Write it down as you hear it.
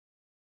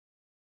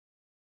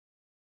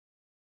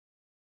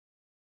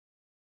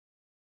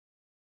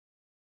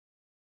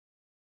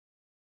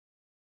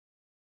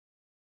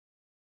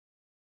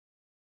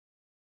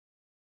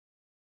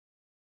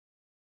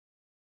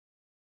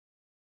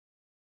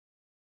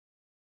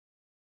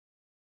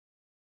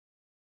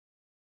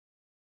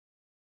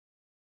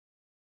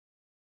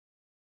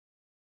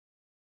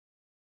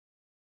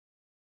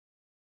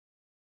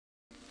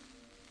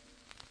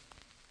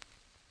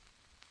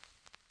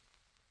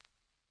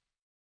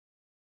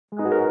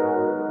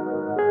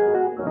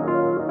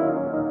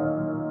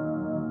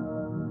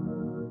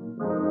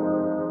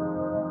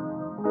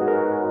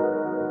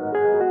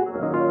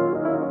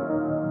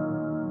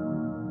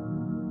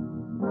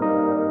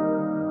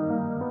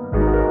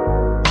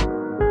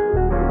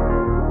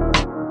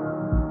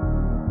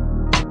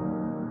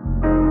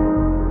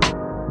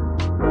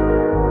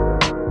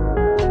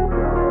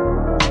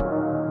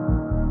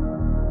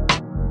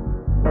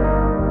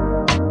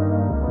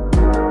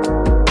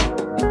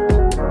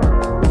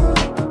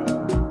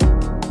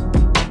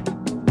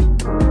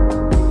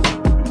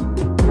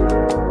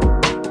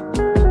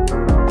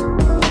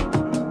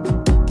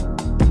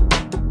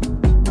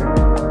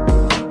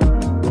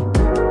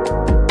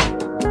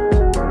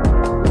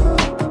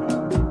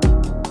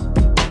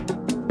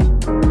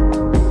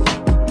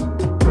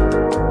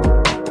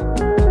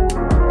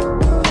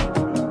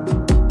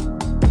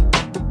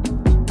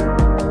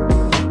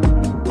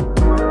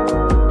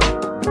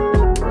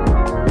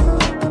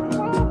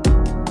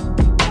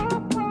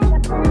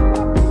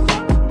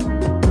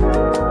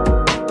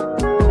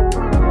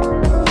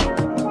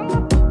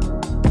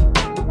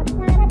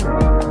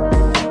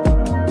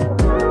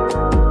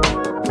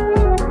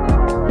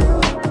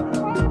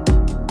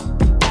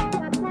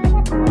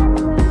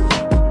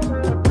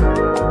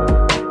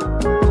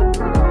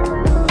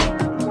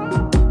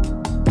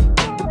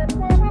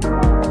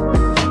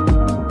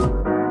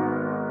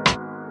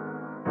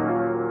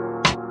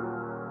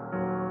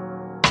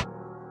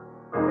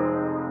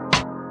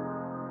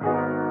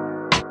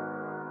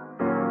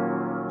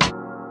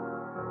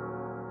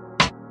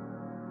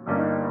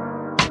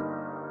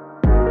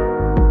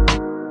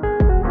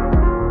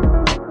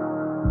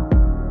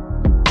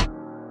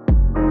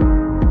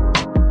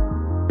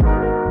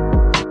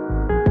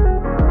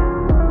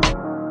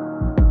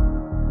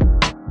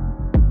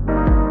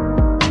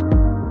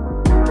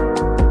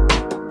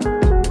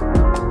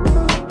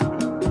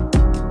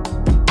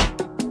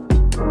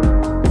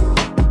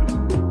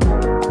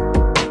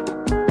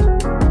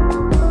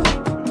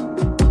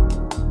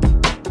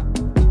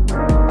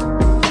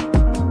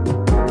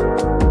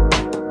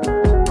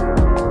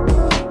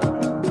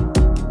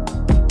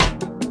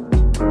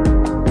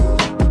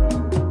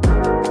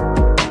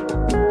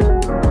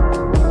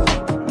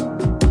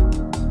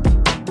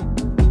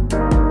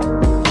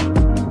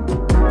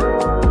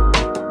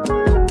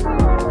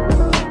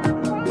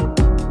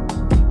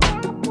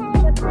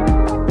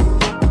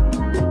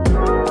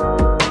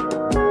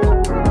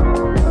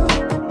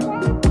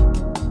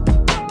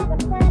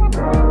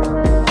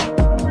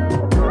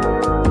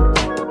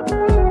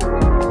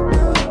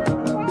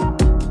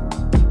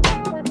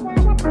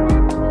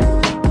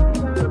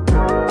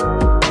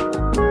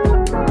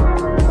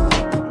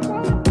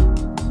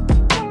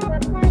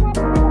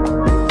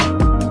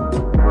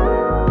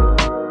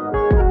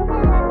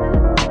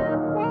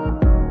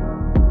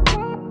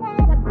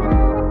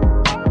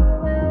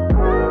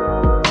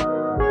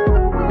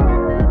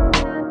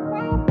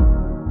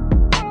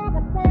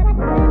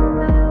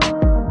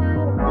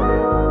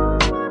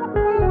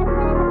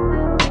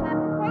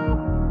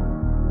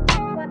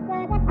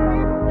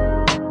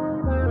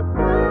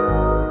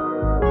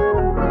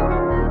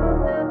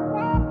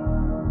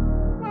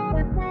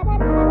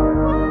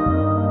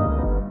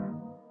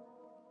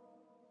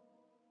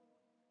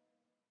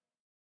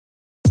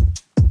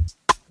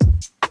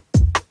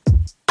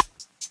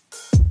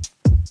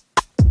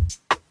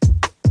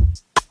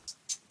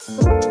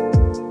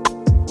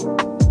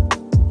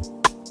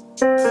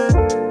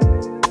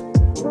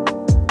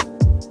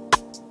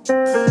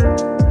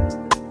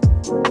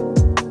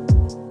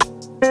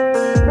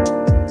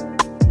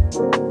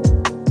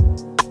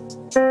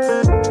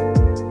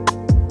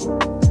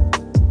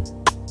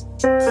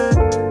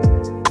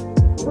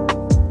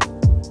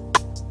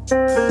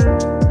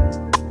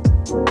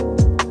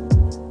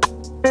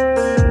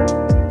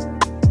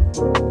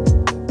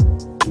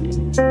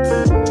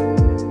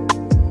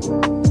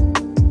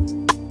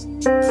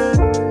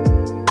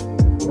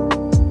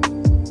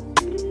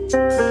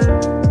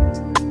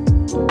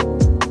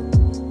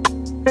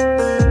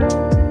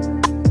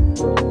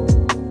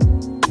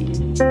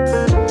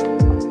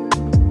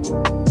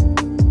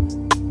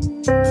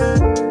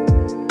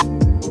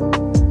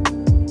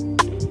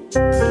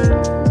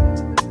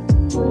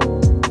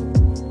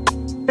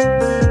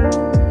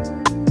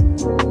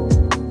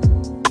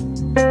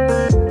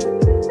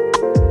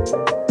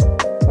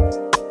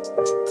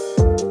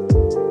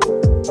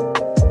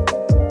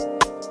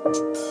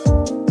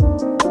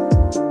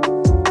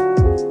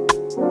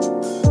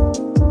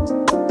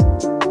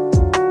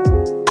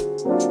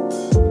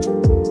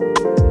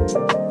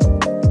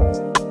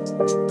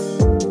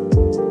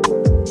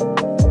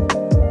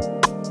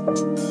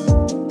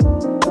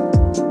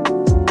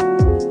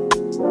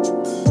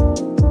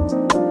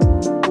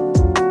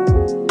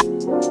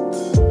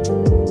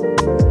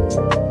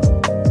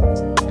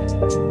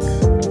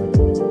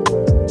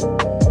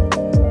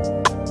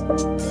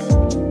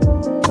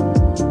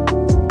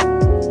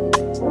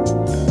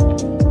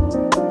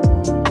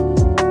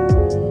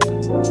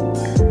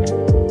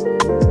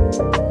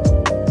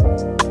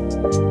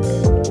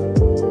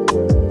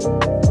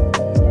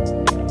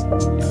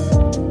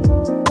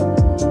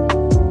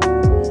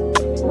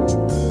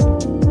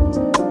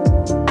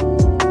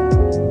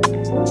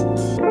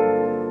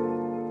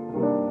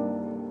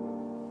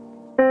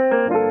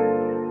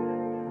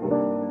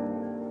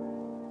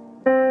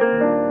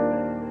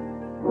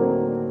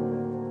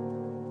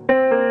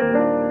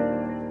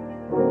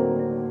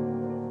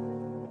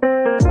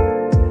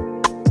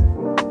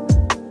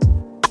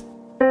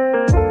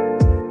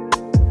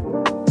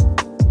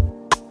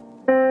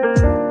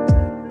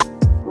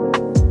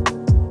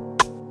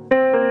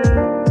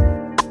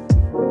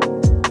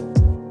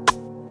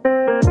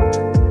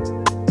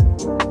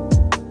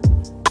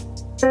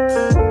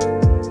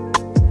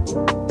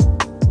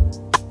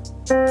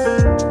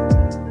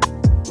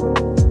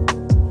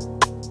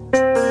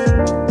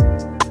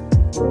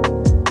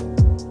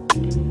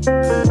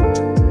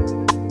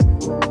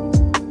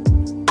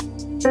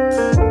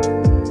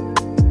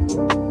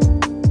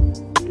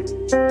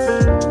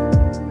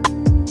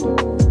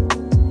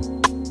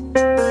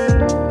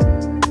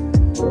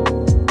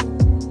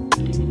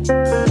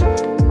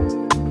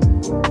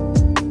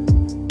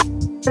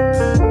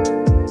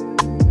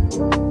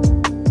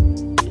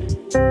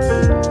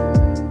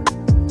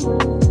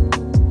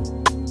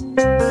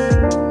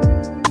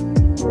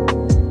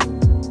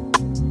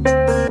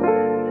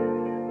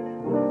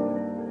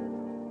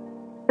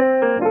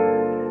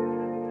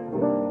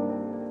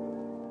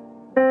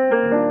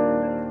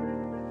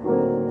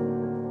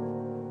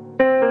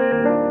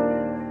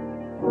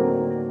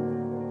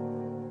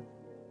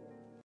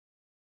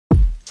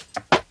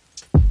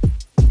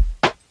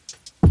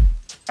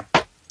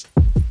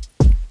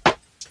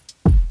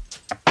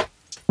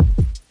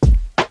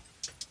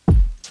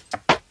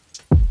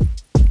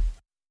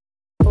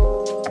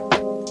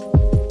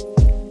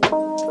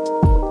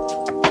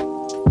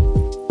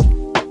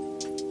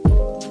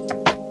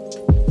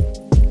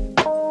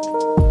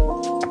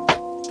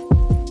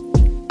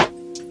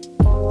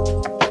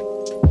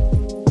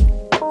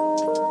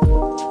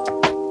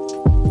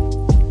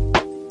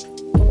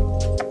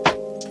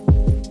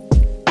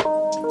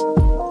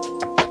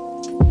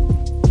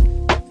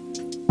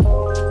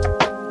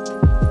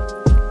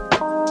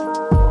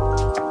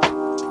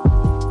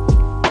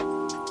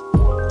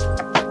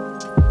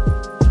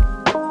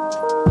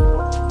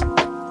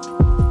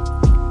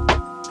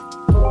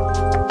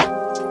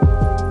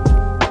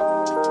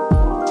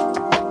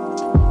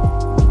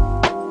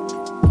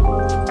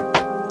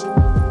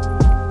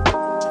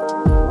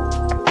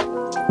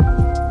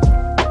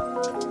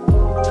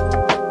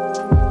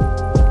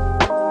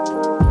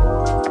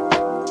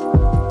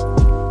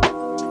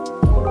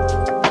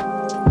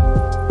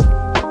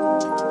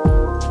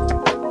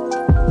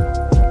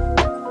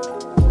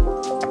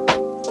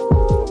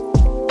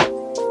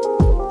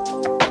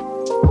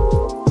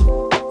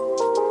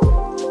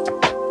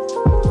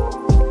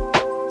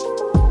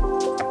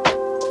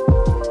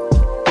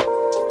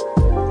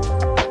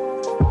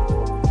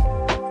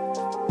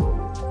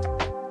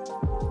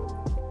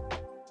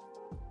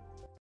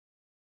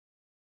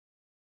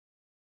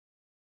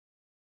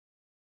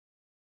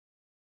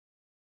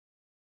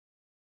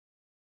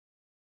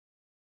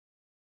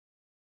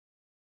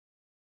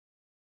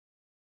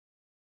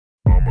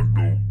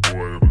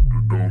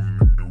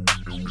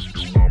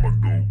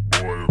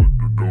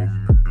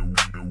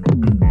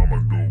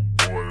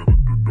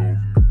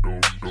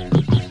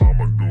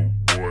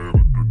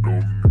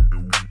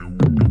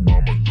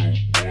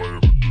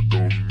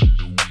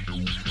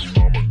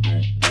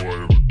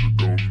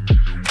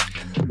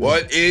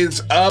What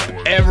is up,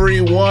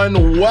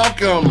 everyone?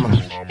 Welcome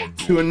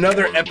to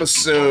another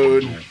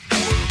episode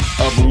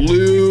of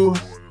Lou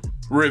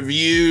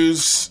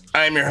Reviews.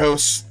 I'm your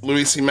host,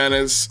 Luis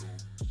Jimenez.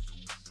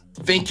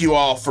 Thank you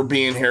all for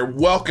being here.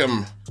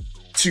 Welcome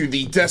to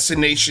the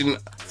destination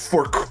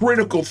for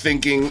critical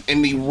thinking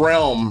in the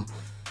realm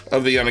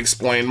of the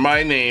unexplained.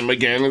 My name,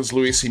 again, is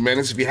Luis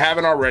Jimenez. If you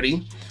haven't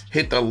already,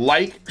 hit the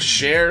like,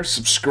 share,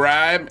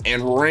 subscribe,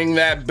 and ring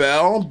that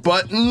bell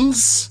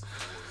buttons.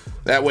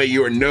 That way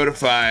you are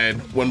notified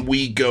when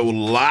we go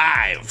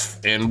live,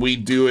 and we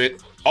do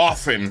it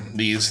often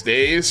these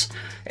days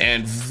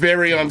and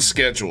very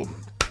unscheduled.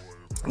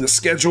 The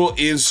schedule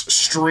is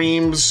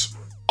streams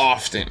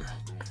often,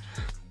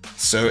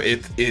 so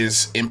it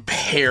is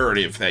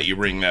imperative that you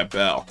ring that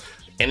bell.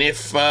 And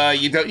if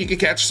you don't, you can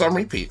catch us on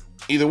repeat.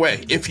 Either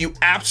way, if you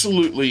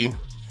absolutely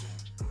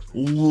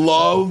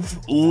love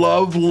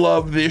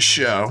this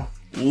show,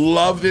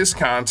 love this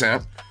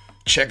content,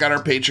 check out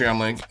our Patreon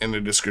link in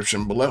the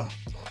description below.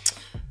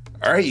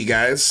 All right, you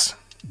guys.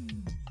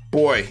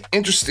 Boy,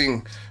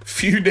 interesting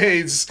few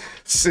days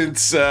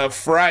since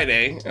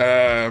Friday.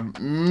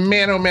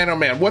 Man, oh man, oh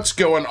man. What's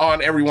going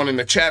on, everyone in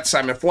the chat?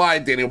 Simon Fly,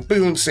 Daniel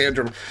Boone,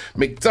 Sandra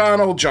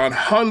McDonald, John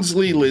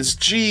Hunsley, Liz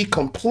G,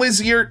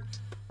 Compliziert,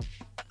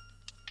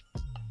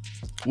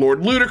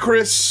 Lord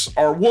Ludacris,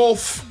 R.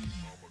 Wolf,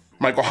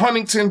 Michael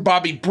Huntington,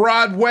 Bobby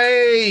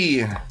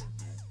Broadway.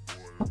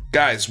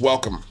 Guys,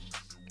 welcome.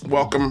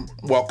 Welcome,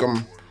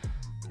 welcome,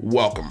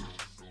 welcome.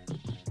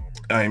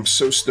 I am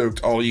so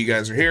stoked all of you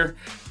guys are here.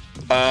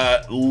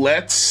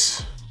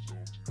 Let's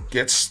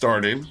get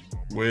started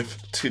with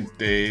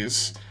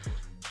today's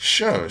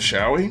show,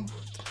 shall we?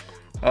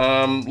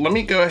 Let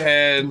me go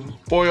ahead.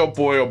 Boy, oh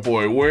boy, oh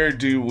boy, where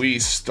do we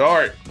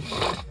start?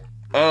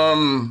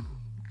 Well,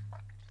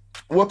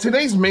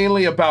 today's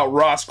mainly about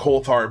Ross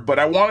Coulthart, but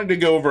I wanted to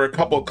go over a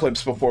couple of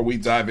clips before we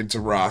dive into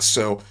Ross.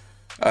 So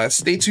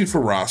stay tuned for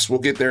Ross. We'll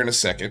get there in a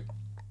second.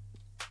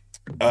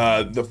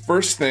 The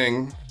first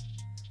thing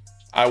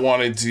I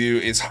want to do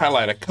is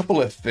highlight a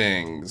couple of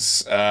things.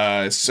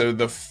 So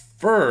the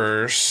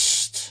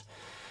first,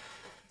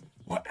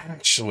 well,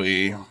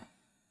 actually,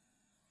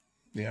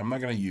 yeah, I'm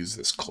not going to use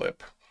this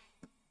clip.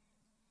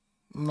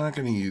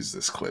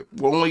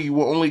 We'll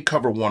only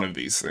cover one of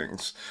these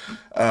things.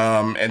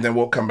 And then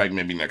we'll come back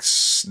maybe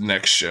next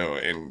show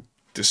and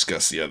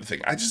discuss the other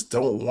thing. I just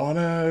don't want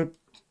to,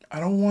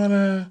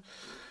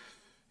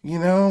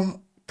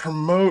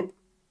 promote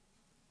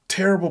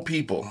terrible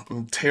people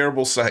and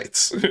terrible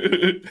sites.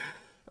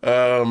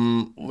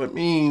 Let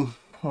me,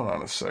 hold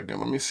on a second.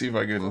 Let me see if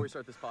I can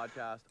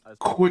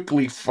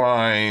quickly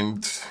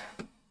find,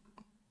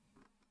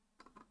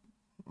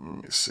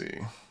 let me see.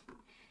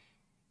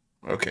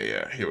 Okay,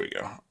 yeah, here we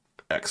go.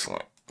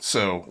 Excellent.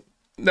 So,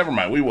 never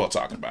mind. We will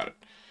talk about it.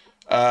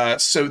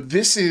 So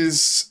this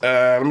is,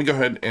 let me go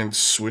ahead and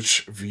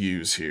switch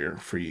views here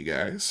for you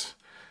guys.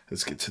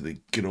 Let's get to the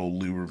good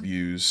old Lou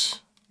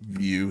Reviews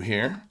view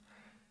here.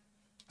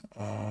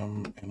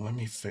 And let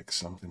me fix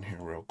something here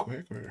real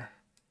quick, or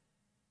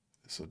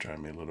this will drive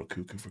me a little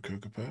cuckoo for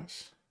Cocoa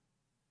Puffs.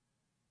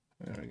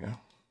 There we go.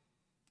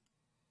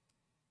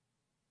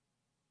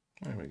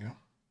 There we go.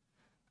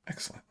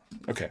 Excellent.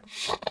 Okay.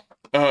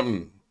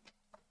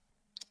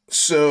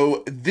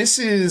 So this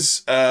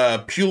is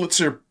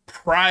Pulitzer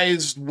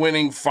Prize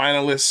winning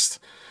finalist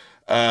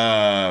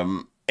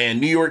and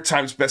New York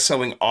Times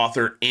bestselling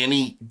author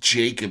Annie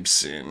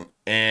Jacobsen.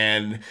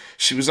 And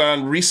she was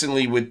on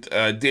recently with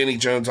Danny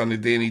Jones on the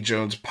Danny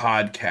Jones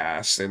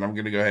podcast. And I'm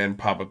going to go ahead and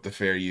pop up the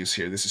fair use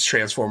here. This is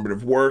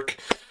transformative work.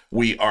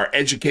 We are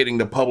educating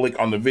the public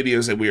on the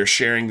videos that we are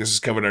sharing. This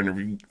is covered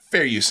under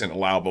fair use and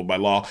allowable by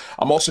law.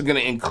 I'm also going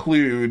to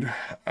include,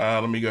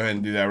 let me go ahead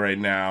and do that right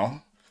now.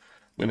 I'm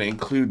going to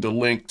include the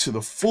link to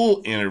the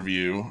full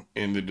interview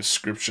in the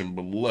description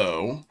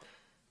below.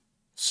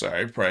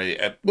 Sorry, probably,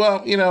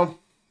 well,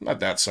 not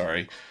that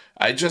sorry.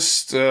 I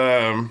just,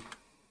 I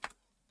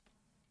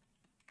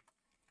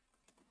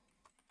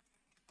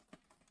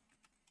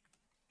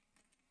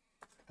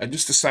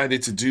just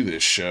decided to do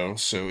this show,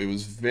 so it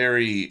was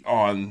very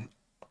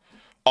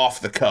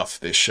off the cuff,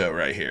 this show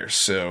right here.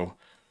 So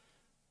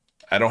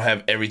I don't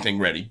have everything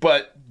ready,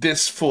 but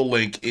this full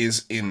link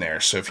is in there.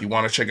 So if you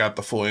want to check out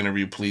the full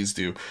interview, please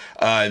do.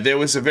 There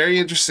was a very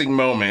interesting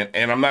moment,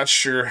 and I'm not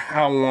sure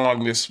how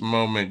long this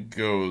moment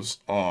goes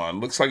on.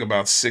 Looks like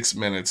about 6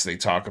 minutes they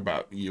talk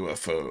about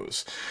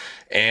UFOs.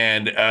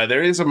 And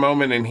there is a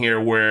moment in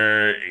here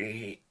where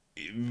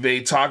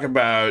they talk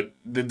about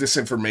the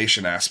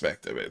disinformation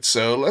aspect of it.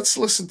 So let's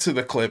listen to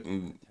the clip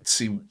and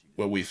see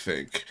what we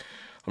think.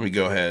 Let me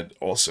go ahead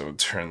also and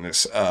turn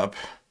this up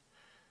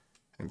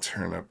and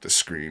turn up the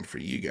screen for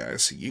you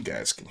guys so you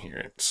guys can hear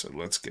it. So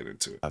let's get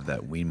into it.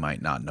 That we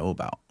might not know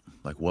about.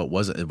 Like, what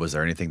was it? Was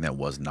there anything that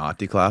was not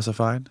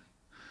declassified?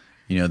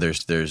 You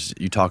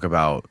talk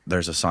about,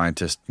 there's a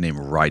scientist named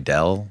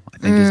Rydell, I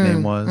think his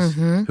name was,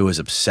 who was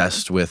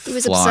obsessed with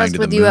flying to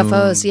the moon.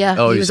 UFOs, yeah.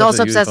 Oh, he was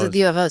also obsessed with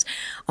UFOs.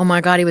 Oh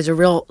my God, he was a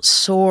real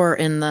sore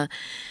a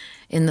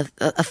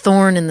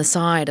thorn in the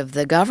side of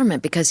the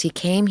government because he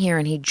came here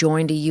and he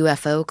joined a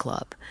UFO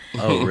club.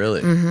 Oh,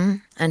 really?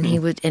 And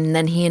and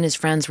then he and his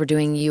friends were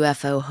doing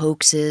UFO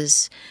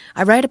hoaxes.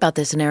 I write about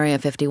this in Area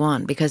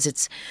 51 because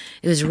it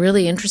was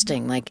really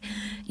interesting. Like,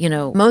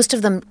 most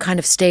of them kind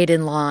of stayed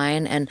in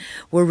line and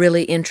were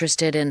really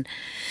interested in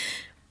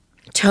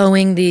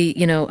towing the,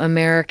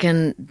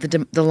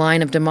 the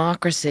line of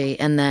democracy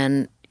and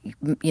then,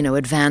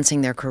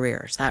 advancing their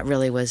careers. That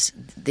really was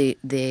the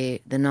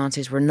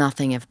Nazis were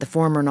nothing if the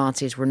former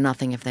Nazis were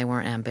nothing if they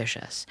weren't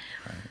ambitious.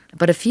 Right.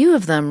 But a few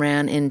of them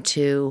ran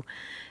into,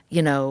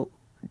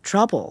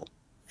 trouble,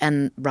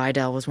 and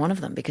Rydell was one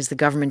of them because the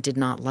government did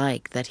not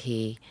like that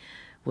he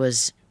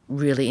was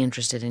really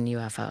interested in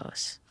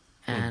UFOs.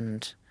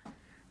 And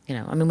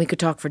we could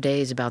talk for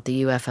days about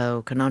the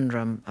UFO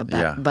conundrum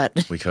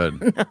but we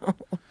could.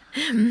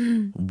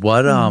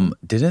 What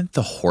didn't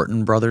the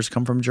Horton brothers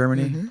come from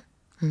Germany?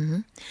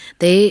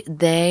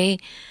 They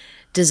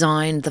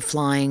designed the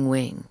flying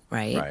wing,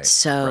 right?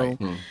 So,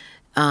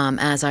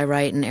 as I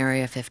write in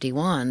Area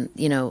 51,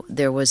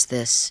 there was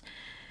this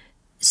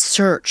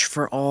search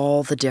for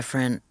all the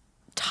different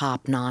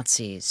top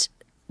Nazis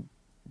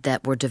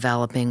that were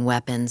developing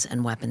weapons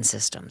and weapon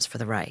systems for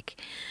the Reich.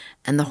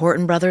 And the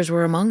Horton brothers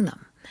were among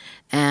them.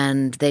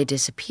 And they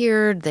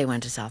disappeared. They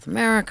went to South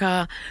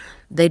America.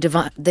 they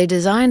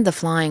designed the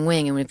flying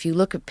wing, and if you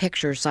look at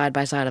pictures side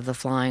by side of the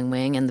flying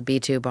wing and the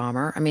B-2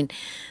 bomber, I mean,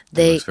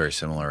 It looks very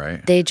similar,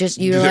 right? They just,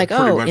 you're Yeah, like,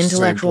 pretty oh, much the same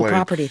intellectual plane.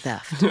 property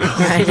theft.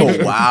 Right?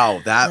 Oh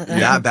wow, that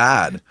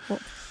bad.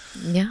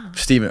 Yeah.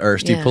 Steve,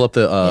 Yeah. pull up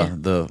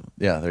the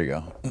Yeah. there you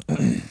go.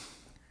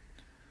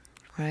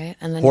 Right.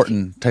 And then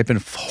Horton. Type in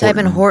Horton. type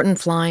in Horton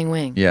flying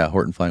wing. Yeah,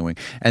 Horton flying wing.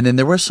 And then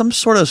there was some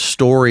sort of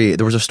story.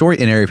 There was a story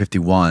in Area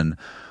 51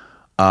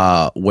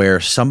 where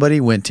somebody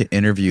went to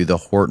interview the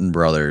Horton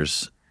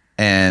brothers,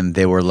 and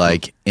they were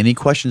like, "Any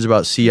questions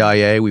about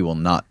CIA? We will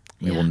not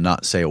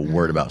say a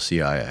word about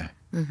CIA."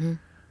 Mm-hmm.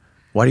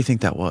 Why do you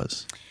think that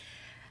was?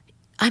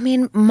 I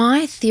mean,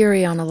 my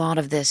theory on a lot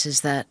of this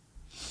is that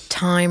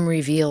time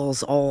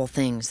reveals all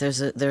things. There's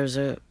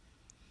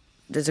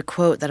a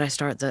quote that I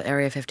start the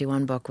Area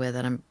 51 book with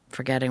that I'm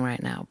forgetting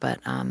right now, but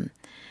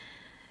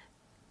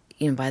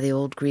by the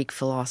old Greek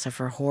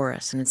philosopher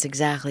Horace, and it's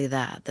exactly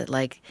that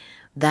like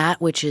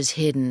that which is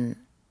hidden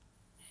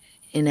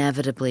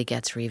inevitably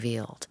gets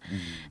revealed.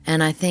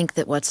 And I think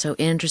that what's so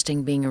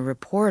interesting being a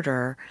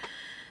reporter,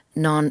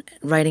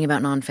 writing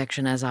about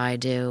nonfiction as I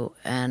do,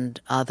 and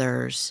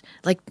others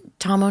like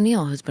Tom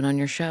O'Neill, who's been on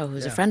your show,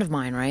 who's a friend of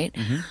mine, right?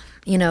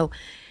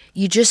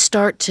 You just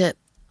start to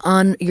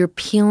you're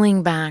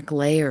peeling back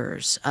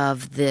layers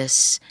of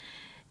this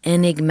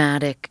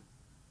enigmatic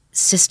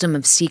system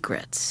of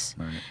secrets,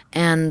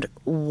 and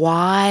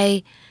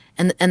why.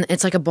 And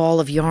it's like a ball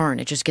of yarn.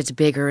 It just gets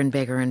bigger and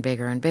bigger and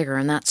bigger and bigger,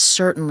 and that's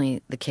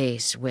certainly the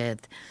case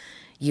with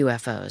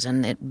UFOs.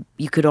 And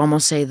you could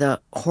almost say the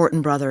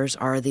Horton brothers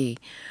are the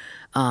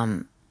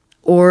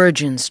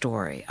origin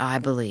story, I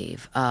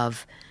believe,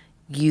 of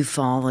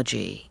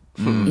ufology.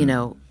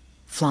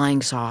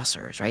 Flying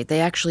saucers, right? They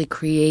actually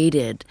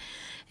created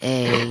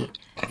a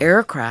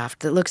aircraft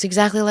that looks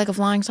exactly like a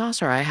flying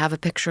saucer. I have a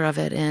picture of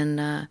it in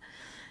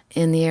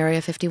the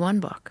Area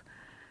 51 book.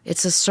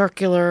 It's a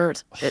circular,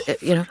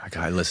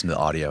 I listened to the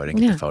audio. I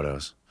didn't get the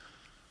photos.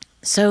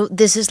 So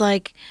this is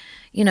like,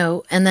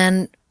 and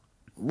then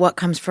what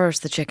comes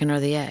first, the chicken or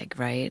the egg,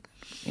 right?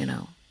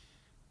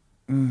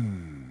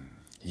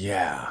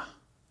 Yeah.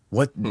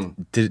 What can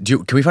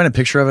we find a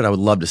picture of it? I would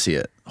love to see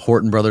it.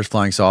 Horton Brothers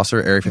Flying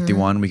Saucer, Area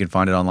 51. We can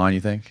find it online,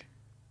 you think?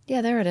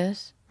 Yeah, there it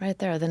is. Right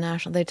there. The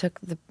national, they took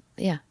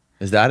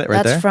Is that it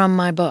right there? That's from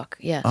my book,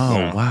 yes.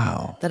 Oh,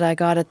 wow. That I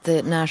got at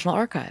the National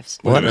Archives.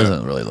 Well, that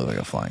doesn't really look like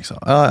a flying saucer.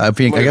 I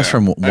guess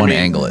from one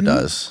angle it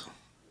does.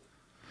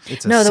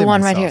 It's a No, the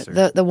one Simmons right saucer.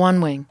 here. The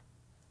one wing.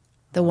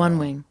 The one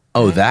wing.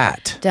 Oh,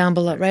 that. Down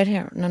below. Right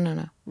here.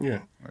 No. Yeah.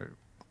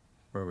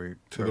 Where we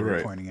To the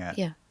right. pointing at.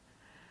 Yeah.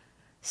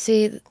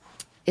 See,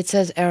 it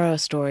says AARO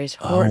Stories.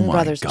 Horton Oh my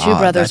Brothers. God, Two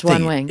brothers, that one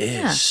thing wing.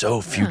 is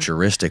so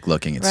futuristic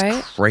looking. It's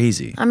Right?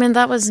 crazy. I mean,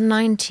 that was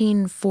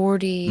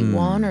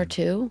 1941 or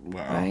 2,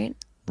 right?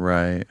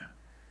 Right.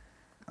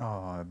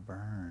 Oh, it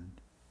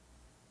burned.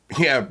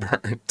 Yeah,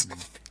 burnt.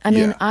 I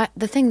mean, Yeah.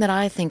 the thing that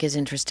I think is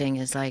interesting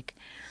is like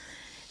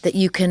that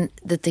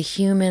the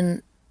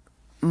human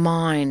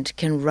mind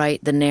can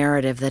write the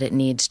narrative that it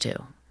needs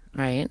to,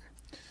 right?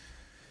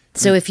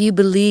 So if you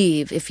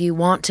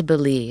want to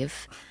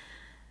believe,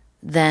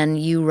 then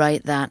you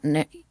write that.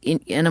 And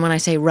when I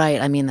say write,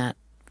 I mean that,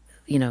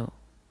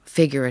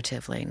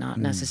 figuratively, not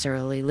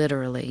necessarily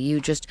literally.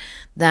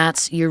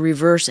 You're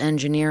reverse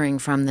engineering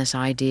from this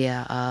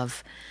idea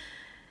of,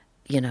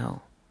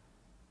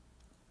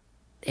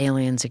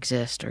 aliens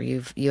exist or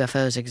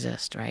UFOs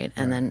exist, right?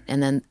 And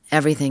then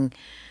everything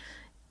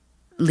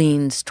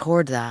leans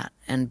toward that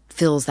and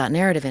fills that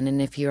narrative in.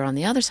 And if you're on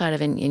the other side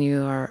of it and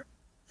you are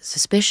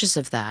suspicious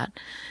of that,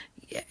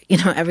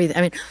 everything.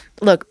 I mean,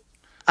 look,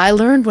 I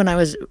learned when I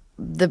was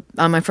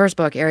on my first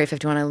book, Area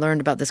 51. I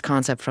learned about this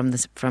concept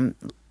from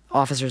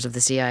officers of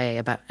the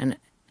CIA and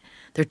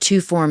there are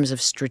two forms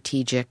of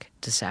strategic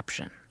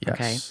deception. Yes.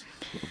 Okay,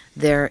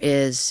 there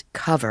is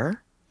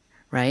cover,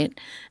 right,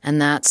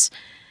 and that's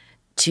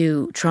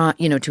to try,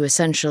 to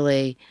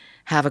essentially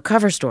have a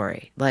cover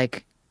story,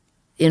 like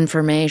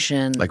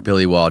information, Like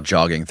Billy Wall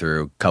jogging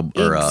through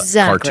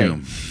Exactly.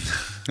 Khartoum.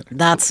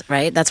 That's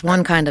right. That's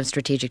one kind of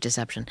strategic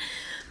deception.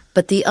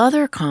 But the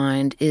other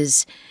kind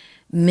is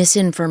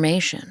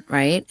misinformation,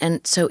 right?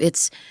 And so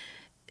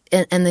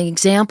and the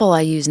example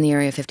I use in the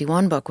Area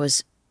 51 book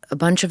was a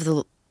bunch of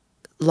the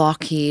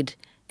Lockheed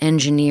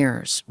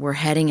engineers were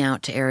heading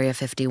out to Area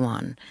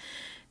 51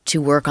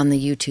 to work on the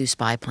U-2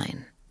 spy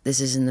plane. This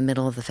is in the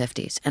middle of the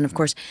 50s. And of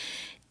course,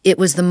 it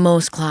was the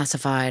most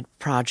classified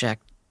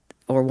project,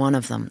 or one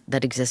of them,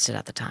 that existed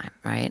at the time,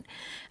 right?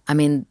 I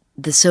mean,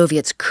 the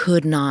Soviets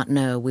could not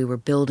know we were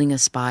building a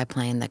spy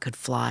plane that could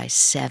fly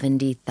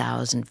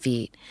 70,000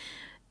 feet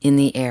in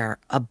the air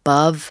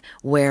above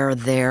where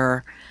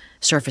their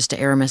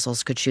surface-to-air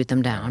missiles could shoot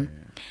them down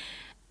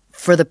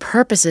for the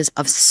purposes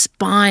of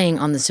spying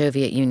on the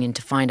Soviet Union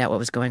to find out what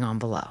was going on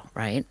below,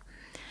 right?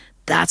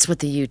 That's what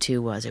the U-2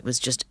 was. It was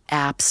just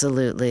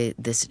absolutely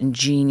this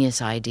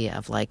ingenious idea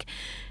of like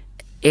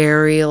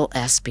aerial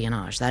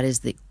espionage. That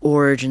is the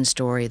origin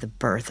story, the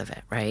birth of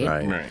it, right?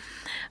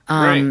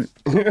 Right.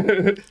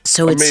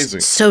 So it's Amazing.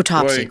 so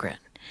top Like- secret.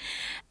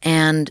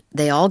 And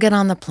they all get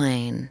on the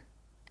plane,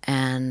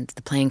 and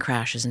the plane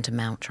crashes into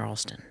Mount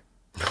Charleston.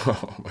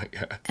 Oh my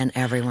God. And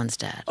everyone's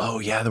dead. Oh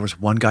yeah, there was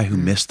one guy who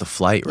missed the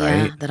flight,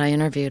 right? Yeah, that I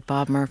interviewed,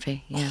 Bob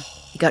Murphy. Yeah.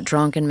 He got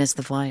drunk and missed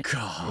the flight.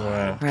 God,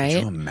 Wow. Can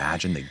Right? you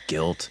imagine the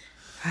guilt?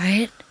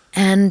 Right?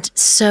 And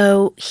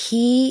so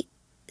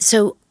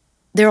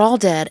they're all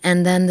dead.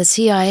 And then the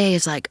CIA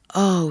is like,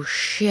 oh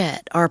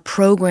shit, our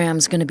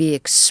program's going to be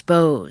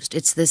exposed.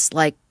 It's this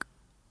like,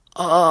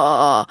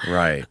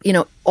 Right. you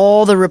know,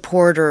 all the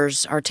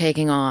reporters are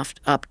taking off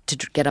up to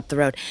get up the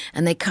road.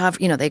 And they cover,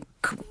 you know, they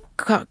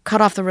cut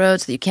off the road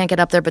so that you can't get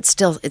up there, but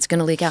still it's going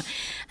to leak out.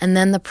 And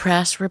then the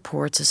press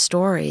reports a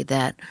story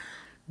that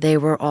they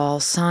were all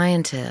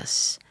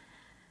scientists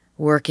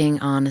working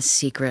on a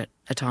secret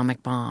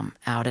atomic bomb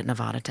out at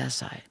Nevada test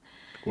site.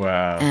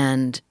 Wow.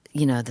 And,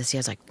 you know, the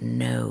CIA's like,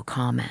 no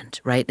comment,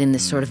 right? In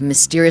this sort of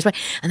mysterious way.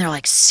 And they're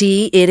like,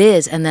 see, it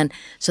is. And then,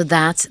 so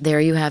there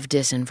you have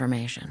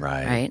disinformation,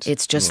 Right.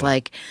 It's just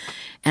like,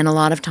 and a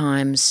lot of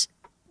times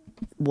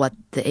what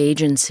the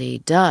agency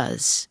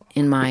does,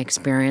 in my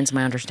experience,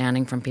 my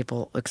understanding from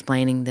people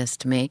explaining this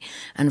to me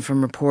and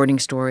from reporting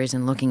stories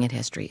and looking at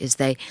history, is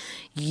they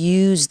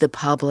use the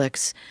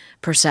public's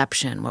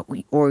perception,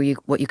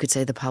 what you could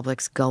say the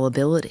public's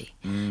gullibility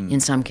in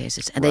some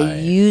cases, and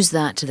they use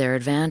that to their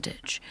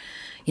advantage.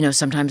 You know,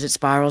 sometimes it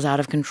spirals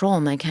out of control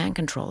and they can't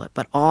control it,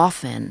 but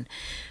often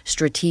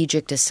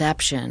strategic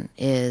deception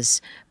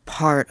is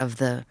part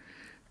of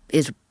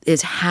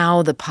is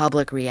how the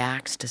public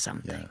reacts to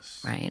something,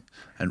 right?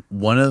 And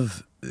one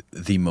of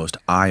the most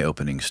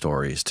eye-opening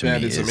stories to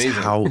That me is is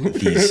amazing. how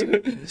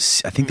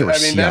these. I think there were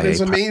CIA. that is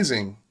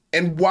amazing.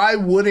 And why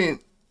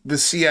wouldn't the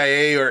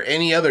CIA or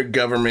any other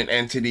government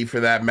entity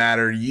for that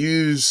matter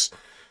use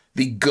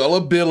the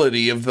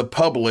gullibility of the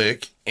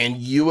public and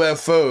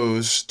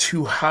UFOs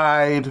to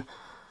hide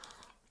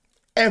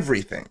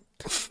everything?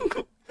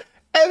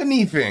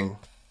 Anything.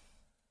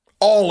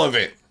 All of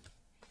it.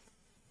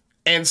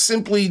 And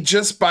simply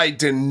just by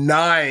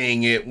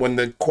denying it when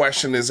the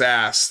question is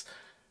asked,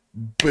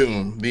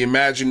 boom, the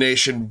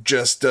imagination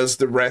just does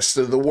the rest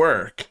of the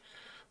work.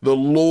 The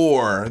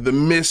lore, the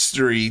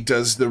mystery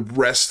does the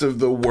rest of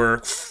the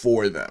work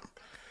for them.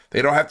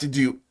 They don't have to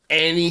do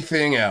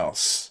anything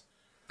else.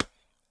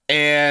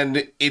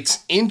 And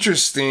it's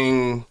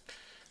interesting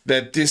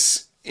that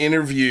this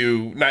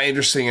interview, not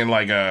interesting in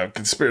like a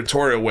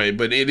conspiratorial way,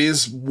 but it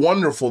is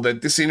wonderful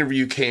that this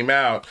interview came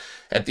out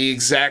at the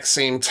exact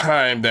same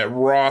time that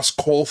Ross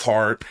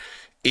Coulthart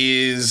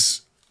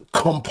is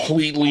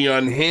completely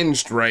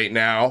unhinged right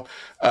now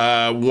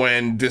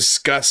when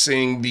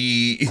discussing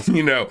the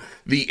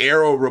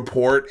AARO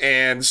Report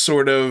and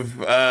sort of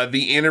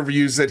the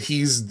interviews that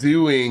he's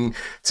doing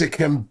to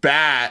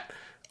combat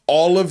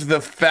all of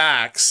the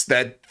facts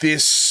that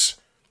this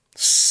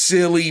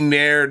silly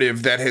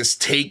narrative that has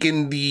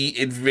taken the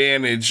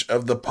advantage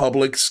of the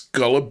public's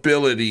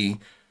gullibility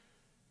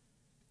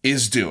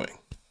is doing.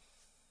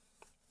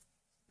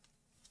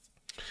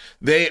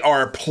 They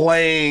are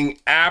playing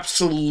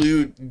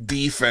absolute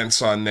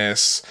defense on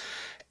this.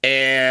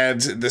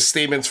 And the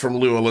statements from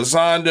Lou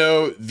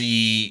Elizondo,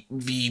 the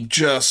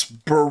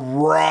just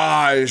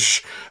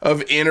barrage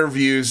of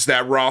interviews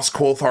that Ross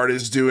Coulthart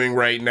is doing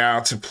right now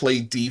to play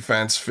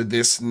defense for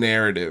this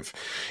narrative.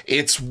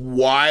 It's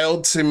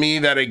wild to me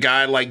that a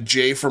guy like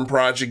Jay from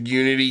Project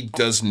Unity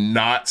does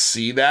not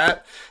see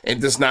that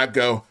and does not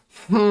go,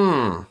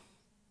 I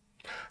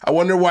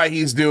wonder why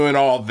he's doing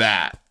all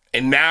that.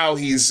 And now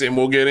and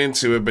we'll get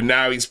into it, but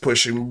now he's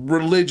pushing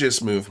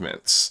religious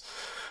movements.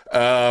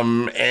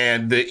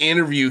 And the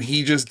interview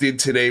he just did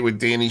today with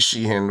Danny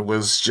Sheehan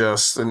was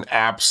just an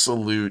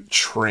absolute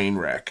train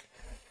wreck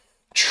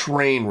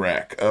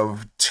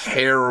of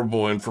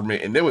terrible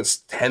information. And there was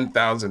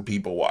 10,000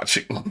 people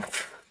watching.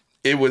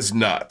 It was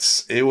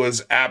nuts. It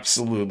was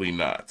absolutely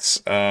nuts.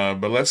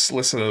 But let's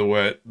listen to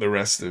what the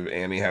rest of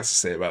Annie has to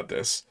say about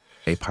this.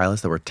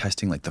 Pilots that were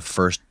testing like the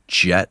first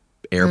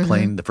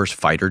airplane, the first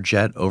fighter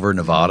jet over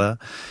Nevada,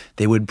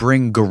 they would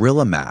bring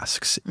gorilla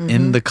masks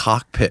in the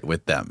cockpit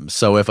with them.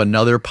 So if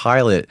another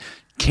pilot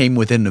came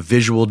within a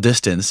visual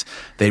distance,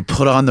 they'd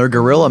put on their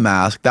gorilla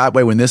mask. That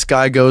way, when this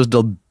guy goes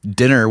to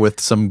dinner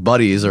with some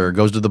buddies or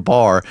goes to the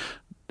bar,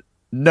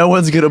 no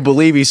one's going to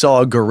believe he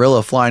saw a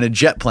gorilla flying a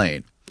jet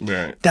plane.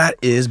 Right. That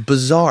is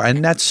bizarre.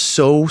 And that's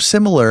so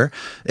similar.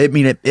 I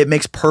mean, it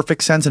makes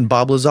perfect sense in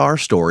Bob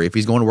Lazar's story. If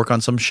he's going to work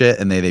on some shit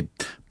and they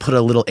put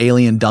a little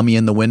alien dummy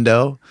in the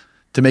window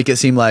to make it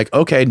seem like,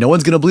 okay, no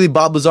one's going to believe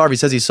Bob Lazar if he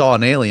says he saw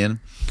an alien.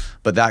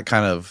 But that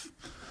kind of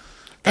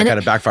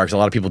backfires because a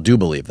lot of people do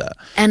believe that.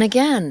 And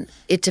again,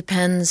 it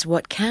depends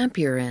what camp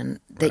you're in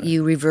that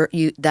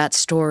that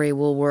story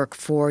will work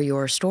for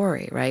your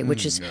story, right?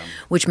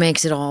 Which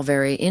makes it all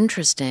very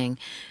interesting.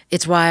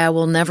 It's why I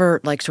will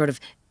never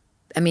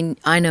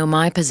I know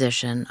my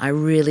position. I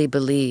really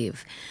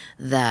believe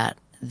that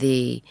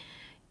the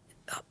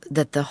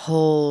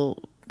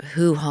whole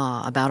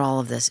hoo-ha about all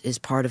of this is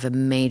part of a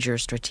major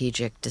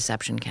strategic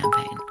deception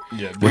campaign.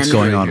 Yeah, What's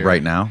going on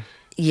right now?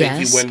 Yes,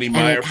 Thank you, Wendy and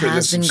Meyer, it for the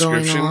has been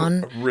going subscription.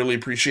 on. Really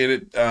appreciate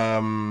it.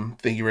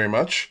 Thank you very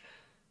much.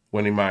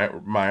 Wendy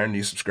Meyer,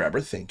 new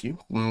subscriber. Thank you.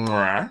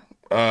 Mwah.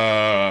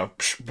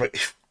 But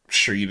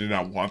sure you did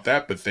not want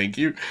that, but thank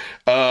you.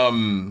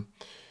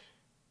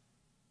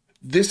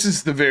 This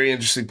is the very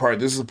interesting part.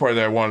 This is the part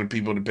that I wanted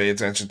people to pay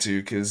attention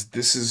to, because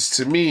this is,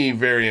 to me,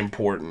 very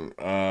important,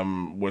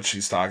 what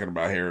she's talking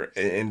about here.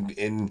 And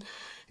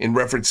in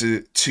reference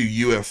to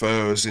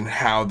UFOs and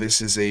how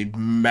this is a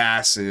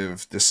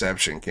massive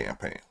deception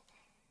campaign.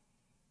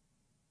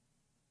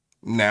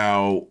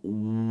 Now,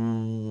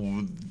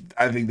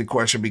 I think the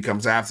question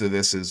becomes after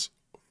this is,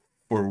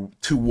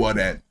 to what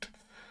end?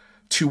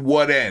 To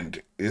what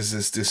end is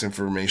this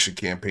disinformation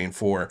campaign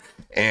for?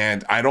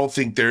 And I don't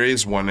think there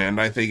is one end.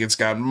 I think it's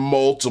got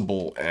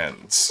multiple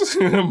ends.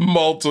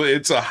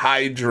 It's a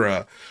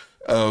hydra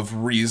of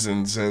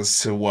reasons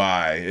as to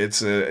why.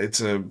 It's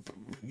a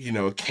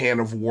can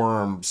of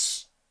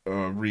worms,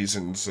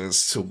 reasons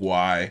as to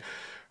why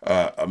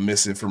a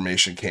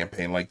misinformation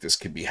campaign like this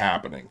could be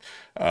happening.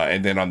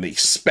 And then on the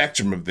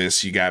spectrum of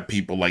this, you got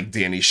people like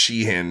Danny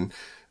Sheehan.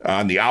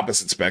 On the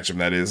opposite spectrum,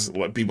 that is,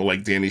 people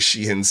like Danny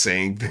Sheehan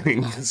saying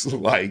things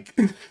like,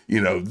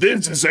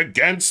 this is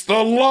against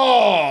the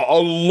law. A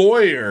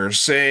lawyer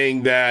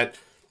saying that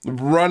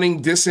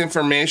running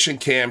disinformation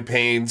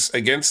campaigns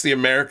against the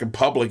American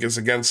public is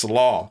against the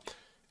law.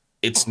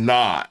 It's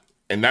not.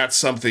 And that's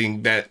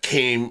something that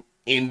came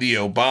in the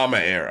Obama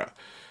era.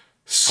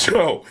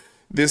 So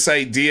this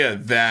idea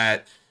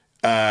that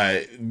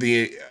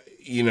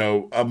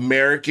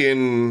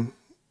American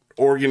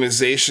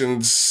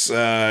organizations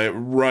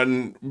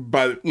run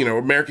by,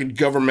 American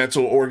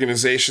governmental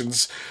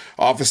organizations,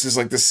 offices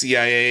like the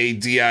CIA,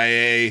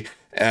 DIA,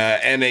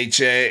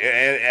 NHA,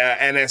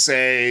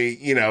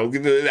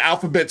 NSA, the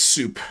alphabet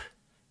soup.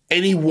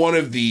 Any one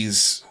of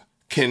these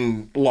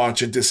can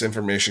launch a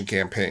disinformation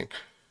campaign.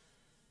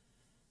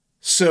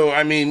 So,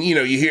 I mean,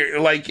 you hear,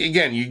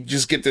 again, you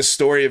just get this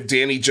story of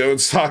Danny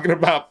Jones talking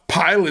about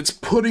pilots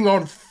putting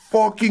on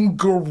fucking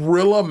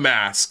gorilla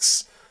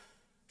masks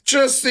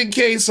just in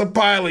case a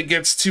pilot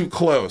gets too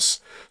close.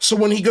 So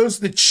when he goes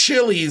to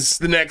Chili's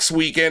the next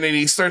weekend and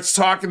he starts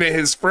talking to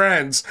his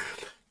friends,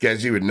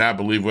 guys, you would not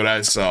believe what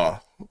I saw.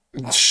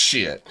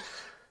 Shit.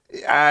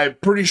 I'm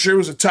pretty sure it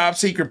was a top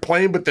secret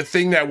plane, but the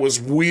thing that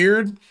was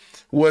weird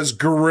was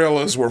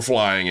gorillas were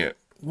flying it.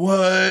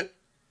 What?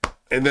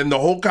 And then the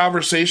whole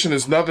conversation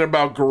is nothing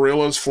about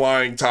gorillas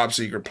flying top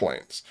secret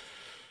planes.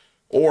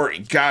 Or,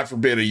 God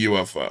forbid, a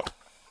UFO.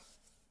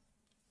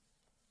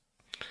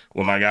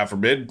 Well, my God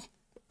forbid.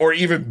 Or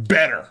even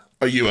better,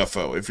 a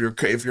UFO, if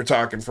you're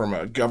talking from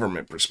a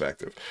government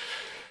perspective.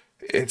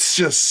 It's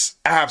just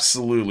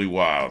absolutely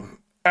wild.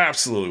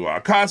 Absolutely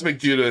wild. Cosmic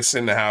Judas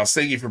in the house.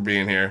 Thank you for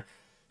being here.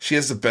 She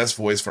has the best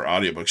voice for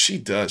audiobooks. She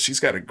does. She's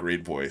got a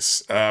great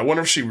voice. I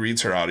wonder if she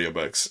reads her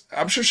audiobooks.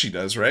 I'm sure she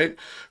does, right?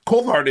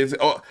 Coulthart is...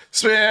 Oh,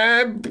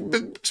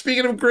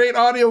 speaking of great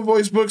audio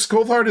voice books,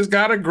 Coulthart has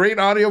got a great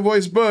audio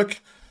voice book,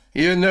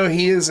 even though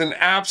he is an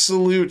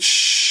absolute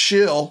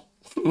shill.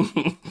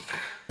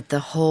 The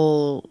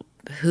whole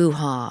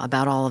hoo-ha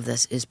about all of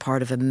this is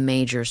part of a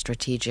major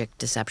strategic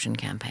deception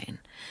campaign.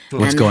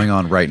 What's going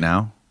on right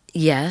now?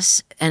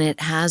 Yes, and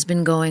it has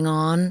been going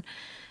on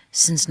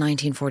since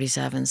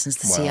 1947, since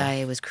the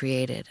CIA was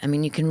created. I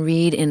mean, you can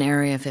read in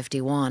Area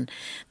 51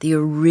 the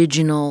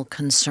original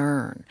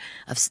concern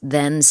of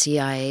then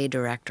CIA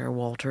Director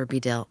Walter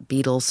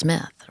Beadle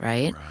Smith,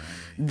 right?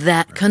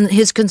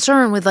 His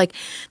concern with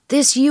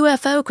this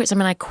UFO, I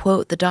mean, I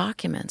quote the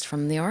documents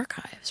from the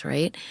archives,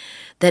 right?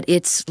 That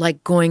it's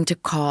going to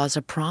cause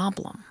a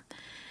problem.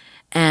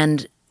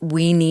 And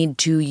we need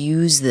to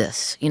use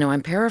this.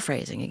 I'm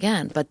paraphrasing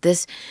again, but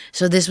this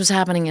was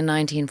happening in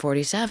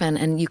 1947,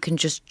 and you can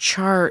just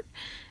chart,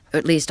 or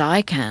at least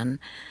I can,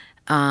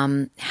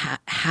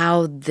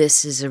 how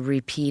this is a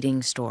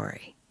repeating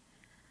story.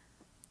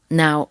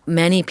 Now,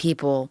 many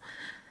people,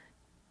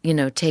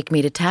 take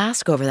me to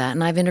task over that,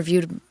 and I've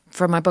interviewed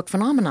for my book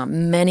Phenomena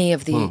many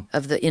of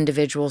the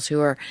individuals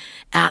who are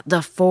at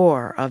the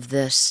fore of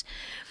this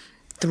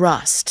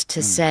thrust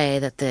to say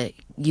that the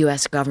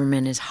U.S.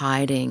 government is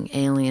hiding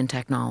alien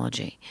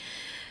technology.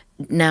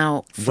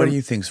 Now, what do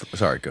you think?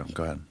 Sorry, go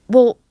ahead.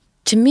 Well,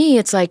 to me,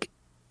 it's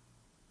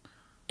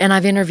and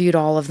I've interviewed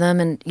all of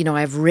them, and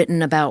I've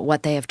written about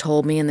what they have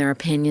told me and their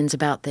opinions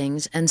about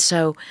things. And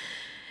so,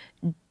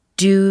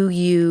 do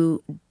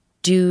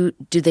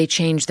they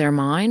change their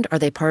mind? Are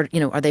they part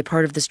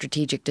of the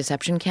strategic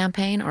deception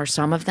campaign? Are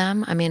some of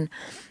them? I mean,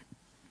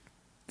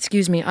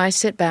 excuse me, I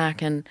sit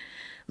back and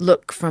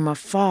look from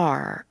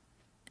afar.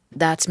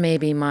 That's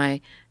maybe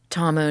my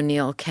Tom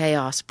O'Neill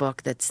chaos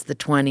book. That's the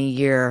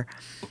 20-year,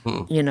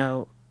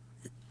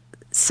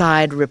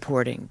 side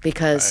reporting,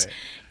 because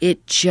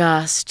it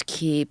just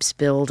keeps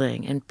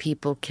building, and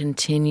people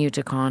continue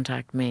to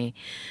contact me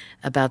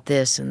about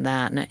this and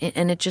that,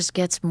 and it just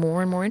gets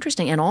more and more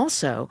interesting. And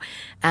also,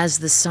 as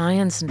the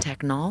science and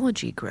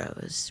technology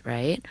grows,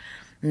 right,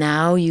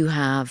 now you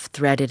have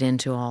threaded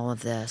into all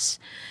of this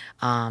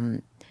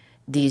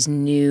these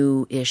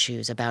new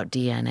issues about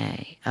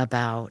DNA,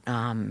 about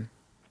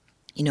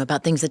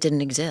about things that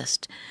didn't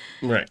exist,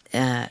 Right.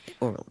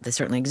 or they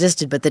certainly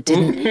existed, but that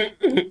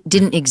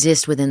didn't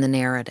exist within the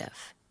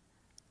narrative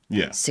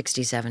Yeah.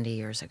 60, 70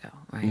 years ago,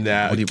 right?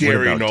 Now, What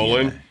Gary about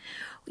Nolan.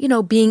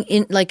 DNA? Being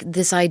in like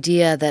this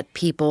idea that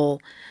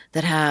people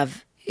that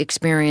have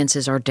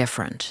experiences are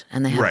different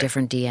and they have Right.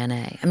 different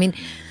DNA. I mean,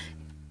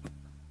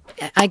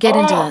 I get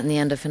into that in the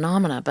End of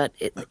Phenomena, but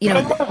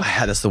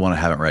That's the one I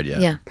haven't read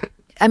yet. yeah.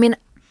 I mean,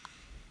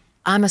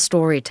 I'm a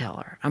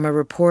storyteller. I'm a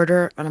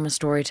reporter, and I'm a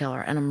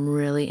storyteller, and I'm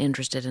really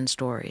interested in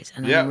stories.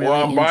 And Yeah, I'm really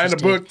well, I'm buying a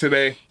interested book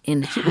today.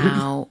 in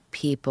how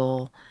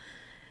people,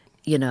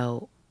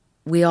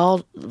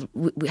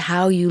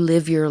 how you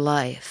live your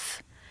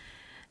life.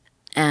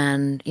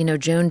 And,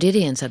 Joan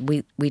Didion said,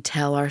 we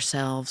tell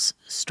ourselves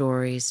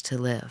stories to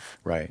live,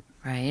 Right.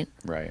 right?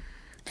 Right.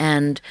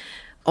 And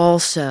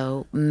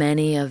also,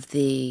 many of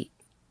the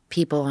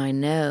people I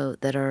know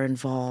that are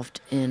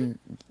involved in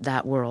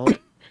that world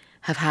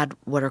have had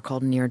what are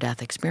called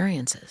near-death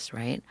experiences,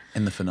 right?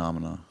 In the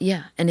phenomena.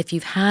 Yeah. And if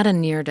you've had a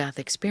near-death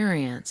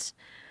experience,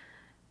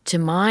 to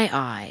my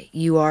eye,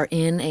 you are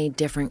in a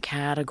different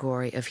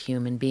category of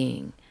human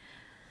being,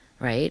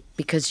 right?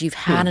 Because you've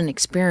had an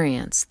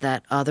experience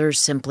that others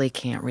simply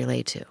can't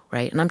relate to,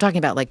 right? And I'm talking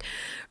about like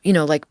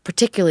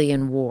particularly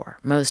in war,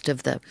 most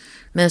of the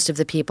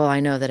people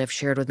I know that have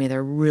shared with me,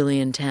 they're really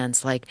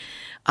intense, like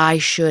I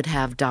should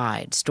have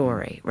died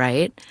story,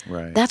 right?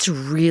 Right. That's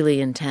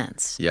really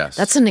intense. Yes.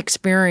 That's an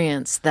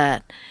experience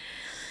that,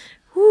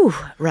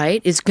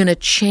 right, is going to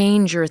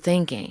change your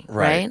thinking,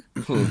 right?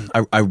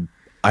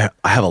 I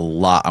have a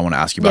lot I want to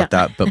ask you about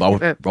Yeah. that, but I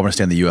want to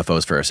stay on the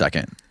UFOs for a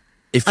second.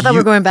 If I thought we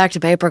were going back to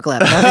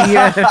paperclip.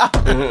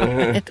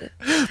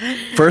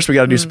 First, we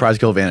got to do surprise,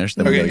 kill, vanish.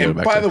 Then we got Okay, to go and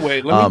back. by to, the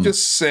way, let me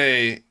just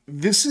say,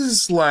 this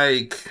is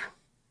like,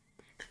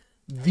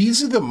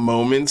 these are the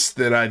moments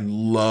that I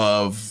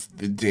love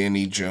the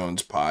Danny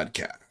Jones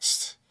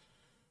podcast.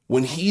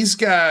 When he's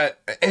got,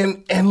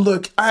 and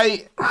look,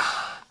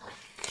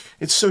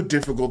 it's so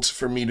difficult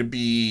for me to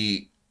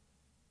be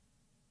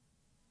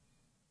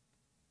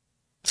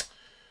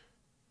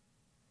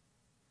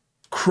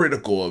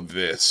critical of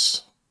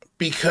this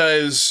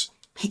because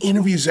he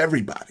interviews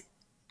anybody,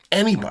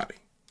 and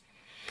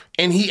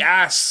he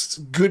asks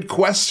good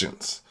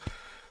questions.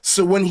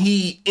 So when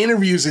he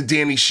interviews a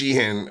Danny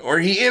Sheehan or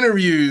he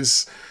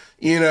interviews,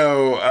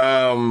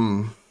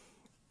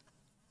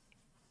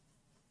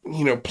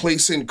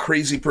 place in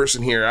crazy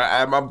person here.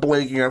 I'm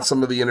blanking on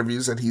some of the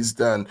interviews that he's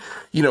done.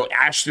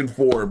 Ashton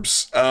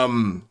Forbes.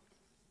 On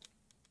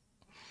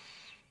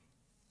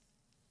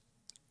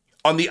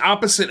the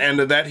opposite end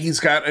of that,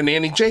 he's got an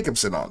Annie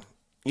Jacobson on,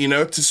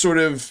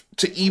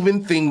 to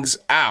even things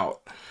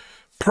out.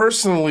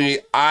 Personally,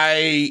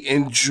 I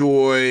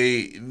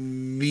enjoy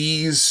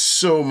these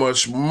so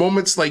much.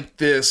 Moments like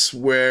this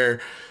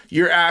where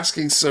you're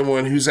asking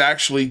someone who's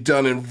actually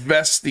done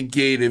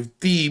investigative,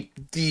 deep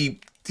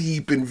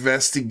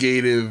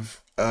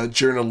investigative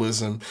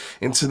journalism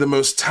into the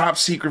most top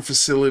secret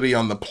facility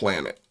on the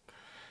planet.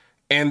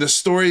 And the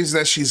stories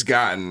that she's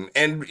gotten.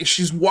 And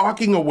she's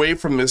walking away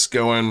from this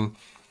going,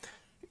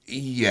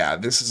 yeah,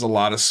 this is a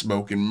lot of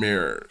smoke and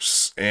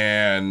mirrors.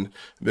 And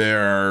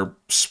there are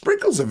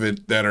sprinkles of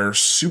it that are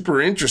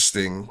super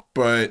interesting.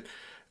 But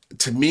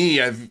to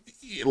me, I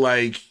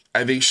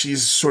think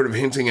she's sort of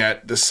hinting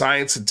at the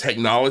science and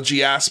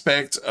technology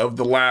aspect of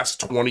the last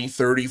 20,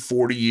 30,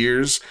 40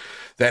 years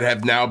that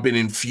have now been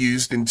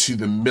infused into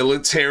the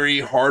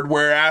military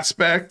hardware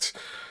aspect.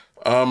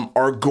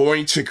 Are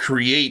going to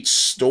create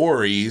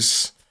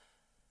stories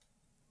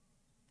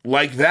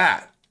like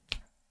that.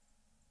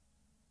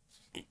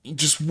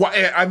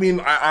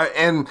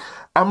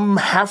 I'm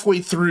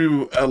halfway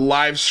through a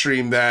live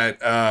stream that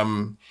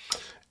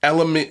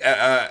Emily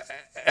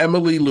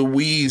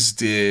Louise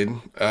did,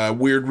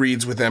 Weird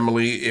Reads with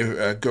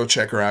Emily. Go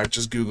check her out.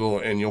 Just Google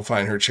and you'll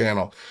find her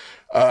channel.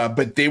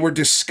 But they were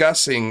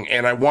discussing,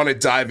 and I want to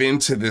dive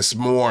into this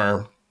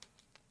more,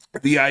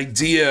 the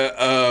idea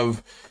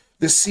of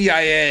the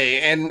CIA,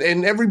 and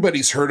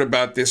everybody's heard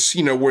about this,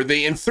 where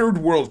they, in third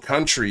world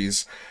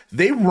countries,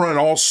 they run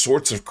all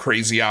sorts of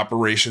crazy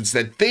operations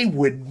that they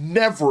would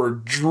never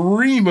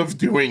dream of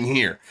doing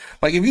here.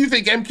 Like, if you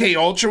think MK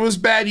Ultra was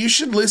bad, you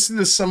should listen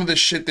to some of the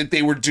shit that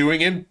they were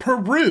doing in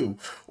Peru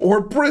or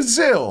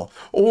Brazil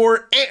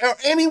or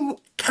any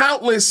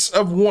countless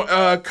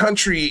of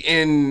country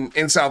in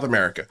South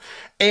America.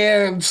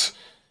 And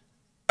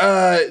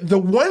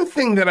the one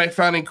thing that I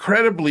found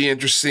incredibly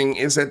interesting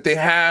is that they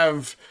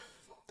have,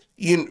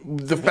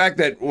 the fact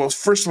that, well,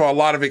 first of all, a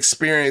lot of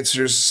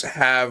experiencers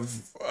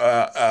have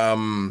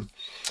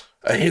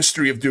a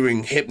history of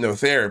doing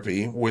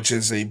hypnotherapy, which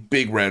is a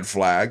big red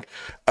flag.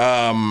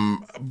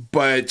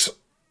 But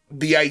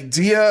the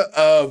idea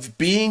of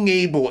being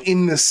able,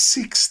 in the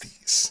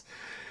 60s,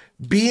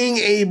 being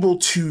able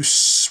to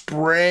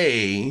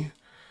spray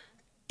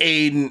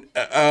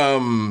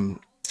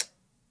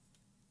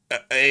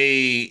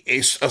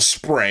a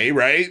spray,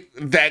 right,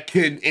 that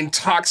could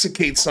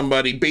intoxicate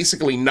somebody,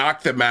 basically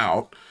knock them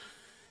out,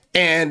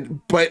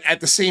 but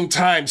at the same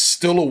time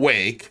still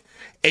awake,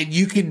 and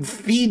you can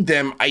feed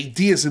them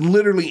ideas and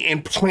literally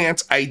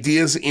implant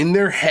ideas in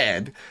their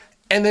head,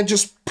 and then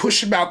just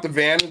push them out the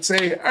van and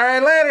say, all right,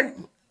 later.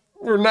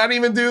 Or not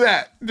even do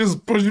that.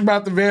 Just push them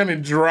out the van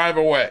and drive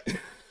away.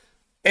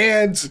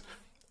 And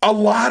a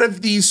lot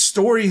of these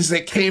stories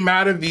that came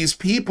out of these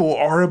people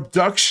are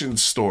abduction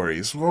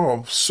stories.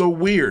 Oh, so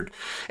weird.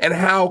 And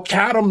how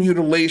cattle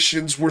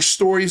mutilations were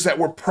stories that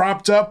were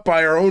propped up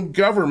by our own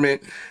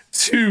government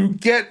to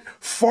get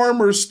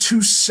farmers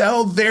to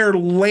sell their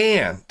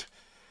land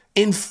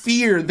in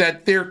fear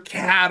that their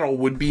cattle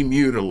would be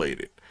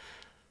mutilated.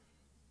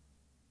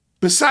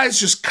 Besides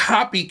just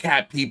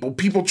copycat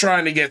people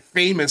trying to get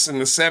famous in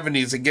the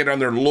 70s and get on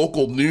their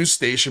local news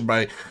station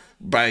by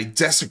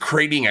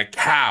desecrating a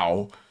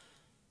cow,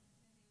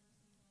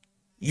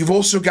 you've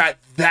also got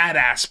that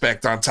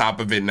aspect on top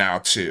of it now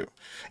too.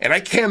 And I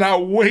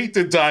cannot wait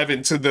to dive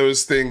into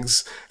those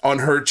things on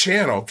her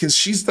channel, because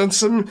she's done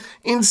some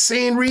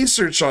insane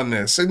research on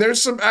this. And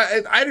there's some,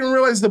 I didn't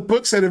realize the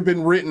books that have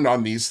been written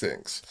on these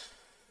things.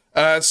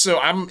 So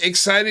I'm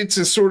excited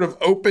to sort of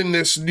open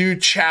this new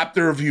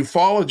chapter of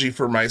ufology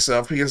for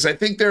myself, because I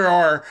think there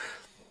are,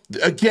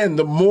 again,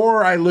 the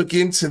more I look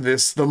into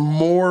this, the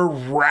more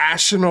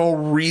rational,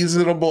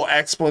 reasonable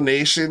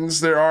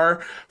explanations there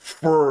are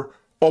for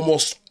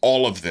almost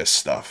all of this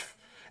stuff.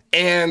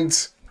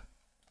 And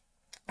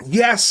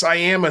yes, I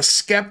am a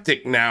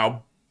skeptic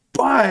now,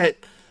 but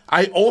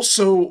I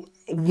also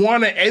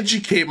want to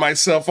educate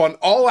myself on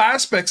all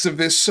aspects of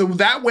this, so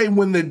that way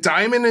when the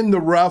diamond in the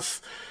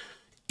rough,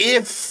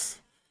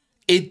 if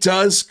it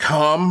does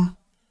come,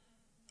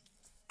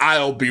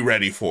 I'll be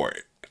ready for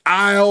it.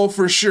 I'll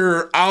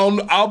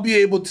be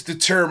able to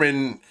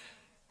determine,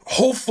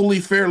 hopefully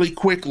fairly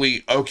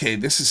quickly, okay,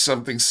 this is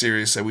something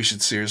serious that we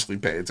should seriously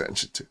pay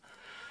attention to,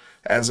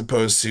 as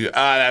opposed to,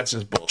 that's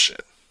just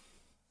bullshit.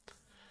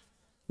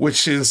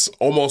 Which is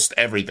almost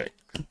everything,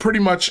 pretty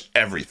much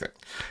everything.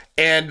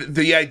 And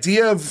the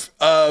idea of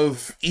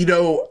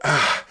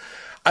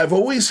I've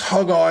always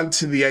hung on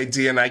to the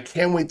idea, and I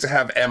can't wait to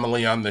have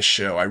Emily on the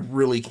show. I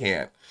really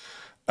can't.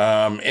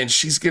 And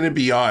she's going to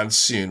be on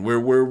soon.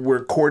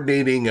 We're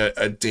coordinating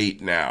a date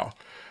now.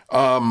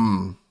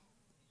 I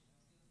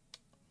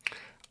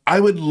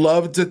would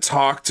love to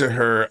talk to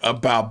her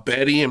about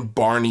Betty and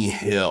Barney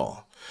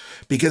Hill,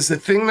 because the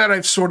thing that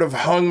I've sort of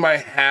hung my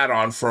hat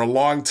on for a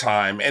long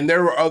time, and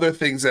there were other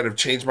things that have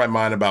changed my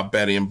mind about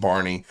Betty and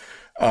Barney.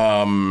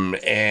 And,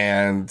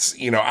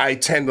 I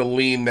tend to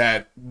lean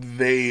that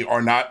they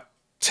are not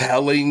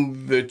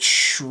telling the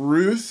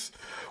truth,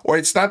 or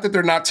it's not that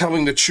they're not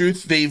telling the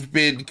truth. They've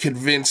been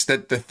convinced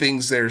that the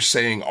things they're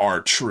saying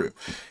are true.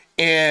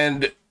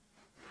 And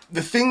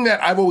the thing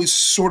that I've always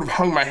sort of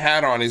hung my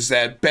hat on is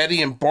that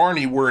Betty and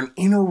Barney were an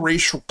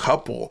interracial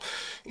couple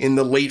in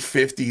the late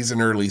 50s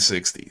and early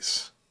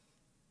 60s.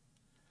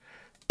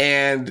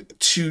 And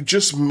to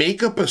just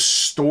make up a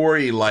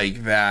story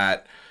like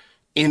that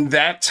in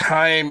that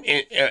time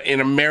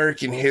in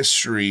American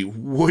history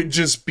would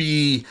just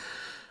be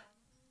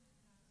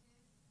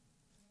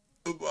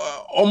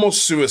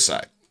almost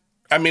suicide.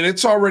 I mean,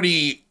 it's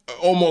already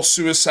almost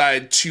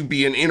suicide to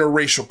be an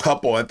interracial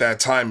couple at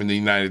that time in the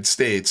United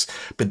States.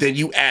 But then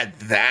you add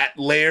that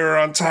layer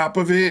on top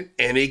of it,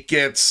 and it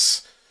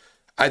gets,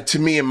 to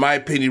me, in my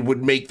opinion,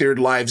 would make their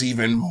lives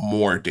even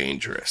more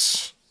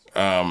dangerous.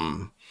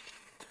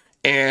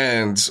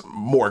 And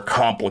more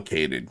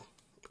complicated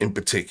in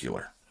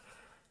particular.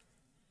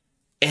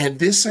 And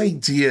this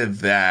idea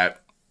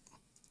that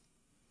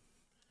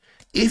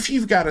if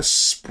you've got a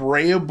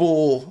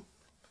sprayable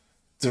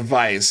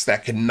device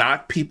that can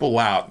knock people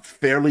out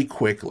fairly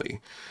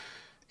quickly,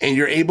 and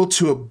you're able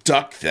to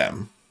abduct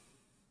them,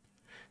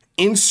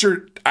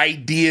 insert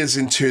ideas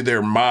into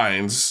their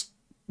minds,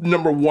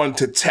 number one,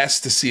 to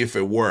test to see if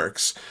it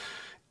works,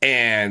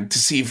 and to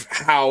see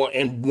how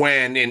and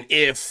when and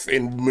if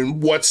and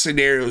in what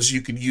scenarios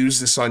you could use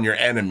this on your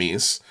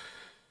enemies.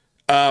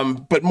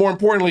 But more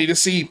importantly, to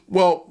see,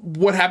 well,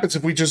 what happens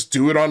if we just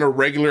do it on a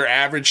regular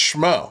average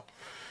schmo?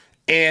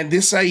 And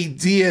this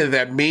idea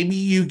that maybe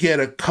you get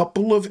a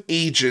couple of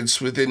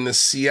agents within the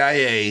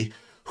CIA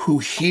who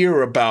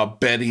hear about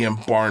Betty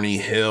and Barney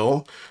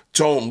Hill,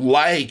 don't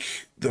like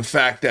the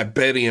fact that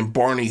Betty and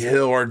Barney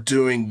Hill are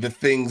doing the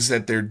things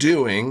that they're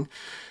doing,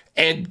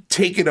 and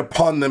take it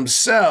upon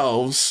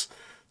themselves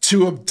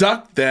to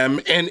abduct them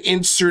and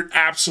insert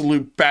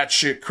absolute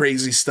batshit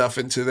crazy stuff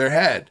into their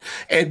head.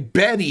 And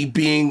Betty,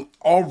 being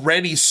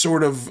already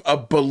sort of a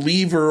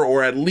believer,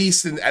 or at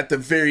least at the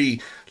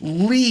very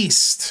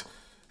least,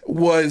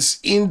 was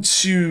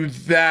into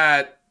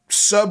that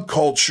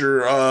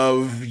subculture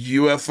of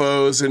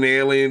UFOs and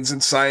aliens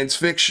and science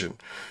fiction.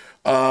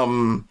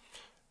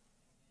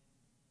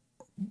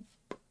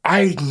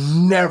 I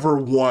never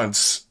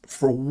once,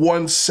 for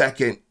 1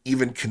 second,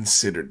 even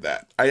considered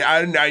that.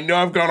 I know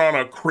I've gone on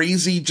a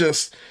crazy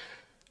just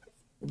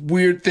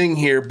weird thing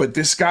here, but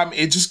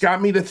it just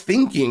got me to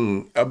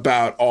thinking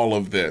about all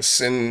of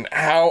this and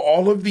how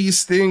all of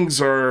these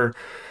things are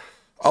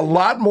a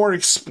lot more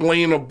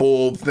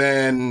explainable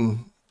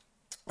than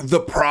the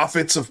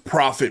prophets of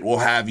profit will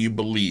have you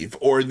believe,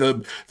 or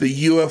the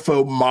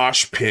UFO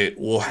mosh pit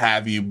will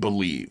have you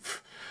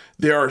believe.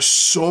 There are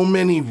so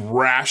many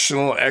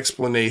rational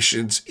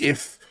explanations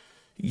if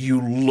you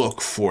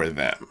look for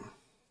them.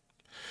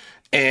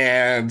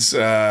 And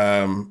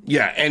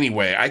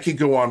anyway, I could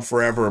go on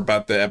forever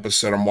about the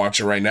episode I'm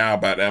watching right now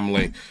about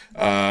Emily.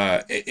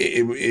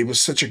 It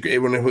was such a great,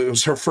 when it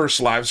was her first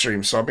live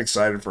stream, so I'm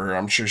excited for her.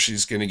 I'm sure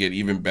she's going to get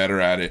even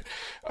better at it.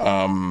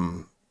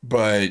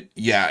 But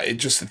yeah, it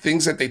just, the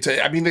things that they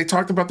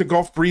talked about the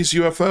Gulf Breeze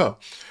UFO,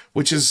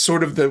 which is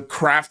sort of the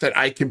craft that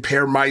I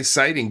compare my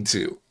sighting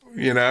to,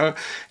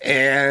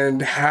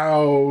 and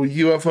how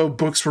UFO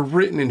books were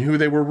written and who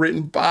they were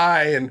written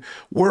by and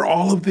where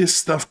all of this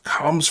stuff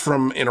comes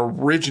from and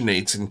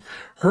originates. And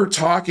her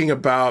talking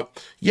about,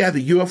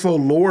 the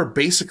UFO lore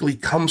basically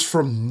comes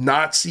from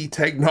Nazi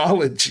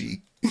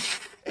technology.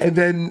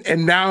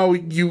 And now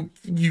you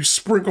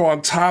sprinkle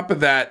on top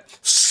of that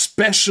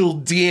special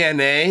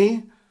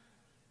DNA,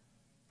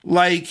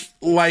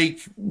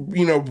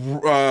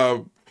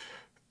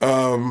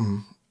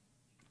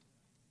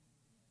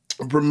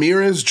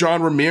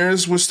 John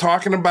Ramirez was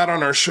talking about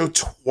on our show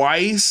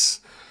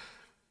twice,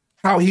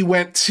 how he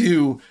went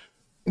to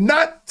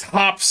not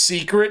top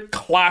secret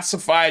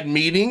classified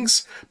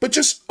meetings, but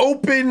just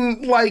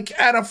open,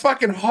 at a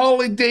fucking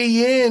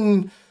Holiday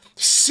Inn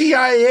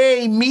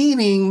CIA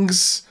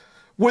meetings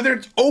where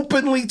they're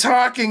openly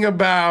talking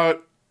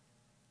about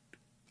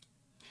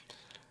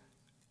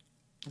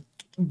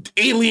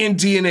alien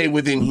DNA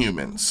within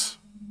humans.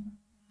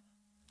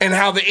 And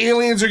how the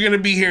aliens are going to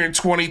be here in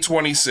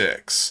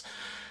 2026.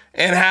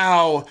 And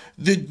how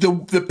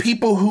the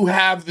people who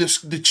have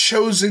the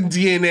chosen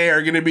DNA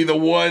are going to be the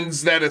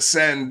ones that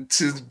ascend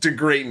to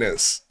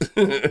greatness.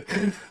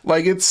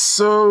 It's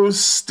so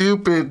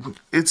stupid.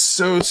 It's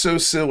so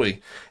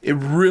silly. It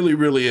really,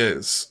 really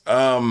is.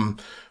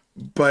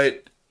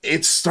 But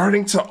it's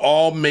starting to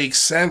all make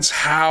sense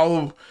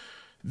how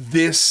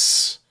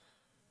this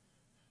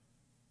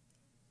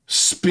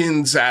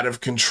spins out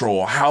of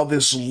control, how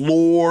this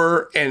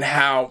lore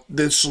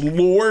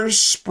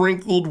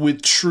sprinkled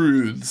with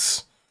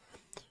truths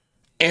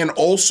and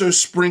also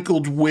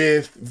sprinkled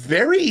with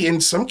very,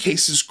 in some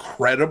cases,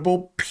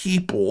 credible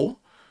people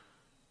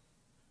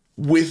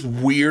with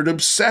weird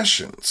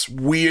obsessions,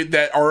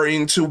 that are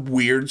into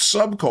weird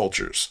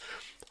subcultures,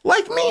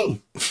 like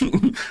me,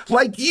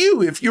 like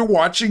you, if you're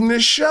watching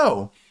this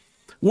show.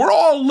 We're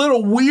all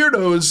little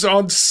weirdos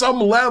on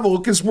some level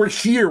because we're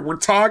here. We're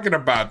talking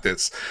about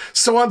this.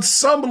 So on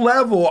some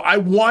level, I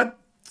want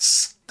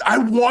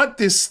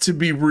this to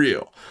be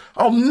real.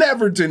 I'll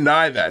never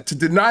deny that. To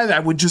deny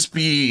that would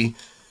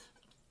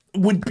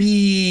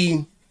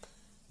be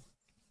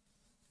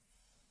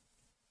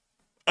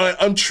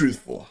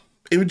untruthful.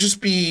 It would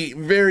just be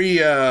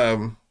very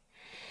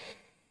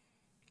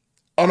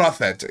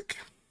unauthentic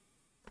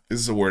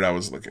is the word I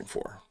was looking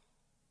for.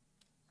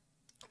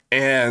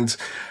 And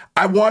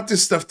I want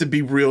this stuff to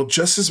be real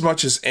just as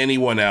much as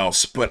anyone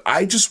else, but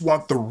I just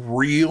want the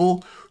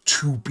real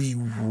to be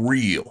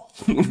real.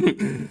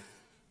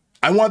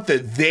 I want the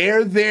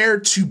there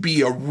to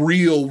be a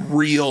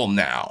real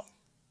now.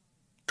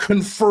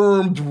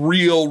 Confirmed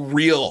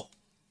real.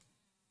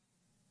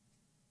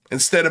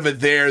 Instead of a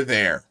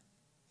there.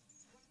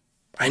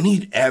 I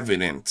need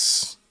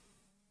evidence.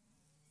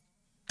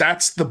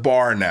 That's the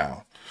bar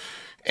now.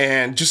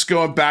 And just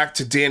going back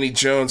to Danny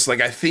Jones,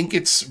 I think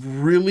it's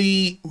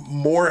really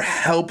more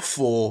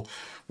helpful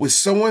with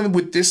someone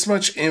with this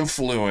much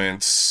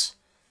influence.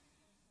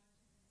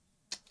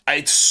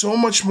 It's so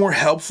much more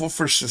helpful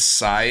for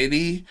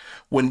society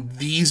when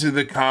these are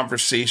the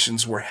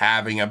conversations we're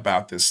having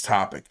about this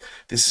topic.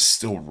 This is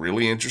still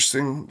really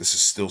interesting. This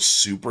is still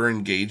super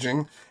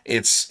engaging.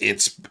 It's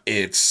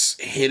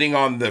hitting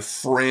on the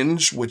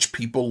fringe, which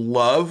people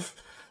love,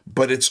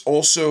 but it's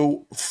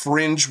also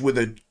fringe with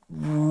a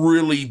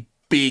really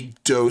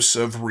big dose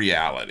of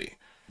reality.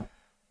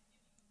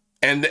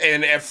 And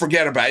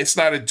forget about it. It's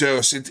not a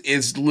dose. It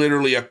is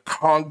literally a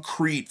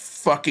concrete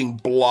fucking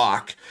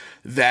block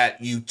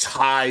that you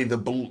tie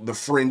the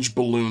fringe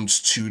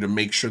balloons to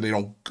make sure they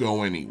don't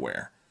go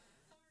anywhere.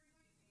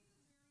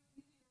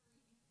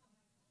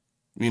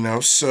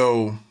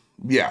 So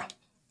yeah.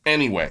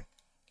 Anyway.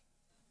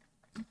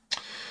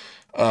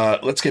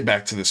 Let's get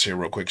back to this here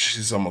real quick.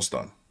 She's almost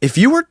done. If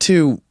you were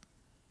to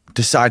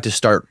decide to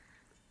start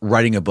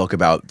writing a book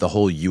about the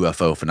whole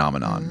UFO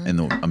phenomenon in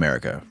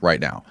America right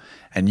now,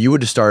 and you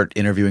would start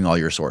interviewing all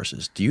your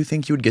sources, do you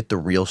think you would get the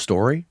real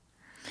story?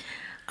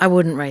 I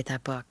wouldn't write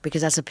that book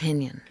because that's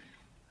opinion.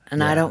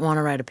 And I don't want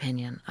to write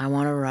opinion. I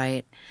want to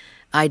write...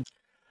 I'm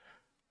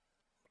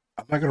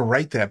not going to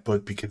write that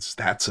book because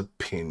that's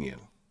opinion.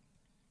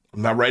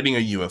 I'm not writing a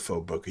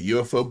UFO book. A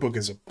UFO book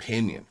is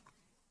opinion.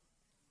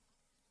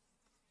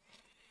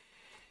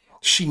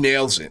 She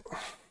nails it.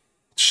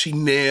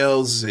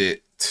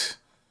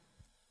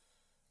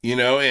 You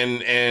know,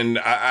 and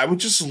I would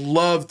just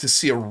love to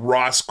see a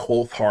Ross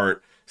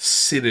Coulthart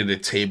sit at a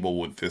table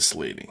with this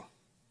lady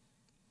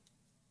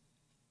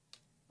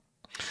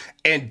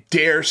and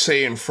dare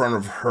say in front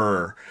of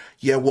her,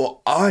 yeah,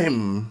 well,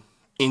 I'm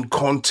in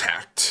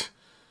contact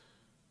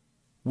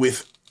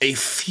with a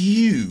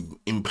few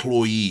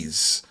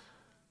employees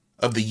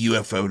of the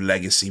UFO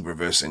Legacy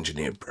Reverse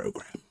Engineered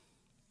Program.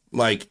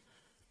 Like,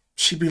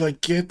 she'd be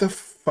like, get the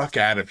fuck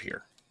out of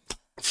here.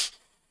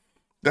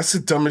 That's the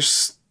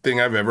dumbest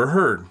thing I've ever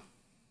heard.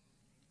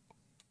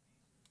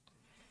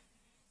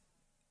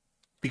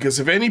 Because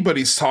if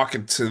anybody's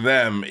talking to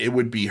them, it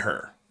would be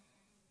her.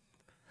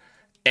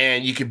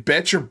 And you could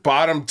bet your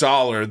bottom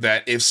dollar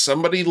that if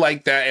somebody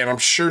like that, and I'm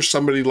sure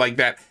somebody like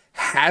that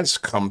has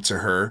come to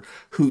her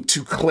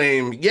to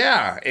claim,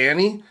 yeah,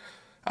 Annie,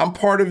 I'm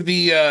part of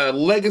the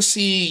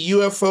Legacy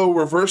UFO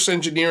Reverse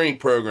Engineering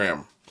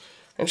Program.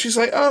 And she's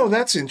like, oh,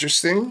 that's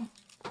interesting.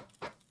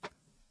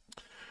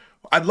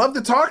 I'd love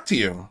to talk to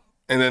you.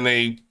 And then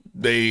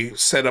they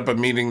set up a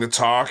meeting to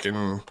talk,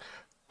 and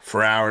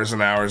for hours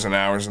and hours and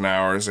hours and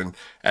hours. And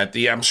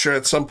I'm sure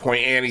at some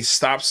point, Annie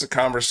stops the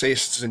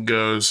conversations and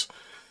goes,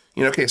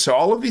 you know, okay, so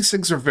all of these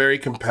things are very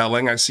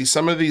compelling. I see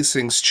some of these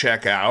things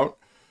check out,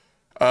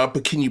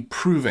 but can you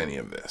prove any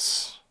of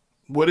this?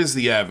 What is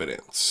the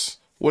evidence?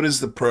 What is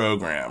the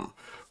program?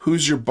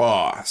 Who's your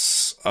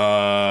boss?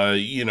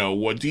 You know,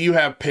 what do you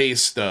have pay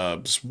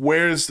stubs?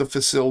 Where is the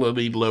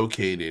facility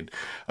located?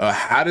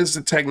 How does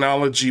the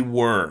technology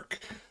work?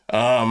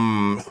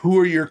 Who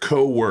are your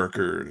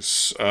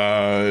coworkers?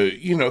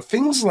 You know,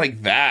 things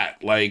like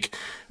that, like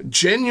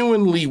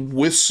genuinely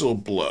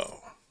whistleblow.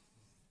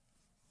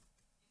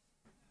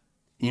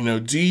 You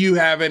know, do you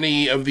have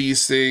any of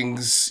these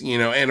things? You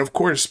know, and of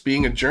course,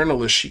 being a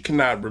journalist, she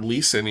cannot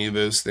release any of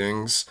those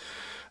things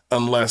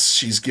unless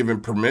she's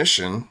given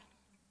permission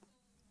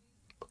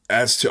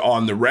as to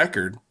on the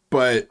record.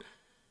 But,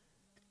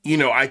 you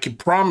know, I can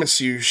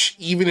promise you,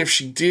 even if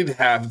she did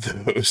have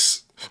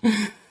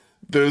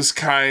those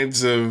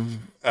kinds of,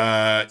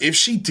 if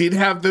she did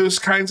have those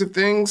kinds of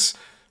things,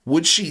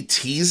 would she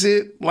tease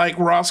it like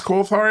Ross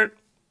Coulthart?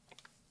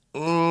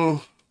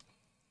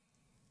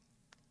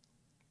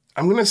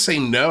 I'm going to say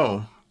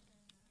no,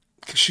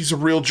 because she's a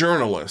real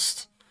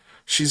journalist.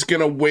 She's going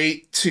to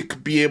wait to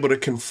be able to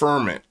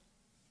confirm it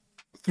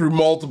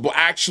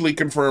actually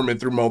confirm it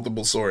through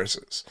multiple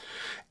sources.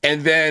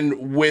 And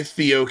then with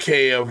the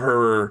okay of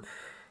her,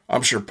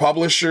 I'm sure,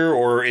 publisher,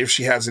 or if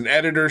she has an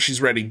editor,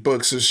 she's writing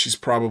books, so she's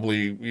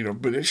probably, you know,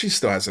 but she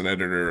still has an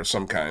editor of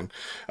some kind,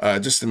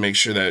 just to make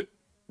sure that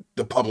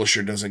the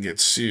publisher doesn't get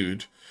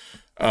sued.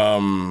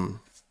 You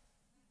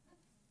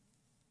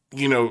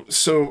know,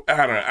 so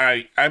I don't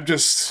know. I'm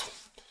just,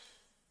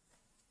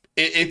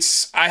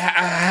 I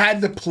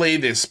had to play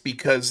this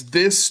because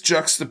this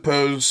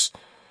juxtaposed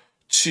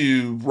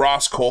to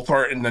Ross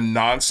Coulthart and the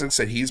nonsense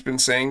that he's been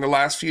saying the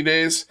last few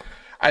days.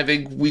 I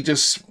think we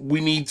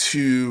need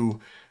to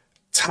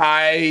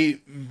tie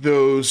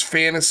those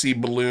fantasy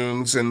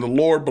balloons and the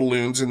lore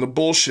balloons and the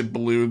bullshit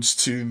balloons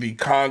to the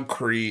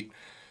concrete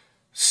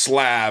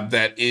slab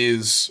that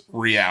is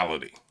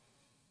reality.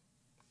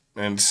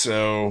 And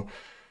so,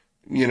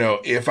 you know,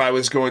 if I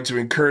was going to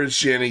encourage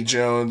Jenny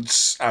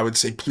Jones, I would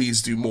say,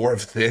 please do more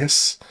of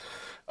this.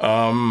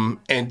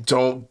 And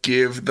don't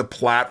give the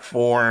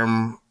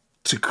platform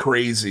to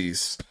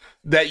crazies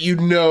that you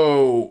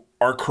know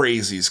are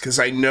crazies, because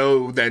I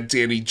know that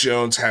Danny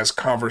Jones has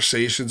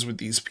conversations with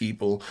these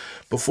people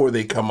before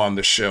they come on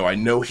the show. I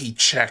know he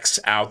checks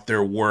out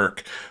their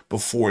work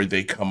before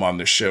they come on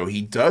the show.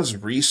 He does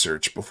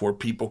research before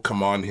people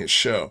come on his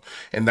show,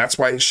 and that's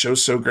why his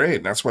show's so great,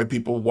 and that's why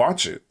people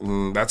watch it,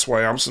 and that's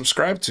why I'm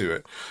subscribed to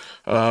it.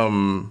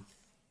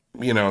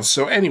 You know,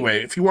 so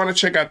anyway, if you want to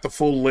check out the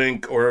full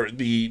link or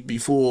the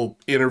full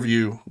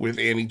interview with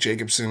Annie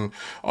Jacobson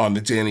on the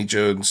Danny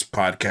Jones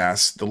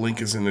podcast, the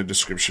link is in the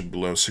description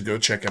below. So go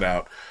check it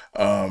out.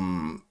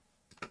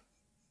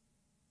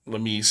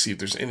 Let me see if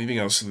there's anything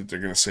else that they're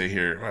going to say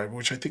here,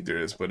 which I think there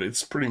is, but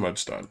it's pretty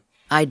much done.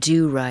 I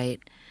do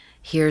write,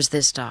 here's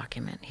this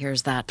document,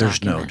 here's that There's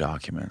document. no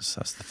documents.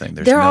 That's the thing.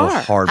 There's There no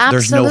are, hard.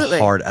 absolutely. There's no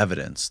hard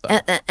evidence, though.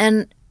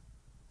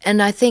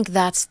 And I think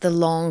that's the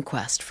long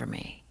quest for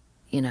me.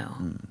 You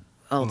know,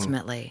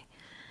 ultimately.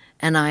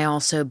 And I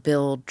also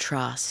build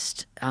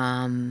trust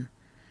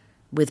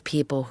with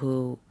people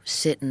who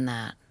sit in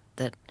that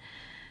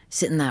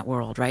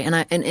world, right?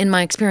 And in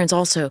my experience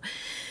also,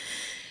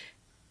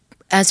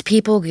 as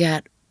people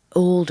get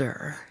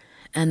older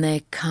and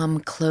they come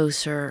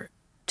closer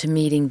to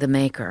meeting the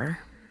maker,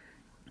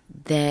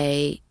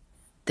 their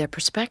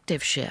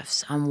perspective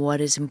shifts on what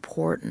is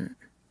important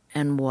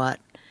and what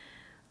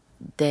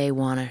they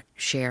want to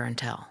share and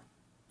tell.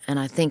 And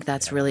I think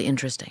that's really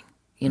interesting,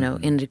 you know,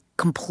 in a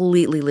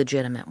completely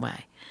legitimate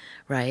way,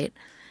 right?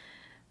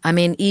 I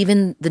mean,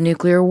 even the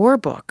nuclear war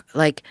book,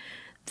 like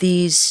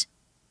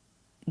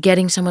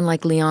getting someone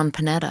like Leon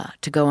Panetta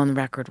to go on the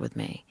record with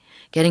me,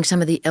 getting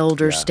some of the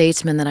elder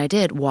statesmen that I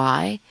did.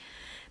 Why?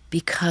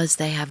 Because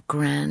they have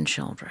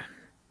grandchildren,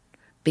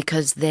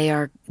 because they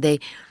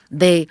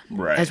They,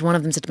 Right. as one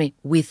of them said to me,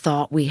 we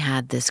thought we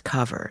had this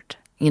covered,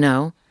 you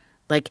know?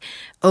 Like,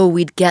 oh,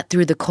 we'd get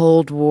through the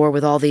Cold War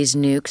with all these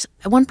nukes.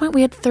 At one point,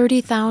 we had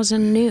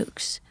 30,000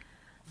 nukes.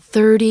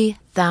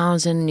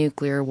 30,000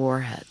 nuclear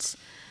warheads.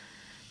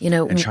 You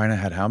know, And China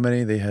had how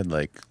many? They had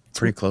like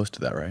pretty close to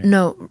that, right?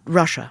 no,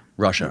 Russia.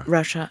 Russia.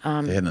 Russia. They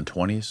had in the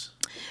 20s.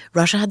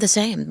 Russia had the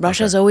same.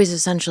 Russia's always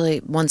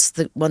essentially once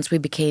we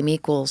became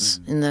equals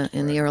in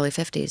the early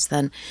 50s,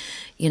 then,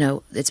 you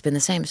know, it's been the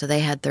same. So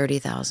they had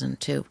 30,000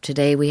 too.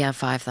 Today we have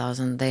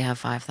 5,000. They have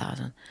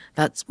 5,000.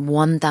 That's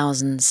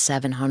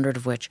 1,700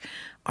 of which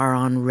are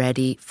on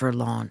ready for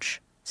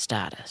launch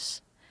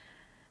status,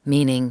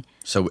 meaning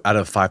So out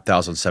of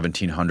 5,000,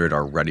 1,700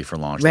 are ready for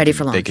launch. Ready They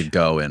for could- They launch. could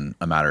go in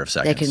a matter of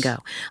seconds. they can go.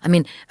 I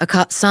mean,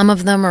 some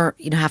of them are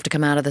have to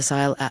come out of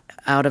the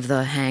out of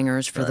the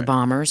hangars for the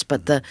bombers,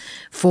 but the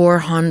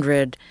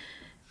 400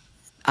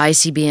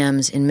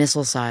 ICBMs in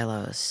missile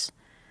silos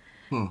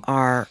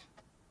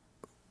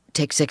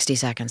take 60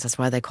 seconds. That's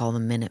why they call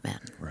them Minutemen,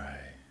 Right.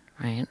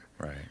 right?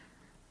 Right.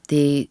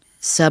 The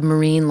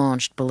submarine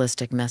launched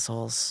ballistic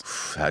missiles,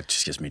 That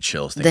just gives me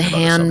chills. the thinking about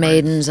submarines.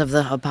 handmaidens of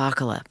the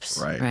apocalypse,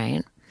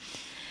 Right.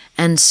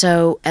 And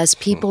so as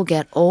people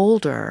get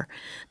older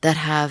that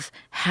have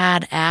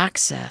had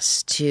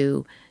access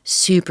to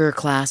super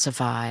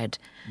classified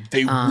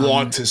They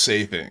want to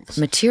say things.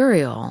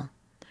 material,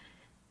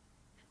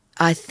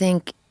 I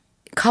think,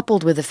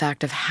 coupled with the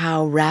fact of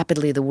how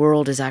rapidly the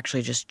world is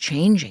actually just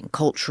changing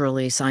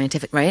culturally,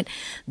 scientific, right?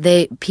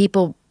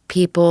 People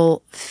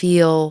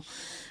feel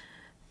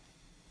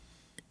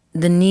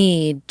the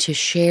need to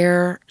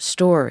share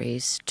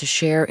stories, to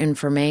share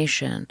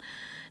information,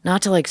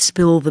 not to like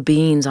spill the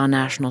beans on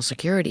national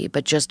security,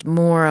 but just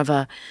more of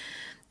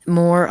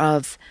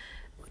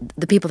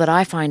the people that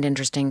I find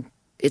interesting.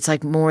 It's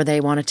like more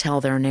they want to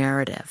tell their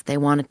narrative. They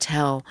want to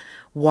tell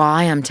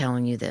why I'm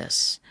telling you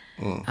this.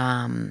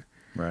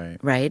 Right.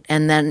 Right?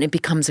 And then it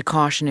becomes a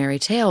cautionary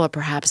tale, or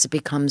perhaps it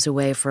becomes a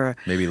way for,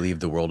 Maybe leave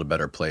the world a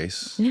better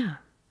place.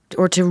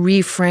 or to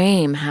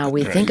reframe how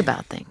we think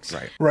about things.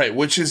 Right. Right,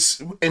 which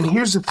is, and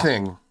here's the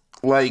thing,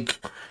 like,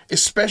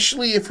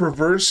 especially if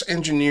reverse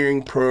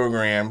engineering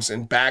programs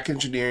and back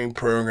engineering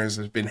programs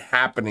have been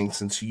happening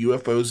since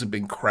UFOs have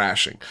been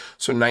crashing.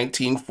 So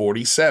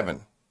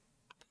 1947.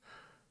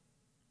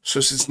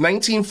 So since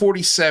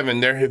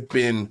 1947, there have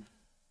been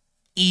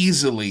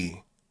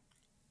easily,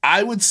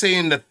 I would say,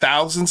 in the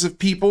thousands of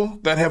people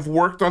that have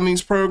worked on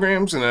these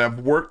programs and have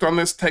worked on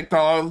this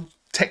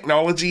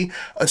technology,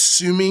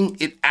 assuming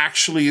it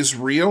actually is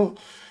real.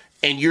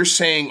 And you're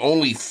saying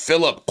only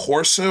Philip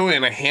Corso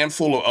and a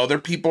handful of other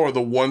people are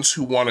the ones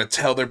who want to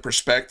tell their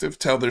perspective,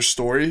 tell their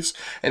stories.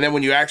 And then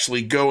when you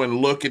actually go and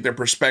look at their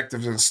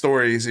perspectives and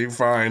stories, you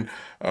find,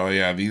 oh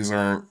yeah, these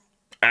aren't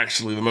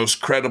actually the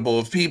most credible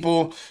of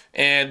people.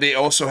 And they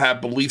also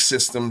have belief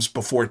systems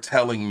before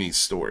telling these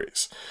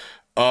stories.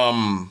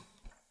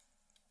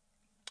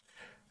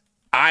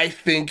 I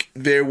think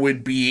there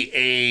would be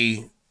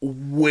a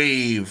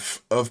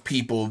wave of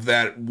people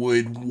that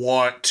would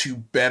want to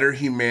better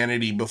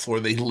humanity before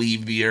they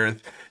leave the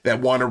earth,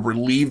 that want to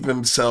relieve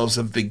themselves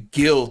of the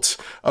guilt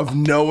of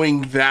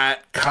knowing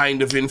that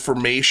kind of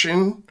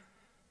information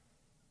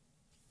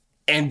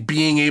and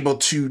being able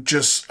to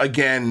just,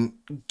 again,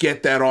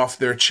 get that off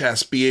their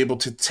chest, be able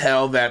to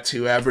tell that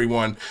to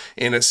everyone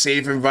in a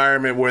safe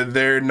environment where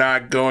they're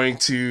not going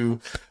to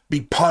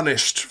be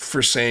punished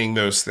for saying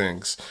those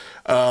things.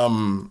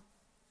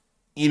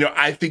 You know,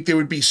 I think there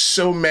would be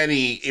so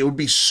many, it would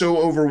be so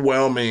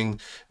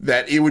overwhelming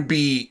that it would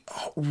be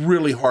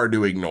really hard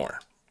to ignore.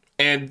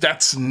 And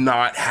that's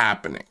not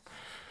happening.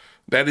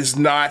 That is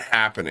not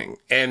happening.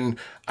 And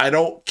I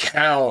don't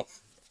count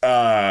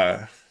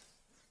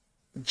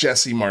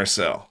Jesse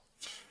Marcel,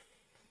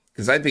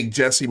 because I think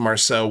Jesse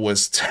Marcel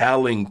was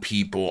telling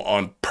people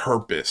on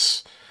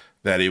purpose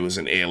that it was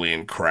an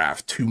alien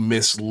craft to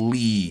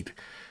mislead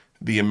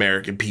the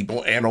American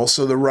people and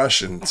also the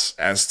Russians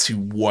as to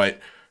what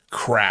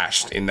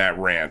crashed in that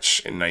ranch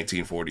in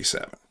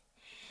 1947.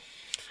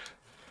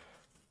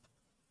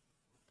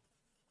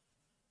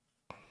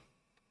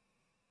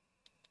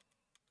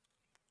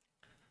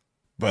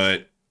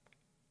 But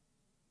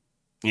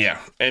yeah,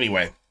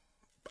 anyway,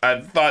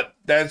 I thought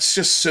that's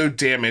just so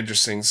damn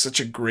interesting. Such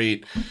a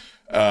great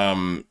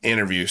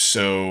interview.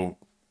 So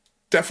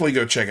definitely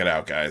go check it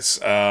out, guys.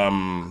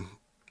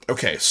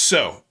 Okay,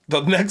 so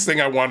the next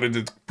thing I wanted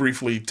to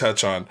briefly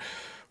touch on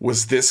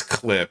was this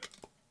clip.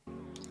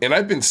 And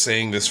I've been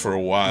saying this for a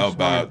while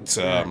about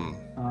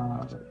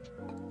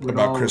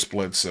Chris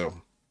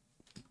Bledsoe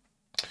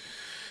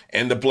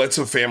and the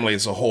Bledsoe family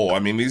as a whole. I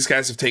mean, these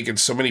guys have taken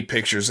so many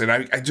pictures, and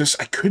I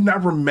could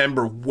not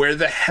remember where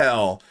the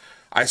hell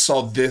I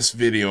saw this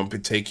video in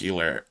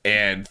particular.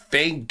 And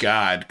thank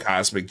God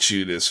Cosmic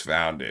Judas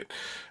found it.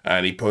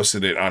 And he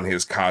posted it on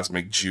his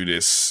Cosmic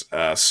Judas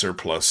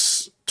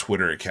surplus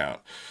Twitter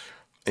account.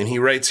 And he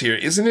writes here,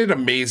 "Isn't it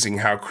amazing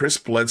how Chris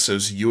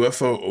Bledsoe's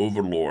UFO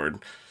overlord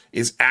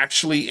is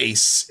actually a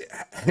seasoned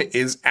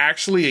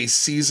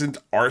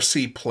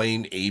RC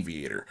plane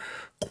aviator?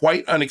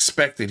 quite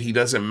unexpected. He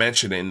doesn't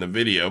mention it in the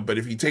video, but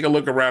if you take a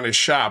look around his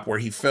shop where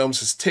he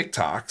films his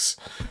TikToks,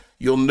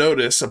 you'll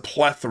notice a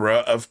plethora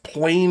of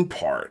plane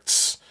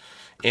parts.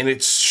 And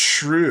it's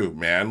true,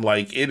 man.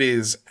 Like, it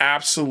is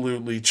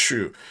absolutely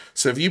true.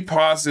 So if you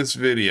pause this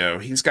video,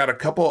 he's got a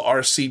couple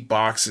RC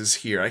boxes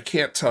here. I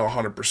can't tell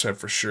 100%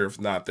 for sure if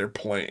not they're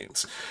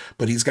planes.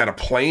 But he's got a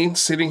plane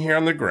sitting here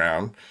on the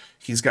ground.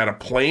 He's got a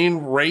plane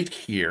right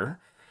here.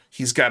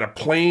 He's got a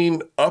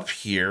plane up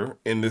here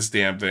in this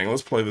damn thing.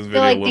 Let's play this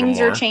video a little more.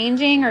 Things are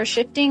changing or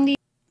shifting.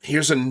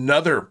 Here's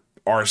another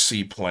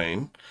RC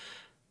plane.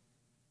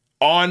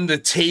 On the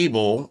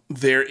table,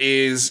 there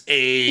is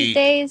These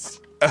days.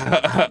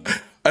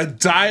 a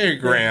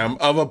diagram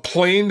of a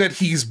plane that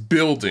he's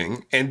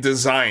building and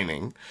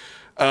designing.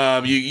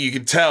 You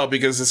can tell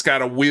because it's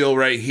got a wheel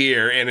right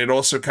here, and it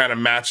also kind of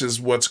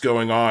matches what's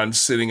going on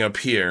sitting up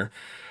here.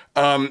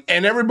 And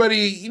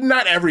everybody,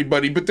 not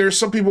everybody, but there's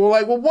some people who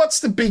are like, well, what's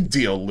the big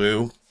deal,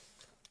 Lou?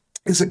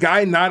 Is a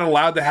guy not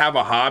allowed to have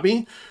a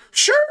hobby?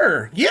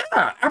 Sure,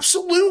 yeah,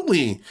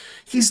 absolutely.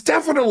 He's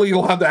definitely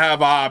allowed to have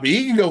a hobby.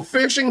 He can go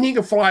fishing, he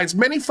can fly as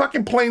many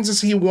fucking planes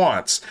as he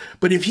wants.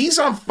 But if he's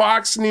on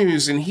Fox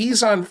News and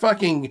he's on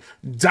fucking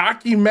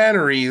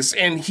documentaries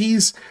and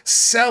he's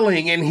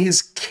selling and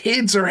his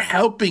kids are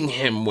helping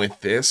him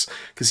with this,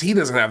 because he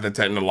doesn't have the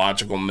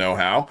technological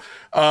know-how,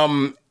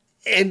 and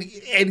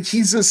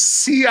he's a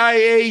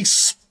CIA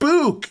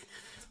spook.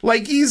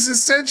 Like, he's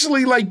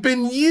essentially like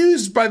been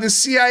used by the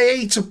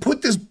CIA to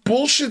put this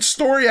bullshit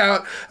story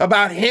out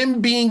about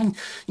him being,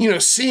 you know,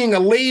 seeing a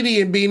lady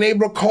and being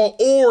able to call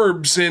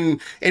orbs and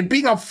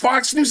being on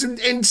Fox News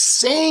and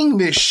saying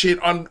this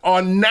shit on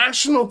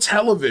national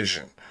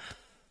television.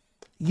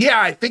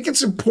 Yeah, I think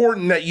it's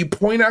important that you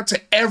point out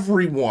to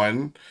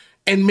everyone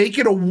and make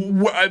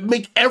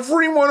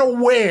everyone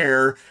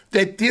aware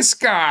that this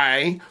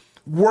guy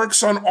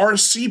works on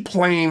RC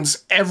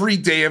planes every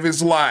day of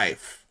his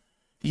life.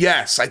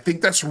 Yes, I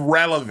think that's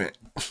relevant.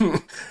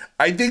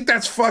 I think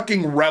that's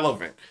fucking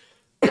relevant.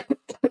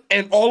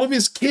 And all of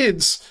his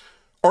kids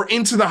are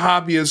into the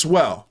hobby as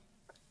well.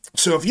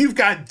 So if you've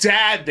got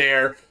dad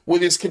there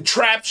with his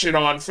contraption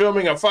on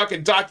filming a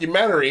fucking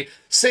documentary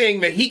saying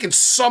that he can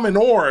summon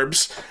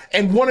orbs,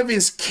 and one of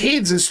his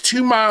kids is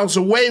 2 miles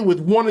away with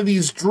one of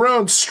these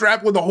drones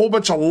strapped with a whole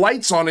bunch of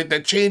lights on it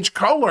that change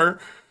color.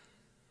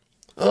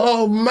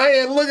 Oh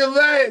man, look at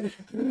that.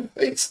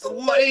 It's the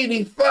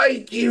lady.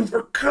 Thank you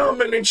for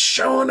coming and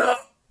showing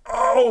up.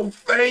 Oh,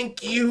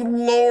 thank you,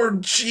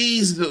 Lord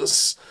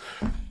Jesus.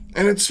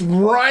 And it's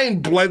Ryan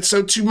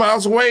Bledsoe 2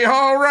 miles away.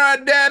 All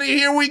right, Daddy,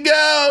 here we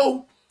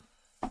go.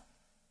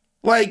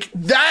 Like,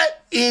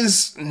 that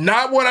is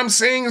not what I'm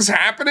saying is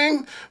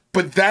happening,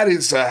 but that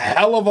is a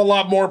hell of a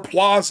lot more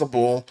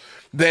plausible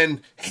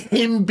than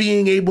him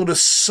being able to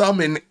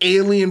summon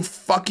alien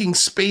fucking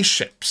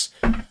spaceships.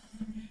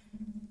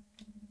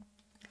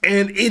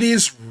 And it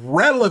is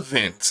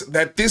relevant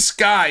that this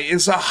guy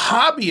is a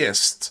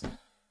hobbyist.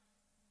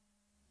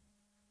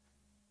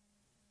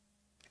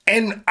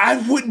 And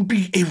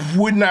it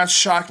would not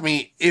shock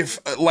me if,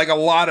 like a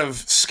lot of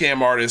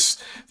scam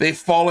artists, they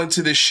fall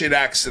into this shit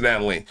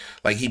accidentally.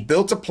 Like, he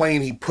built a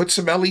plane, he put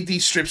some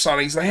LED strips on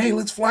it, he's like, hey,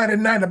 let's fly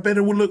tonight, I bet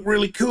it would look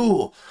really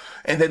cool.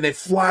 And then they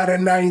fly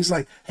tonight, he's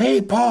like,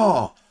 hey,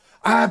 Paul,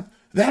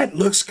 that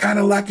looks kind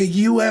of like a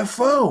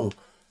UFO.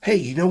 Hey,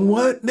 you know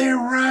what there,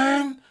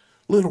 Ryan?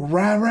 Little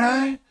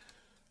Rai,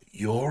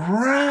 you're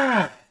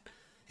right.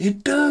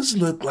 It does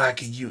look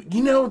like a you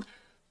know,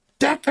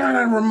 that kind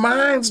of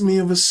reminds me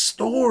of a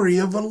story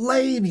of a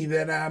lady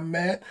that I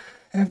met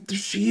after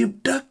she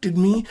abducted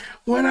me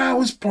when I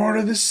was part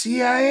of the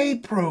CIA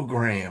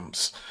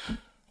programs.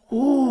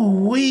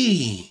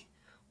 Ooh-wee.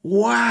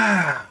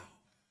 Wow.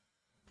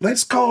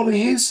 Let's call the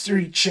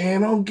History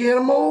Channel and get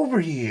them over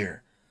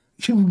here.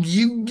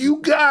 You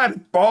got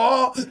it,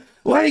 Paul.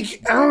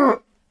 Like,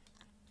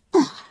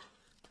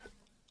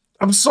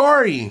 I'm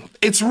sorry.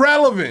 It's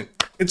relevant.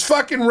 It's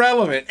fucking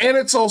relevant. And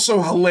it's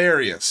also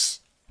hilarious.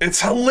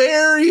 It's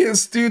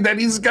hilarious, dude, that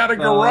he's got a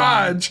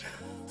garage.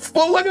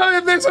 Well, look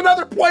at it. There's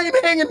another plane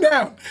hanging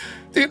down.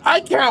 Dude,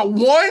 I count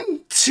 1,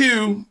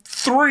 2,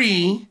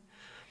 3,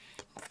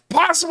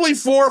 possibly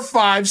 4,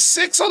 5,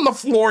 6 on the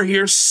floor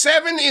here,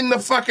 7 in the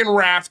fucking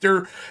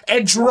rafter,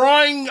 and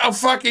drawing a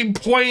fucking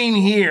plane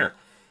here.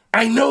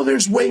 I know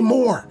there's way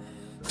more.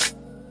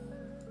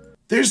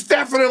 There's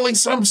definitely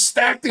some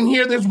stacked in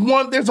here. There's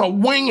a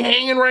wing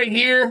hanging right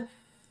here.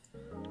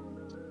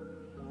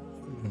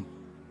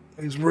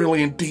 He's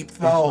really in deep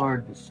thought. It's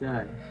hard to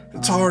say.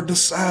 It's hard to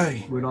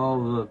say. With all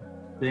the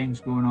things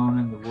going on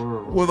in the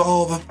world. With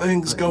all the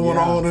things going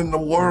on in the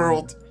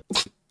world.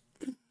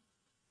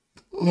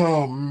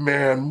 Oh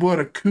man, what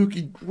a kook,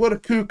 what a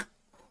kookadook,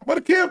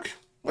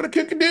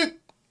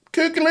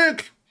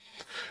 kookaluke.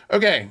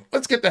 Okay,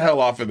 let's get the hell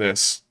off of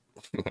this.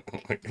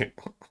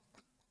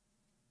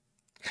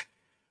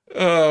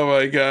 Oh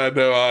my God,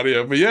 no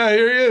audio. But yeah,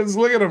 here he is.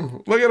 Look at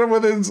him. Look at him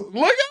with his,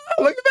 look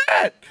at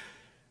that.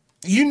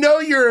 You know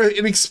you're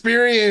an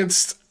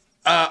experienced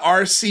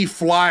RC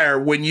flyer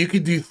when you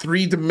could do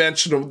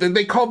three-dimensional.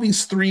 They call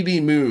these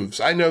 3D moves.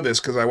 I know this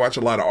because I watch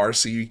a lot of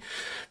RC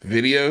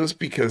videos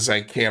because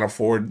I can't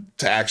afford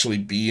to actually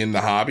be in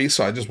the hobby.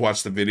 So I just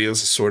watch the videos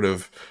sort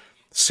of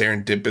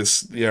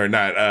serendipitous, or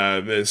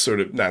not,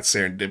 sort of not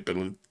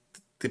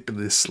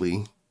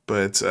serendipitously,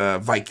 but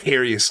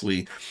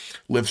vicariously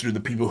live through the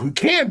people who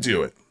can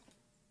do it.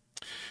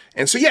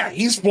 And so, yeah,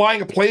 he's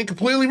flying a plane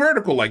completely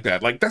vertical like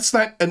that. Like, that's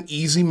not an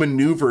easy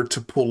maneuver to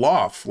pull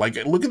off.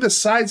 Like, look at the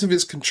size of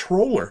his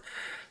controller.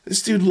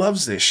 This dude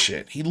loves this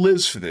shit. He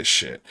lives for this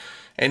shit.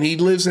 And he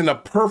lives in a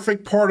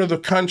perfect part of the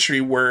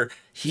country where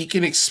he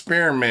can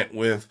experiment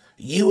with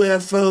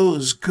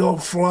UFOs go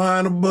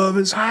flying above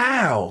his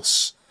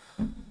house.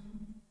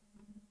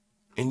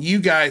 And you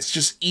guys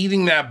just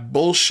eating that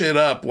bullshit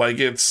up like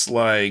it's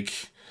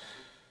like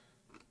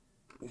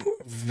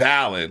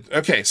valid.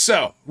 Okay,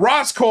 so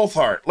Ross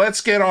Coulthart. Let's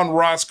get on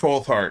Ross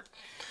Coulthart.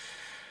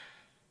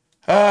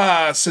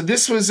 So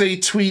this was a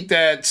tweet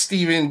that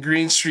Stephen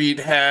Greenstreet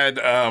had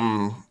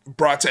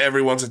brought to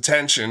everyone's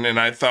attention, and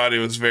I thought it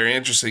was very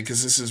interesting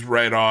because this is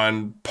right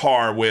on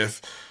par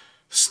with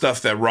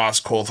stuff that Ross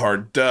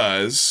Coulthart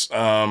does,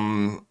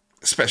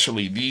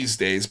 especially these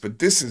days. But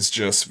this is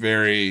just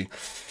very...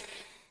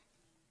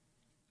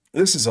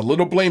 This is a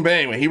little blame, but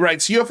anyway, he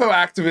writes, UFO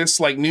activists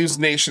like News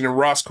Nation and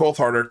Ross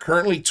Coulthart are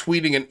currently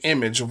tweeting an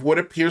image of what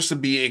appears to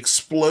be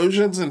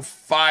explosions and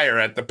fire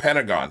at the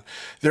Pentagon.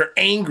 They're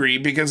angry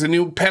because a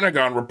new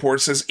Pentagon report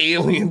says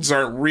aliens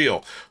aren't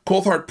real.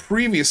 Coulthart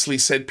previously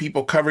said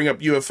people covering up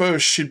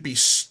UFOs should be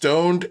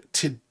stoned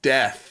to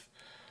death.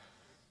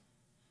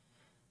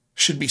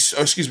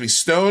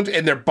 Stoned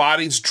and their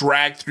bodies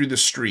dragged through the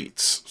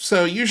streets.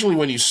 So usually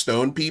when you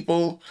stone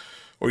people,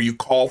 or you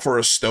call for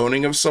a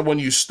stoning of someone,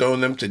 you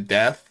stone them to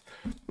death.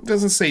 It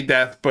doesn't say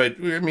death, but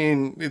I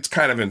mean, it's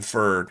kind of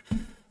inferred.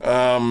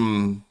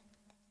 The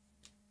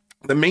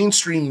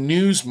mainstream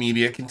news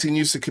media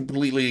continues to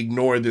completely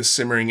ignore this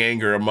simmering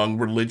anger among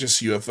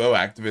religious UFO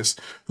activists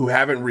who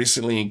haven't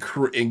recently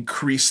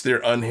increased their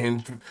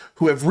unhinged,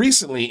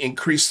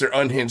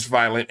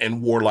 violent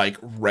and warlike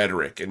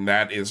rhetoric, and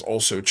that is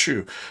also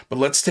true. But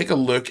let's take a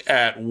look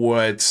at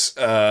what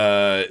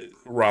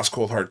Ross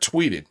Coulthart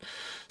tweeted.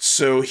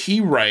 So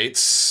he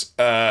writes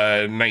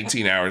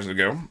 19 hours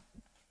ago,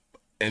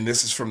 and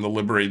this is from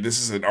this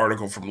is an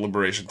article from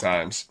Liberation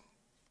Times.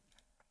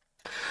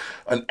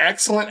 An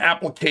excellent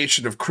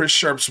application of Chris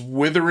Sharp's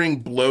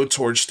withering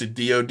blowtorch to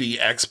DOD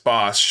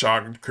ex-boss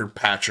Sean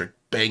Kirkpatrick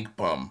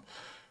Bankum.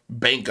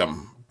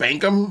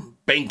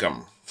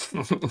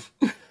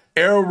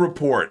 AARO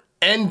Report.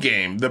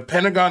 Endgame. The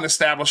Pentagon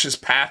establishes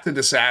path to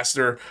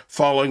disaster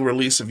following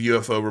release of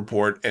UFO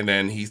report, and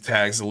then he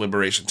tags the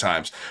Liberation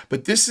Times.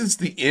 But this is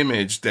the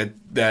image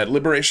that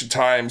Liberation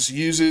Times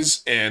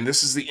uses, and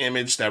this is the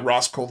image that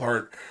Ross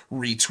Coulthart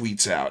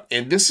retweets out.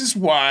 And this is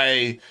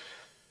why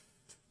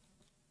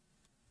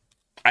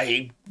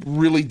I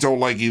really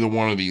don't like either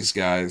one of these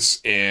guys.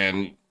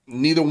 And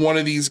neither one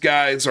of these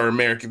guys are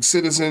American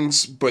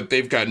citizens, but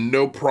they've got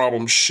no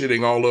problem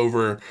shitting all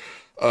over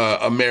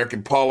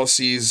American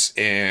policies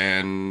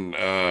and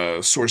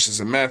sources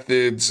and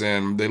methods,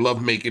 and they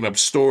love making up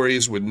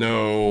stories with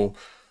no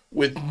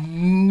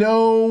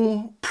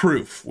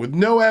proof, with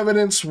no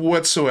evidence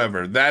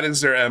whatsoever. That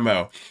is their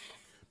MO.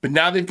 But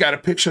now they've got a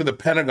picture of the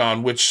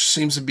Pentagon, which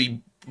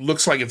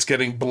looks like it's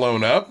getting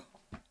blown up.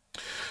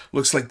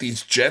 Looks like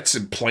these jets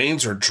and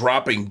planes are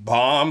dropping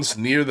bombs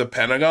near the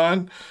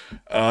Pentagon.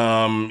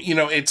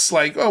 It's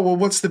like, oh, well,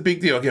 what's the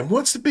big deal? Again,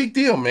 what's the big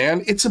deal,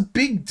 man? It's a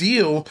big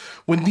deal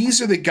when these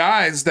are the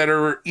guys that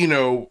are,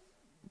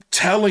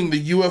 telling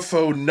the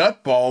UFO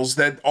nutballs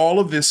that all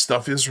of this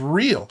stuff is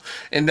real,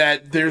 and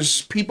that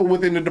there's people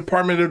within the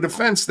Department of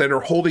Defense that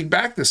are holding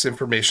back this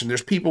information.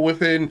 There's people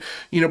within,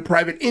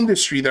 private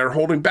industry that are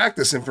holding back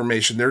this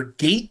information. They're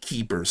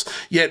gatekeepers.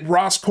 Yet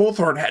Ross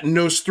Coulthart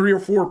knows 3 or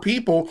 4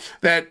 people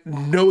that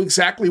know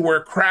exactly where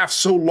a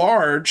crashed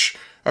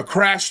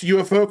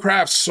UFO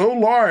craft so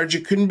large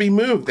it couldn't be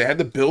moved. They had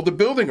to build a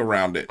building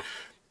around it.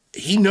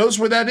 He knows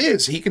where that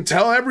is. He can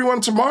tell everyone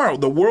tomorrow.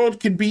 The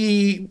world could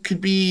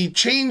be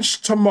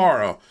changed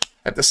tomorrow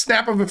at the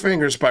snap of the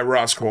fingers by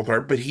Ross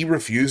Coulthart, but he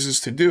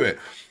refuses to do it.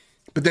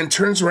 But then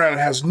turns around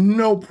and has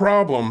no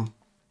problem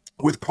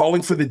with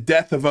calling for the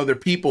death of other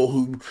people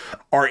who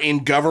are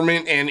in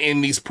government and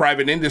in these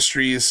private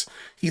industries.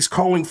 He's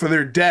calling for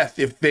their death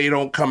if they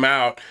don't come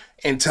out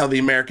and tell the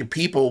American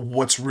people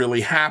what's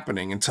really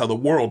happening and tell the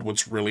world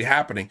what's really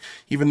happening,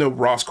 even though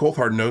Ross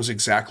Coulthart knows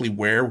exactly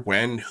where,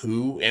 when,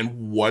 who,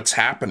 and what's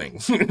happening.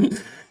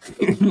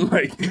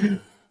 Like,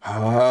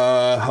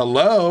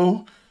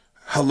 hello,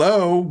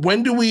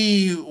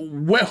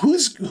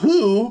 who's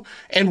who,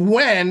 and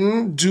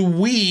when do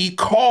we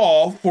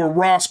call for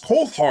Ross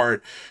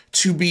Coulthart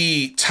to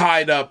be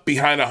tied up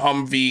behind a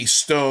Humvee,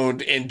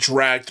 stoned, and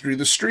dragged through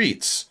the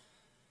streets?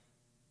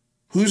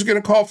 Who's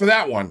going to call for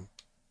that one?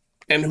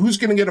 And who's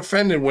going to get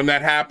offended when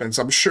that happens?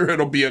 I'm sure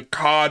it'll be a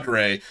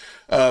cadre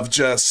of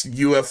just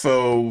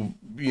UFO,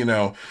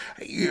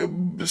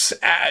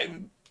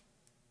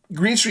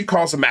 Greenstreet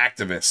calls them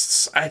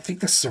activists. I think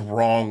that's the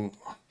wrong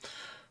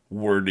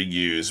word to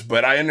use,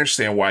 but I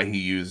understand why he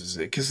uses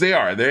it, because they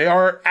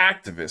are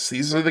activists.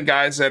 These are the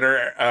guys that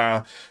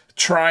are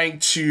trying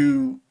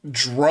to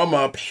drum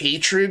up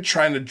hatred,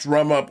 trying to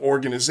drum up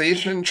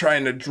organization,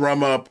 trying to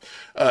drum up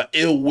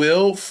ill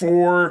will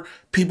for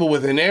people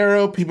within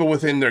AARO, people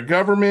within their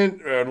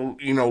government,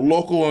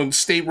 local and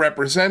state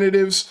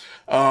representatives,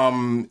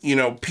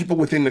 people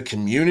within the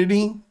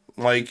community,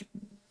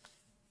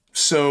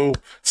 so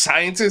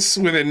scientists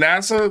within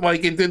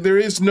NASA, there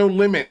is no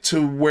limit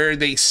to where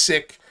they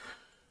sick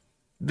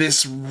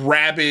this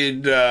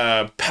rabid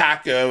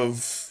pack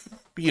of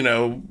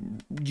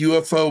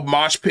UFO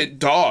mosh pit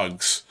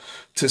dogs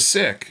to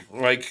sick.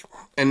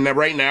 And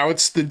right now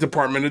it's the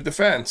Department of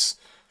Defense.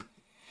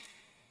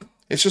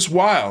 It's just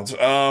wild.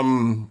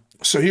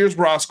 So here's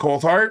Ross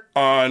Coulthart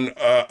on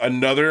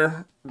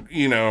another,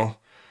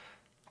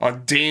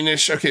 on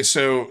Danish. Okay,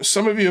 so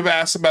some of you have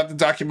asked about the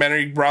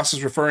documentary Ross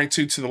is referring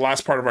to the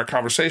last part of our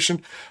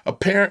conversation.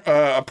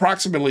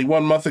 Approximately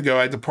 1 month ago,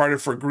 I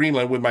departed for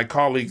Greenland with my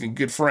colleague and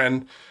good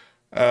friend,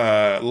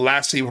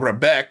 Lasse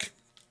Rebek,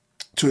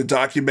 to a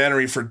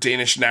documentary for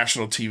Danish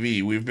national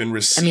TV. We've been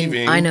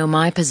receiving... I know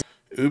my position.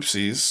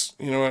 Oopsies.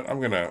 You know what? I'm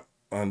going to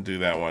undo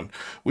that one.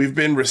 We've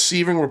been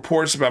receiving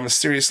reports about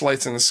mysterious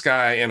lights in the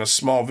sky in a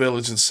small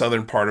village in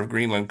southern part of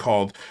Greenland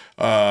called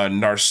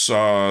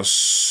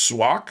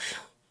Narsarsuaq.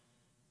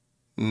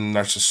 And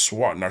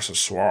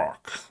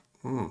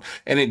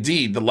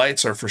indeed, the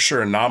lights are for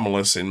sure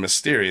anomalous and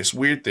mysterious.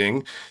 Weird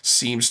thing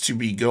seems to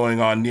be going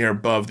on near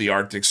above the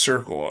Arctic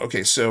Circle.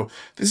 Okay, so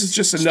this is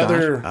just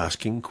another... Start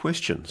asking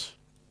questions.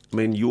 I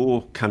mean,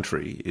 your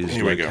country is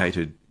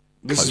located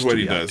this is close what to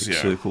he the does,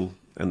 Arctic Circle,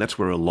 and that's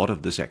where a lot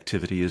of this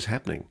activity is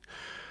happening.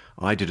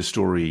 I did a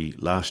story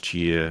last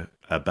year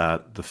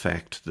about the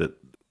fact that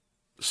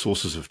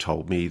sources have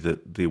told me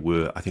that there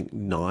were, I think,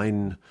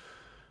 9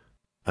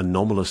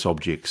 anomalous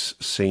objects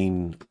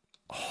seen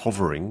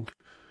hovering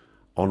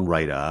on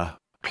radar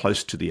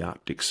close to the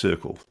Arctic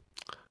Circle,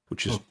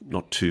 which is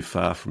not too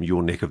far from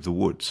your neck of the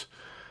woods.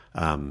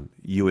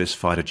 US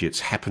fighter jets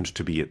happened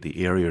to be in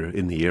the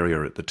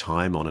area at the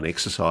time on an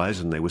exercise,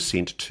 and they were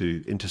sent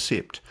to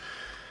intercept.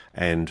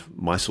 And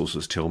my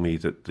sources tell me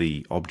that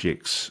the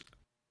objects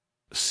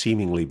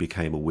seemingly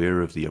became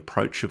aware of the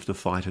approach of the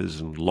fighters,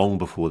 and long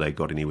before they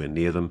got anywhere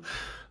near them,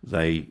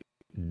 they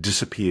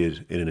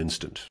disappeared in an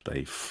instant.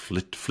 They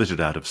flitted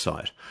out of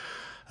sight.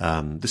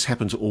 This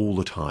happens all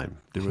the time.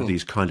 There are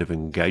these kind of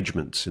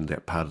engagements in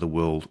that part of the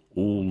world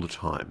all the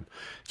time.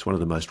 It's one of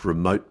the most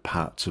remote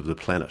parts of the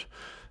planet.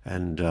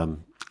 And,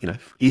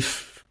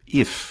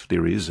 if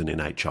there is an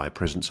NHI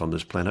presence on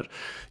this planet,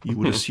 you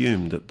would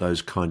assume that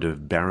those kind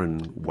of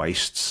barren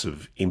wastes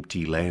of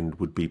empty land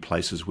would be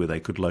places where they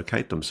could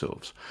locate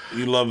themselves.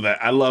 You love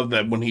that. I love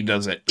that when he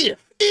does that.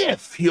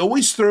 If. He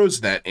always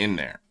throws that in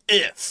there.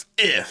 If.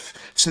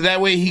 So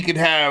that way he could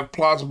have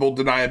plausible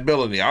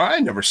deniability. I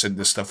never said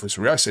this stuff was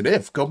real. I said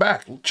if. Go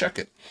back. Check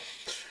it.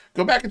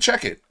 Go back and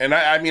check it. And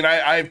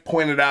I've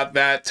pointed out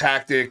that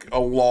tactic a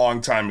long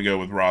time ago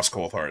with Ross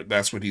Coulthart.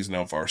 That's what he's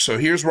known for. So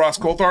here's Ross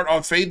Coulthart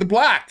on Fade to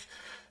Black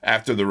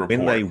after the report.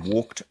 When they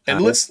walked and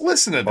out,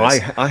 listen to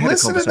this. I had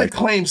listen a to the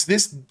claims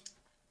this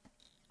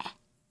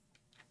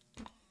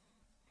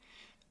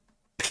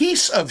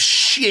piece of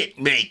shit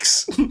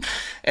makes.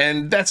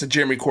 And that's a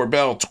Jeremy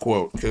Corbell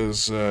quote,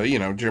 because,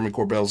 Jeremy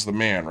Corbell's the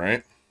man,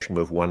 right?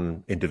 Of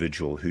one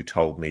individual who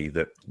told me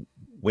that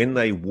when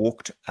they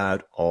walked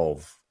out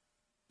of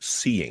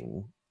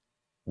seeing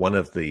one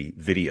of the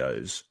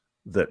videos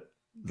that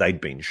they'd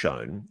been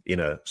shown in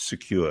a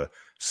secure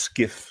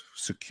secure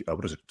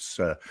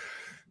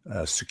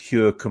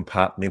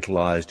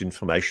compartmentalized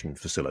information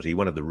facility,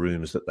 one of the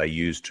rooms that they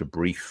use to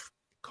brief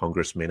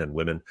congressmen and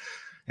women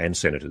and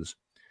senators,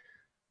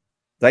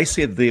 they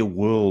said their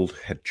world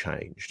had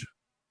changed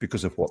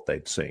because of what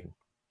they'd seen.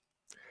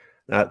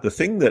 Now, the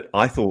thing that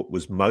I thought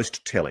was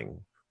most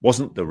telling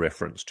wasn't the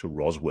reference to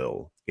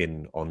Roswell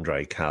in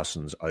Andre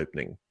Carson's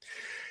opening.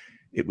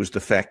 It was the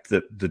fact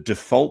that the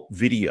default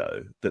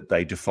video that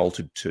they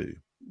defaulted to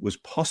was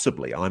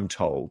possibly, I'm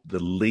told,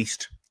 the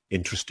least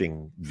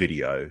interesting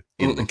video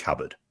in the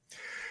cupboard.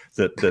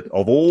 That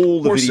of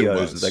all the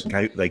videos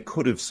that they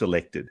could have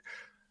selected,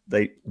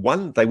 they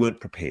weren't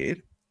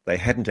prepared. They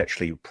hadn't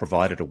actually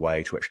provided a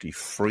way to actually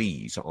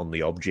freeze on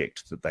the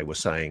object that they were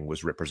saying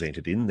was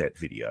represented in that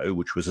video,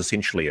 which was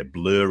essentially a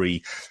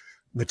blurry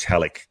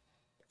metallic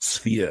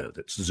sphere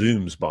that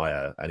zooms by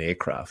an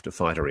aircraft, a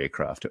fighter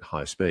aircraft at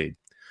high speed.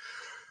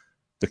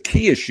 The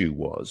key issue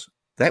was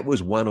that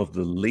was one of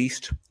the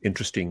least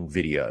interesting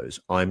videos,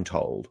 I'm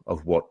told,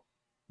 of what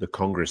the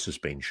Congress has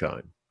been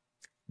shown.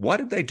 Why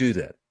did they do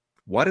that?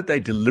 Why did they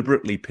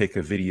deliberately pick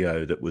a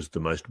video that was the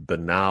most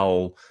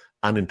banal,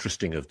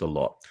 uninteresting of the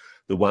lot?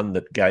 The one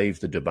that gave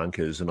the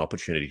debunkers an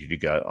opportunity to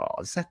go,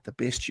 oh, is that the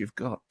best you've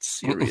got?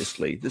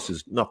 Seriously, this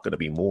is not going to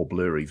be more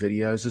blurry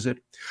videos, is it?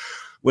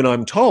 when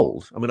I'm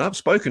told, I mean, I've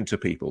spoken to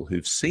people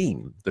who've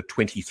seen the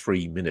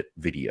 23-minute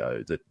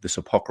video, this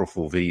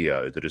apocryphal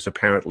video that is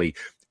apparently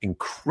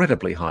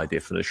incredibly high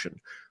definition,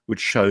 which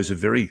shows a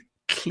very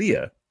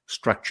clear,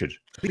 structured.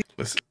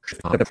 Listen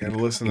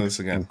to this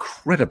again.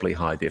 Incredibly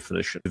high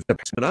definition.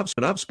 And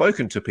I've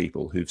spoken to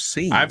people who've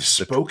seen. I've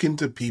spoken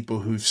to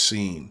people who've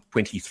seen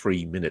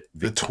 23-minute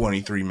the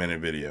 23-minute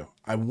video.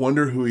 I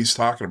wonder who he's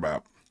talking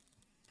about.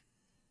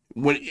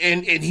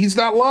 And he's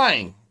not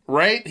lying.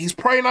 Right? He's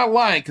probably not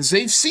lying because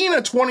they've seen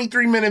a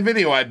 23-minute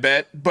video, I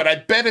bet, but I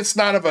bet it's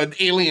not of an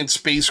alien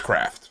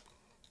spacecraft.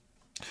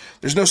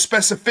 There's no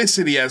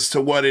specificity as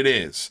to what it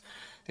is.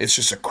 It's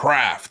just a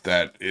craft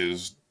that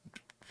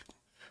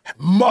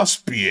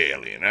must be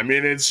alien. I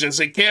mean,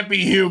 it can't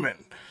be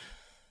human.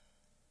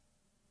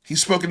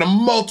 He's spoken to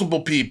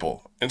multiple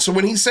people. And so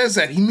when he says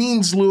that, he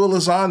means Lou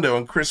Elizondo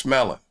and Chris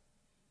Mellon.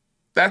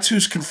 That's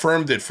who's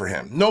confirmed it for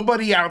him.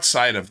 Nobody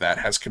outside of that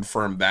has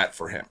confirmed that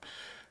for him.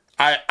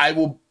 I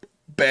will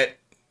bet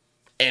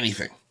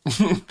anything.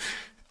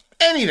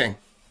 Anything.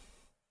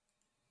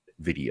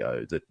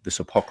 Video, this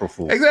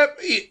apocryphal.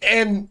 Exactly.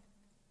 And,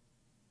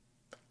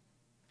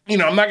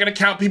 I'm not going to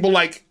count people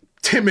like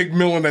Tim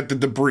McMillan at the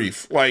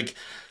debrief. Like,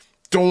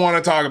 don't want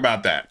to talk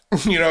about that.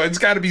 It's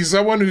got to be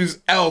someone who's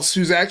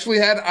actually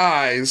had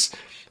eyes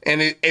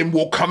and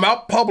will come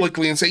out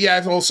publicly and say, yeah,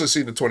 I've also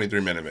seen the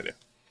 23-minute video.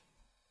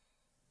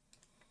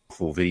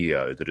 Full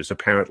video that is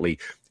apparently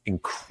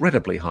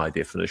incredibly high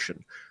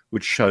definition,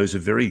 which shows a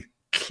very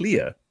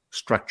clear,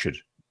 structured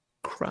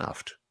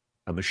craft,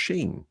 a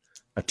machine,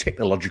 a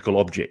technological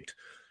object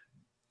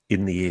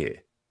in the air,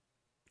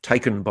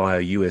 taken by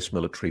a US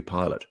military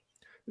pilot,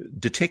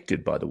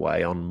 detected, by the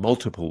way, on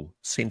multiple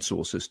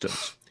sensor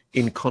systems,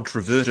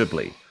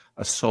 incontrovertibly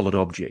a solid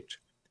object,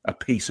 a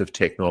piece of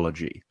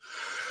technology.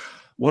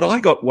 What I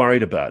got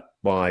worried about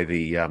by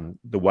the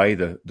way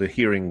the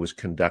hearing was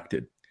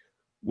conducted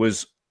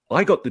was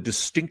I got the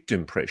distinct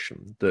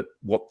impression that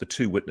what the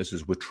two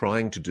witnesses were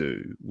trying to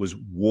do was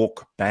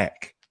walk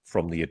back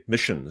from the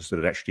admissions that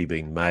had actually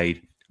been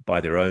made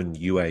by their own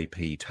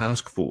UAP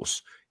task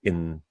force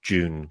in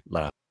June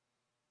last.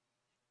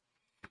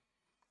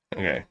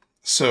 Okay,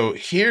 so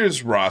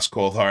here's Ross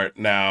Coulthart.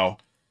 Now,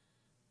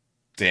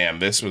 damn,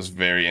 this was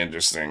very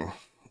interesting.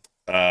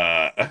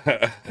 Oh,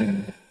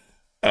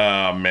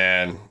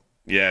 man.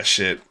 Yeah,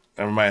 shit.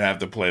 I might have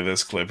to play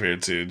this clip here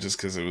too, just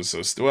because it was so.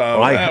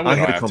 I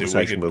had a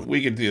conversation with.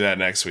 We could do that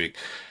next week.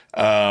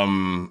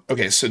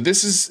 Okay,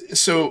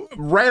 so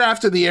right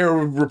after the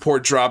AARO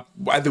report dropped,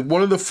 I think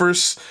one of the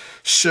first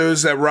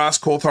shows that Ross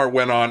Coulthart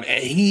went on,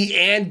 he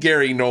and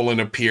Gary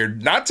Nolan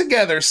appeared, not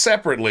together,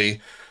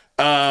 separately,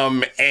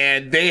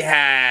 and they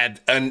had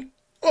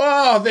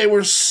they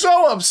were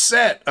so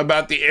upset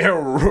about the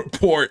AARO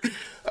report.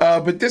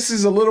 But this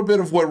is a little bit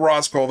of what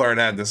Ross Coulthart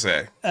had to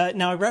say.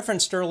 Now, I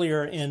referenced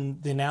earlier in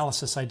the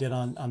analysis I did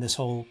on this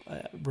whole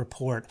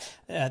report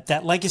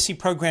that legacy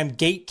program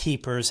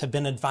gatekeepers have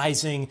been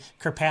advising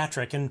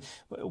Kirkpatrick, and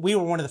we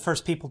were one of the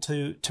first people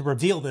to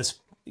reveal this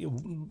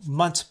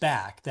months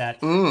back,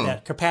 that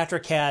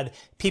Kirkpatrick had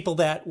people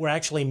that were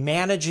actually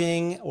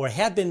managing or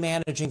had been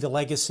managing the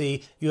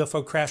legacy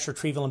UFO crash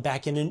retrieval and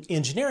back in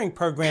engineering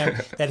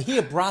program, that he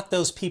had brought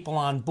those people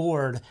on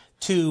board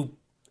to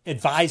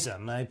advise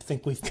them. I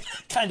think we've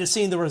kind of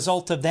seen the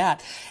result of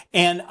that.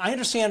 And I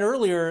understand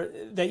earlier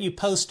that you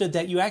posted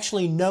that you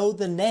actually know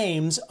the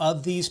names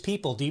of these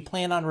people. Do you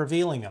plan on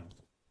revealing them?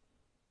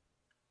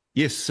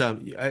 Yes,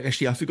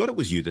 actually, I forgot it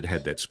was you that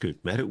had that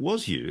scoop, Matt. It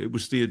was you. It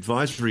was the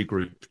advisory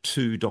group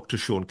to Dr.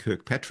 Sean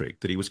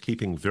Kirkpatrick that he was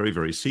keeping very,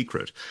 very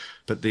secret.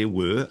 But there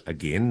were,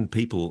 again,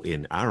 people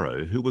in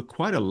AARO who were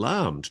quite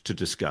alarmed to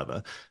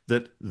discover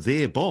that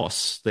their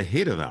boss, the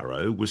head of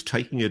AARO, was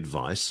taking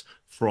advice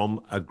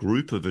from a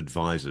group of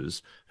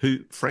advisors who,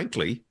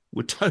 frankly,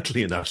 were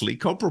totally and utterly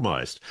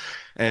compromised.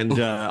 And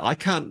I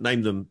can't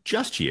name them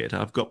just yet.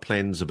 I've got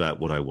plans about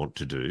what I want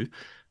to do.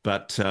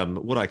 But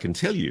what I can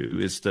tell you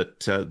is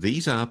that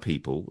these are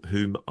people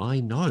whom I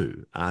know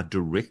are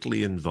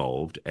directly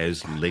involved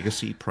as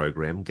legacy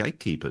program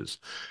gatekeepers.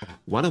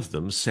 One of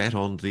them sat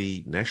on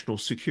the National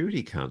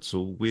Security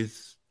Council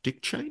with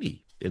Dick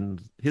Cheney in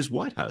his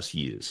White House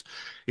years.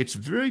 It's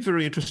very,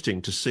 very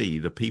interesting to see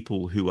the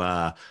people who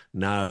are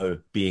now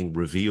being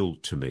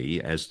revealed to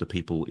me as the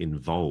people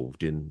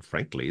involved in,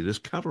 frankly, this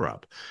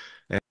cover-up.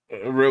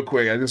 Real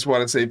quick, I just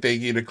want to say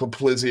thank you to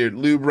Cliplizzier,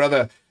 Lou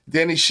Brother,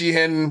 Danny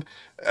Sheehan,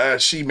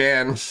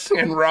 She-Man,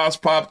 and Ross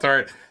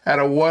Pop-Tart had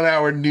a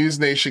 1-hour News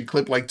Nation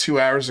clip like 2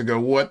 hours ago.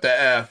 What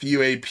the F,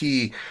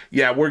 UAP.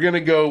 Yeah, we're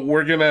going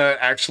to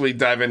actually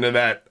dive into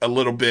that a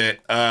little bit.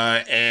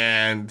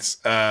 And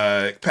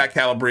Pat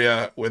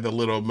Calabria with a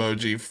little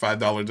emoji,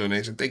 $5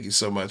 donation. Thank you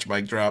so much,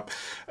 Mike Drop.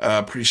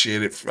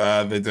 Appreciate it,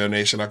 the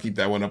donation. I'll keep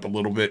that one up a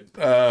little bit.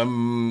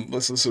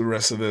 Let's listen to the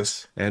rest of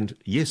this. And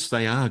yes,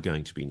 they are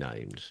going to be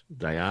named.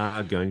 They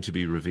are going to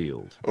be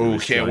revealed. Oh,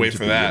 can't wait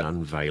for that. An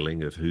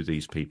unveiling of who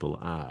these people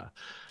are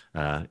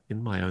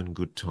in my own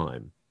good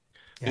time.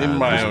 In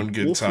my own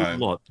good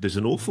time. There's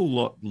an awful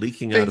lot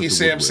leaking Thank out of you, the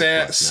Sam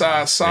woodwork right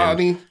now.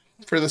 Sani.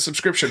 for the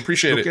subscription.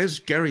 Appreciate Look, it. as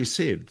Gary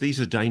said, these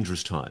are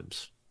dangerous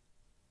times.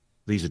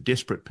 These are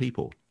desperate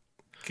people.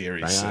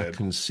 Gary They said. are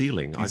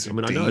concealing. I These are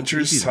mean, I know it's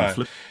dangerous easy to time.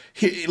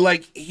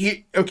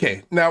 flip.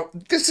 Okay, now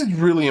this is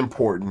really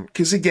important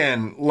because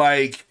again,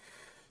 like,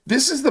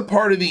 this is the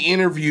part of the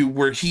interview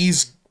where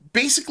he's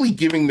basically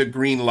giving the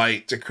green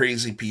light to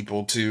crazy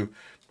people to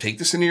take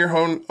this into your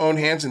own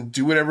hands and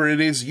do whatever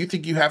it is you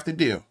think you have to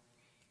do.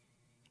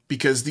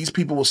 Because these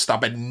people will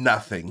stop at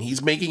nothing.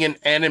 He's making an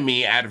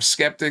enemy out of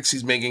skeptics.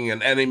 He's making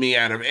an enemy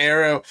out of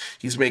AARO.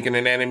 He's making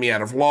an enemy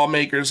out of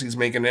lawmakers. He's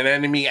making an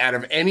enemy out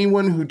of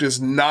anyone who does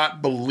not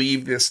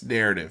believe this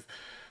narrative.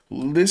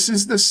 This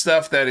is the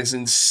stuff that is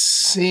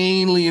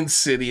insanely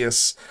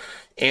insidious.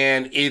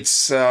 And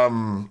it's,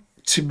 to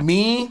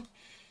me,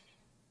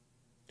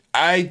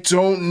 I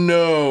don't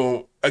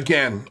know.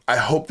 Again, I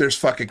hope there's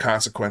fucking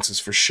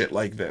consequences for shit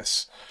like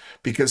this.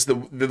 Because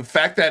the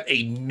fact that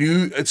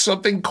it's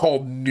something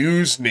called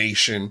News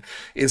Nation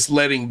is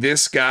letting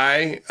this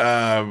guy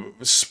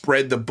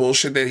spread the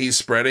bullshit that he's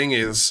spreading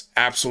is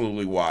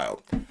absolutely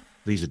wild.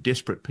 These are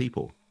desperate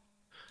people.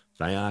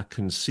 They are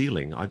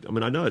concealing. I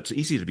mean, I know it's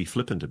easy to be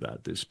flippant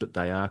about this, but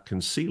they are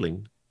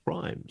concealing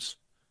crimes,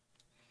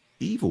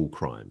 evil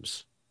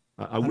crimes.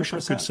 I wish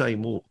I could say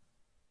more.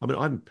 I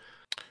mean,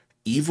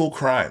 evil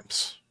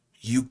crimes.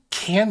 You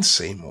can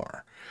say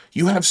more.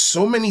 You have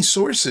so many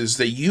sources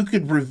that you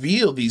could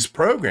reveal these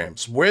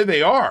programs, where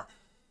they are.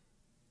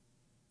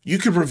 You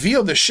could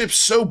reveal the ship's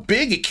so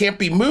big it can't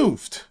be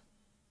moved.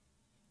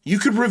 You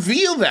could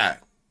reveal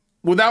that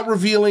without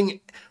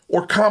revealing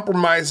or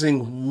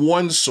compromising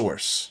one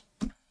source.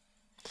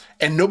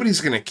 And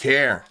nobody's going to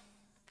care,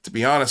 to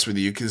be honest with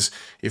you, because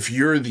if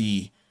you're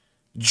the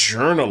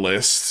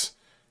journalist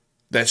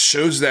that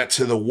shows that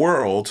to the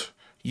world,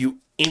 you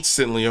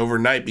instantly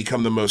overnight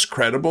become the most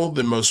credible,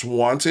 the most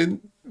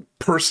wanted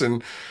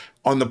person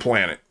on the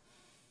planet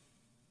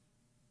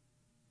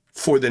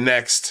for the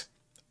next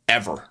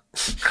ever.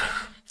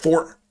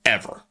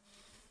 Forever.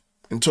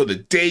 Until the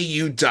day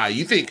you die.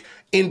 You think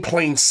In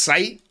Plain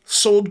Sight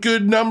sold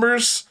good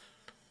numbers?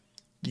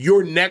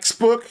 Your next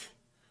book,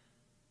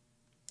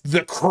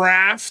 The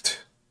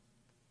Craft,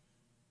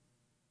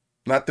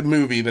 not the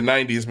movie, the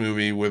 90s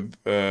movie with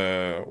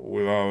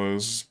all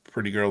those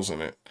pretty girls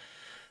in it.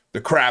 The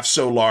Craft's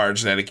so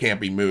large that it can't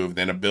be moved,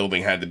 and a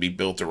building had to be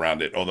built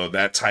around it, although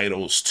that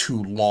title is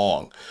too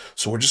long.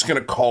 So we're just going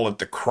to call it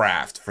The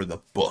Craft for the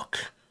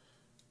book.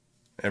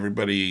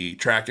 Everybody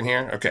tracking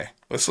here? Okay,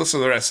 let's listen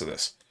to the rest of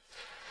this.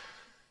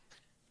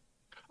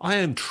 I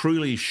am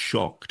truly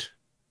shocked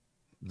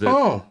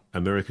that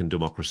American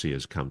democracy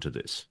has come to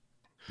this.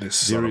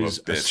 There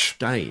is a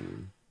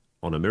stain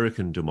on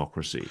American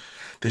democracy.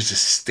 There's a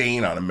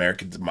stain on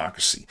American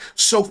democracy.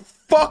 So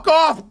fuck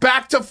off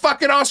back to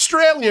fucking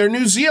Australia or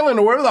New Zealand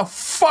or wherever the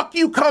fuck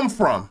you come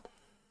from.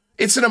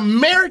 It's an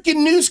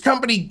American news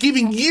company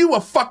giving you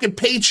a fucking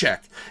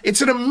paycheck.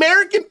 It's an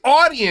American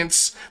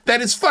audience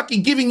that is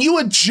fucking giving you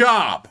a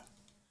job.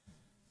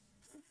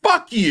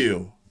 Fuck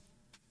you.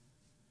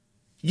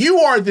 You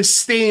are the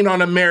stain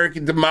on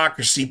American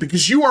democracy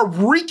because you are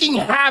wreaking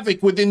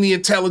havoc within the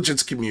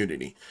intelligence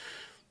community.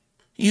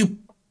 You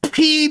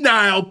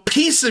penile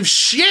piece of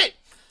shit.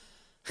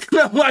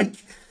 Like,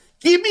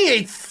 give me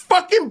a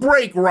fucking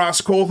break, Ross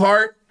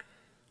Coulthart.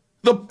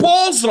 The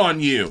ball's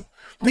on you.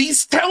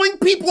 He's telling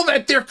people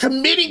that they're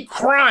committing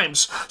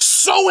crimes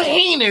so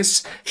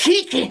heinous,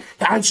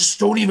 I just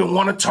don't even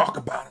want to talk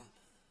about them.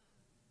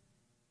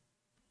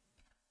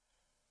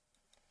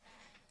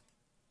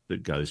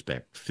 That goes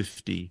back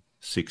 50,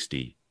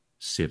 60,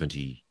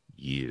 70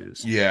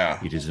 years.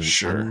 Yeah, it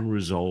is an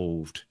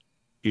unresolved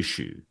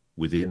issue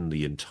within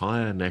the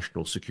entire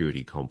national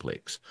security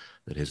complex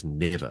that has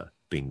never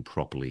been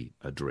properly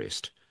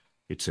addressed.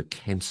 It's a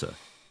cancer.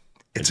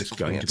 It's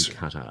going to be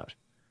cut out.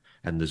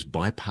 And there's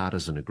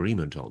bipartisan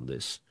agreement on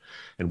this.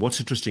 And what's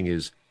interesting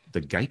is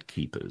the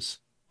gatekeepers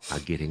are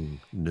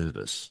getting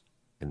nervous,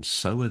 and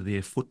so are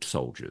their foot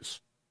soldiers.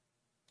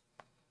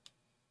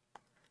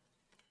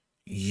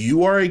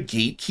 You are a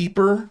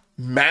gatekeeper.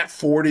 Matt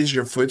Ford is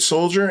your foot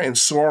soldier, and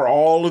so are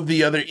all of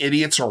the other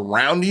idiots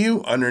around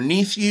you,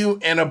 underneath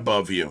you, and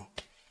above you.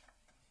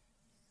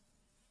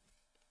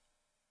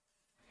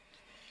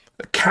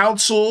 The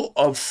council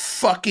of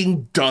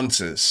fucking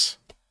dunces.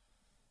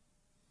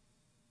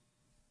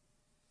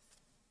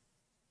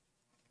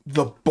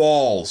 The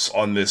balls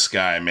on this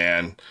guy,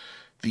 man.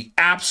 The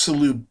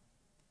absolute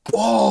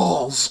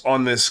balls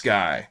on this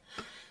guy.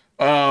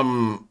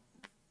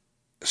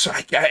 So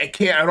I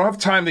can't, I don't have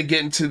time to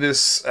get into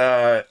this.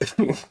 I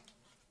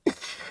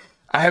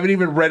haven't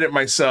even read it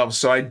myself,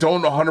 so I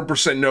don't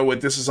 100% know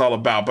what this is all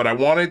about, but I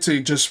wanted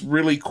to just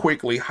really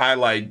quickly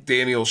highlight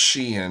Daniel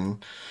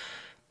Sheehan,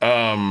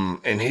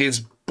 and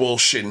his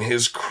bullshit and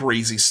his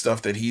crazy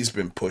stuff that he's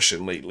been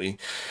pushing lately.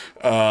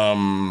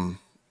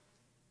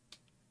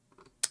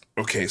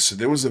 Okay, so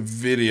there was a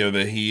video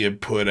that he had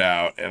put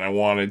out, and I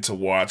wanted to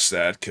watch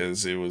that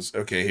because it was,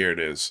 okay, here it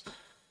is.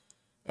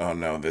 Oh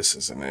no, this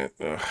isn't it.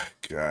 Ugh,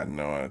 God,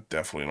 no, I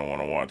definitely don't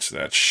want to watch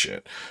that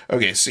shit.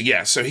 Okay, so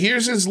yeah, so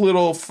here's his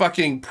little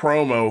fucking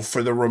promo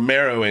for the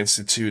Romero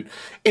Institute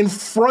in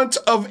front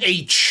of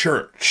a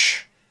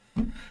church,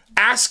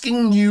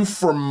 asking you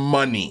for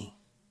money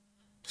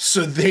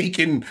so they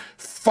can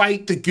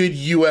fight the good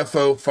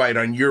UFO fight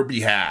on your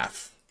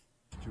behalf.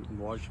 In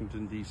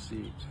Washington,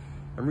 D.C.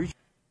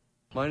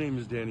 My name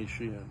is Danny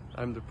Sheehan.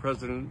 I'm the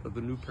president of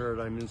the New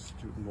Paradigm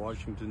Institute in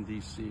Washington,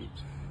 D.C.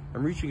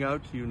 I'm reaching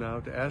out to you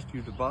now to ask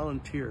you to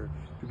volunteer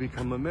to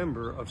become a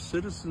member of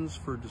Citizens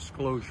for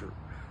Disclosure.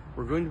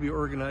 We're going to be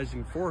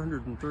organizing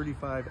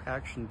 435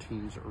 action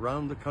teams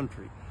around the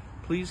country.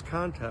 Please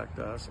contact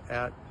us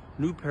at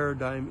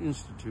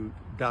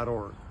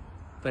newparadigminstitute.org.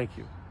 Thank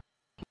you.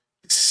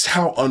 This is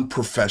how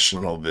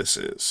unprofessional this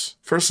is.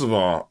 First of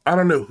all, I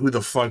don't know who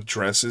the fuck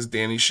dresses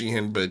Danny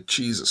Sheehan, but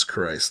Jesus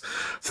Christ.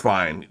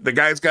 Fine. The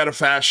guy's got a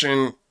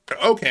fashion.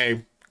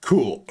 Okay,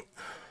 cool.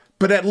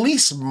 But at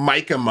least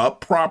mic him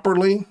up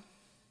properly.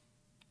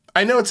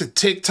 I know it's a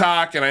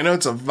TikTok and I know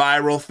it's a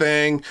viral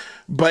thing,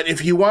 but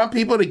if you want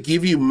people to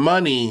give you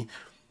money,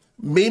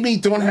 maybe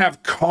don't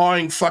have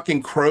cawing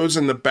fucking crows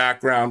in the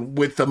background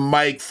with the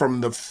mic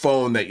from the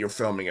phone that you're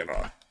filming it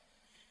on.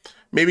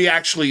 Maybe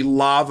actually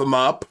lav him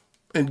up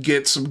and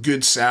get some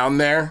good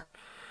sound there.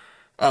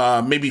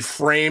 Maybe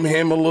frame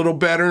him a little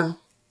better.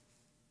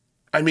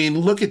 I mean,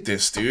 look at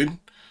this, dude.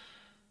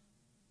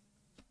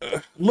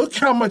 Look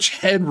how much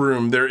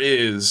headroom there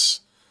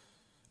is.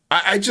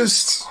 I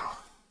just...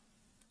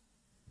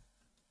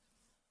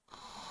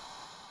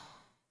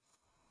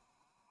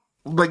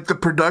 Like the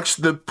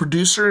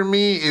producer in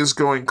me is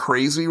going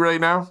crazy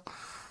right now.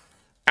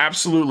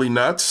 Absolutely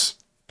nuts.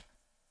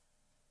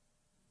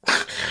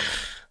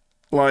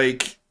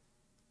 Like,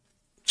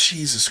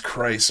 Jesus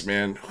Christ,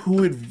 man.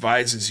 Who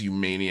advises you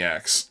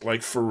maniacs?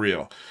 Like, for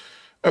real.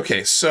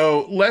 Okay,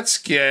 so let's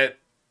get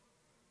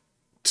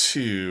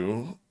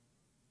to...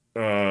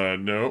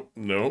 No.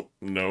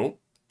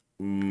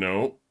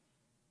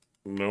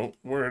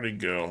 Where'd it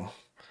go?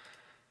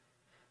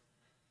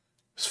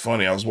 It's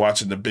funny, I was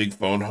watching The Big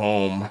Phone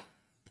Home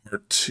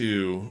Part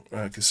 2,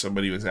 because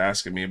somebody was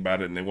asking me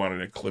about it and they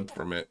wanted a clip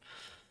from it.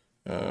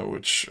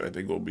 Which I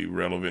think will be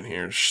relevant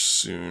here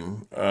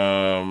soon.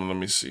 Let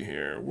me see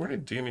here. Where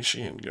did Danny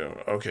Sheehan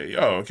go? Okay.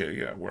 Oh, okay.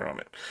 Yeah, we're on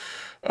it.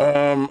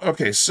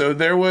 Okay. So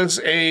there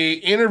was a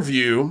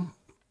interview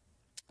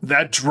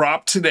that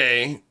dropped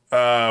today,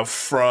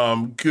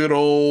 from good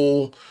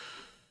old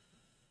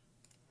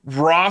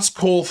Ross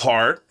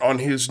Coulthart on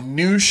his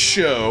new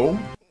show.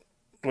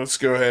 Let's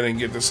go ahead and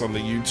get this on the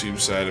YouTube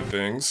side of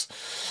things.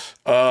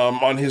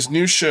 On his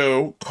new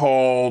show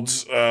called,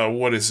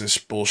 what is this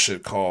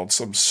bullshit called?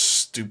 Some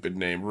stupid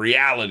name.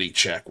 Reality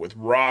Check with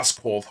Ross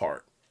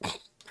Coulthart.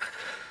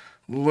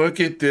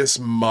 Look at this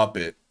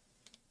Muppet.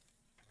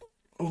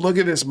 Look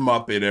at this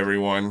Muppet,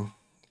 everyone.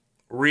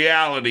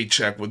 Reality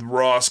Check with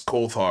Ross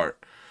Coulthart.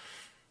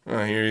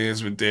 Here he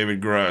is with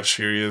David Grush.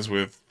 Here he is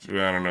with,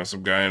 I don't know,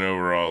 some guy in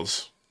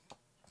overalls.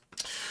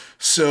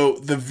 So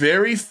the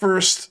very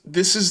first,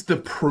 this is the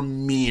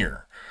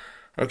premiere.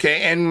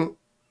 Okay, and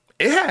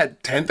it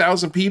had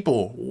 10,000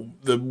 people.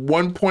 The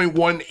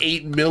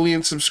 1.18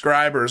 million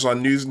subscribers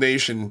on News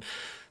Nation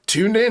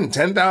tuned in.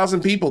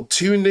 10,000 people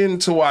tuned in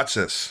to watch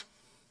this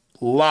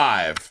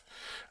live.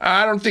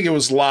 I don't think it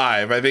was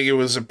live. I think it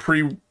was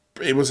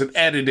it was an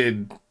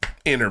edited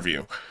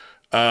interview.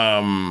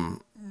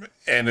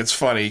 And it's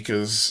funny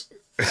because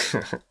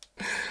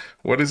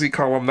what does he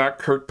call him? Not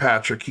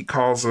Kirkpatrick. He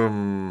calls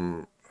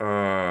him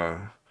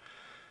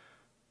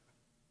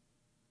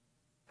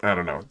I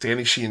don't know.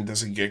 Danny Sheehan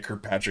doesn't get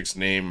Kirkpatrick's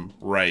name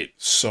right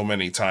so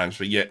many times,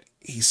 but yet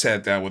he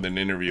sat down with an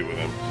interview with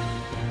him.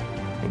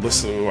 But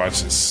listen,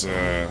 watch this.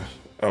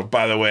 Oh,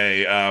 by the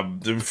way,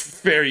 the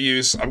fair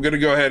use, I'm going to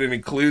go ahead and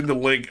include the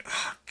link.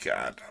 Oh,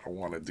 God, I don't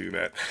want to do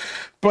that.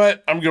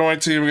 But I'm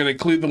going to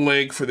include the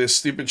link for this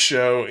stupid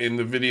show in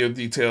the video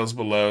details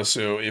below.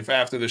 So if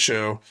after the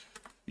show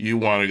you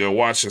want to go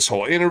watch this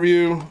whole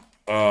interview,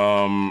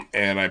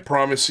 and I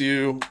promise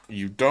you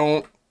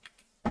don't,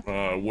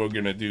 we're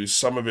going to do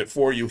some of it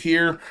for you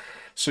here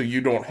so you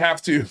don't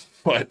have to,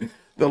 but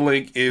the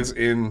link is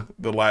in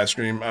the live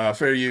stream.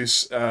 Fair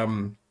use.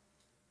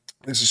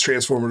 This is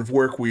transformative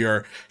work. We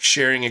are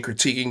sharing and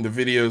critiquing the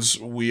videos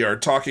we are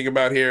talking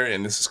about here,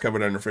 and this is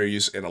covered under fair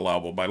use and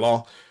allowable by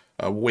law.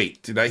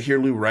 Wait, did I hear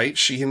Lou right?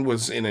 Sheehan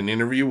was in an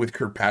interview with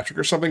Kirkpatrick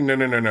or something?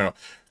 No.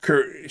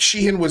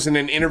 Sheehan was in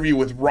an interview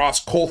with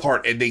Ross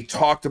Coulthart, and they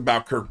talked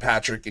about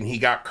Kirkpatrick, and he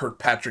got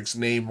Kirkpatrick's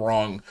name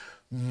wrong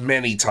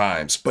many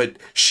times. But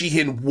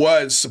Sheehan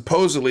was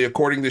supposedly,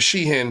 according to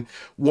Sheehan,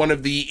 one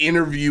of the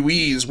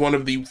interviewees, one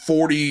of the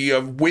 40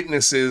 of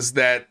witnesses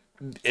that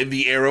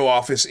the AARO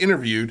office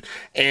interviewed,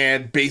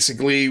 and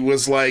basically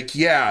was like,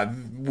 yeah,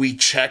 we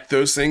checked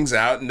those things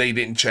out and they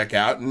didn't check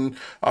out. And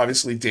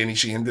obviously Danny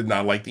Sheehan did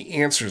not like the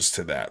answers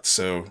to that.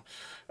 So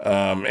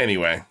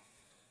anyway.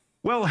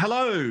 Well,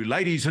 hello,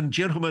 ladies and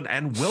gentlemen,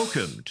 and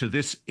welcome to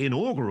this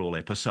inaugural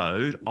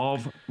episode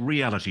of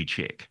Reality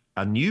Check.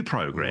 a new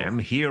program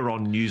here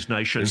on News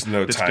Nation There's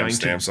no that's going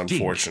timestamps, to dig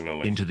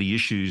unfortunately, into the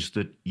issues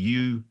that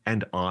you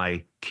and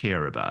I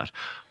care about.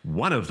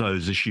 One of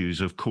those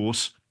issues, of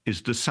course,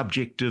 is the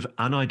subject of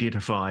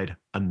unidentified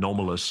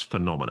anomalous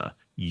phenomena,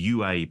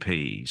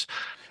 UAPs.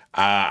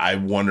 I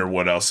wonder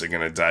what else they're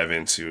going to dive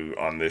into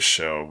on this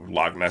show.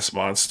 Loch Ness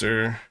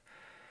Monster.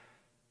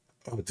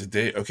 Oh, did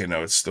they? Okay,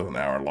 no, it's still an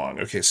hour long.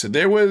 Okay, so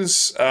there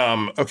was,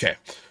 okay.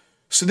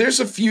 So there's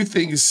a few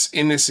things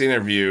in this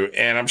interview,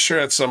 and I'm sure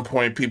at some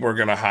point people are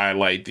going to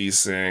highlight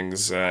these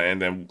things,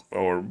 and then,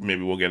 or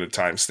maybe we'll get a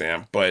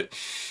timestamp. But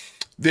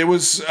there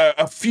was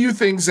a few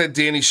things that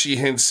Danny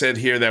Sheehan said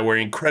here that were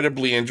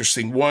incredibly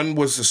interesting. One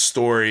was the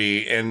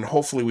story, and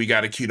hopefully we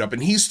got it queued up.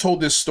 And he's told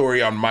this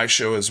story on my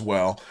show as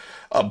well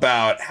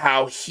about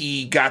how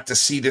he got to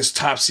see this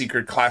top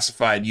secret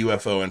classified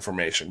UFO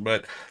information.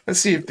 But let's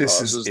see if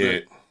this is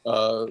it.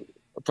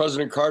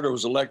 President Carter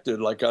was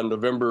elected like on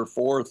November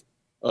 4th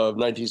of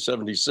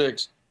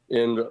 1976.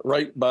 And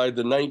right by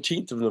the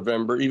 19th of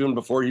November, even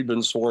before he'd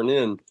been sworn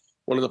in,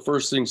 one of the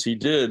first things he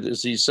did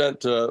is he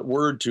sent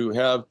word to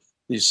have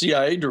the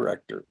CIA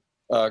director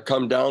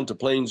come down to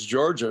Plains,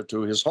 Georgia,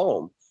 to his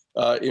home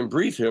and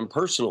brief him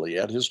personally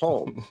at his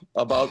home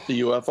about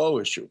the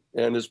UFO issue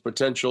and his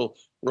potential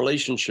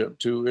relationship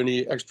to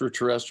any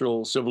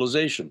extraterrestrial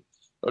civilization.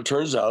 It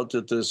turns out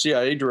that the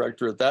CIA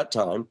director at that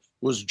time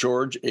was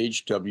George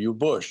H.W.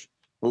 Bush,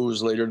 who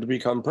was later to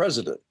become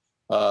president.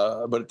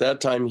 But at that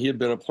time, he had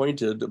been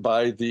appointed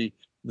by the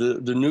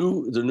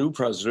new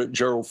president,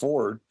 Gerald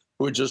Ford,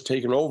 who had just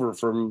taken over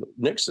from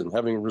Nixon,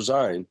 having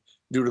resigned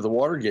due to the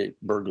Watergate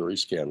burglary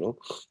scandal.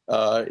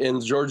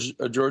 And George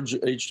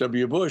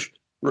H.W. Bush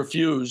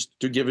refused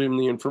to give him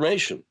the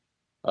information.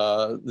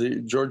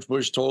 George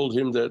Bush told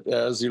him that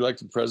as the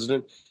elected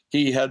president,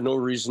 he had no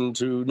reason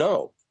to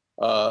know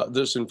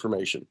this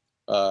information.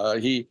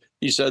 He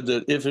said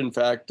that if, in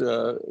fact,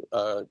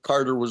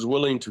 Carter was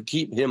willing to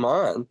keep him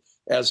on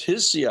as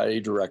his CIA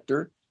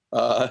director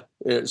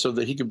so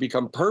that he could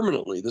become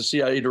permanently the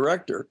CIA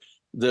director,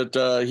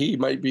 that he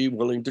might be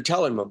willing to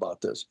tell him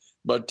about this.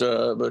 But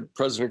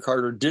President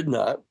Carter did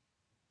not.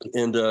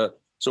 And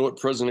so what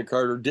President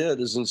Carter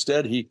did is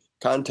instead he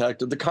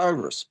contacted the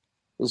Congress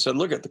and said,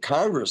 look, the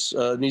Congress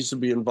needs to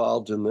be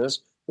involved in this.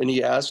 And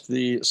he asked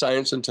the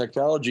Science and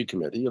Technology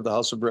Committee of the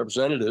House of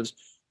Representatives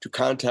to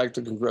contact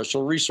the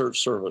Congressional Research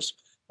Service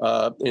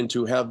and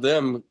to have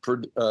them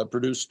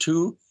produce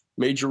two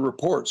major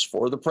reports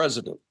for the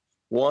president.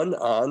 One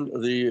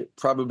on the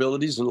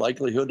probabilities and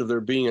likelihood of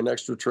there being an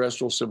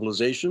extraterrestrial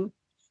civilization.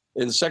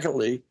 And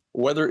secondly,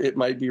 whether it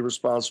might be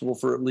responsible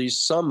for at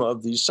least some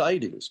of these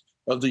sightings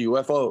of the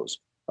UFOs.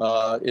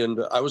 And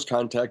I was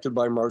contacted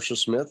by Marcia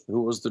Smith,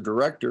 who was the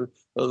director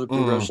of the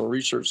Congressional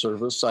Research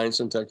Service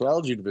Science and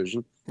Technology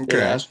Division, and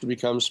asked to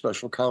become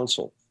special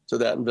counsel to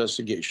that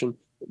investigation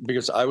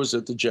because I was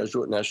at the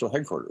Jesuit National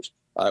Headquarters.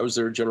 I was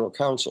their general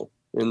counsel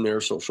in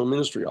their social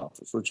ministry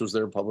office, which was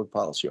their public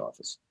policy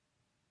office.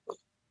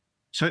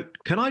 So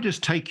can I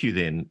just take you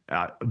then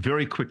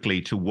very quickly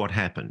to what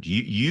happened?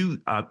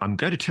 I'm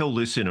going to tell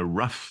this in a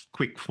rough,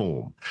 quick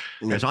form.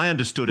 As I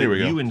understood it,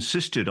 you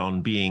insisted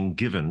on being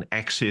given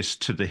access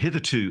to the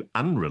hitherto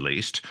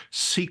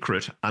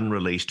secret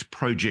unreleased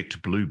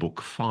Project Blue Book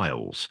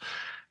files.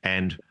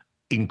 And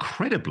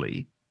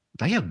incredibly,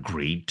 they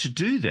agreed to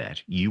do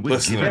that. You were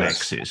given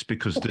access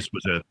because this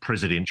was a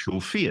presidential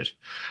fiat.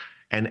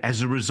 And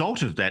as a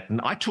result of that,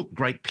 and I took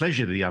great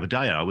pleasure the other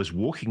day, I was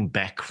walking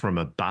back from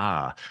a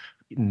bar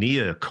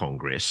near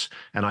Congress,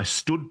 and I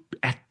stood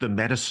at the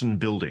Madison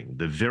building,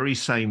 the very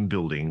same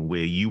building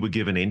where you were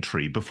given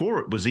entry before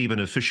it was even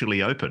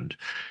officially opened.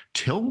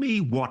 Tell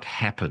me what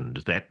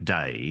happened that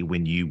day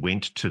when you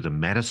went to the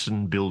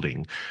Madison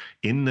building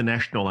in the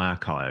National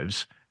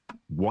Archives.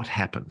 What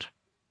happened?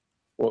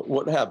 Well,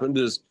 what happened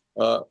is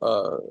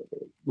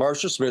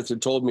Marcia Smith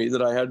had told me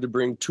that I had to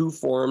bring 2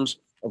 forms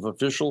of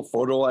official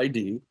photo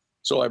ID.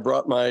 So I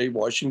brought my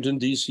Washington,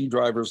 D.C.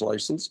 driver's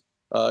license,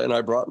 and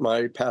I brought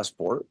my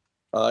passport.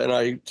 And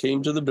I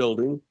came to the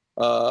building.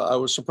 I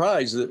was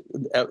surprised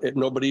that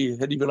nobody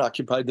had even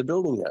occupied the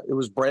building yet. It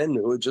was brand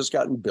new. It had just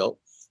gotten built.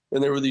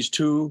 And there were these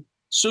 2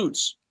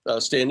 suits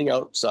standing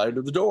outside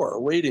of the door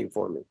waiting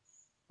for me.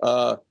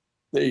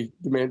 They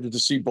demanded to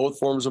see both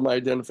forms of my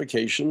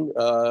identification,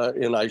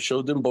 and I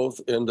showed them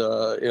both, and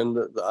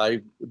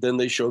then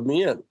they showed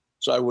me in.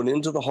 So I went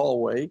into the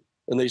hallway,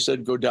 and they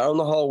said, go down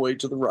the hallway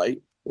to the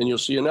right, and you'll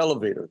see an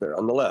elevator there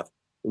on the left.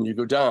 And you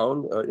go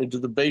down into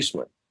the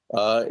basement.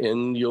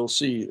 And you'll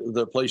see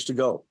the place to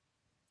go.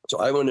 So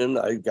I went in,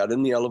 I got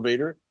in the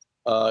elevator,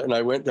 and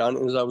I went down.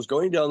 And as I was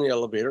going down the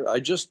elevator,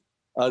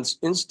 on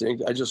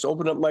instinct, I just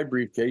opened up my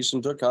briefcase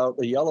and took out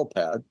a yellow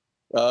pad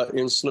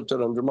and slipped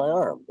it under my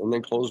arm and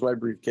then closed my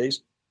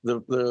briefcase.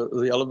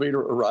 The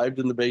elevator arrived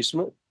in the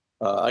basement.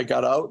 I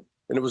got out,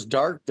 and it was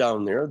dark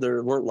down there.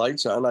 There weren't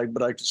lights on,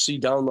 but I could see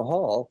down the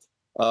hall.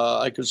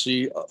 I could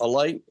see a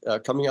light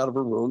coming out of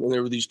a room, and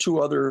there were these 2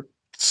 other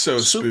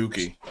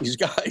spooky. These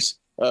guys.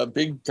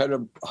 Big kind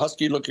of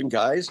husky looking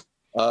guys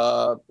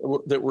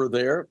that were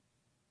there.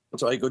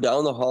 So I go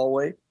down the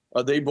hallway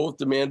They both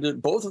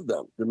demanded, both of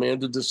them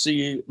demanded to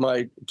see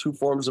my two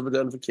forms of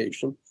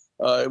identification.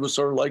 It was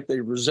sort of like they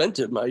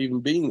resented my even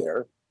being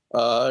there.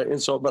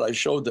 But I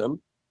showed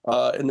them,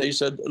 and they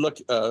said, look,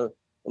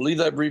 leave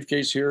that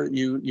briefcase here.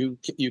 You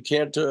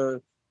can't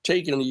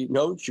take any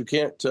notes. You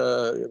can't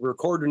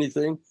record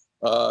anything.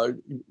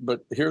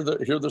 But here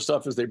the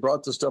stuff is. They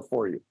brought the stuff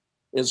for you.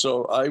 And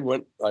so I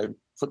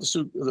put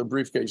the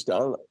briefcase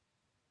down.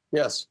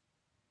 Yes.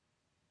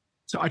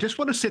 So I just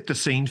want to set the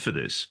scene for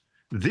this.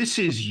 This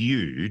is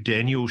you,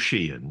 Daniel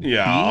Sheehan,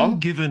 Yeah. being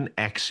given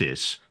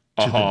access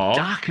to the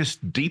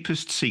darkest,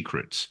 deepest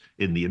secrets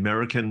in the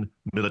American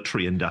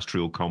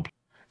military-industrial complex.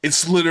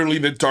 It's literally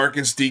the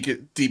darkest,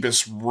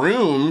 deepest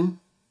room,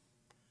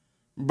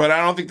 but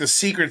I don't think the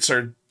secrets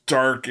are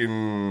dark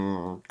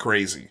and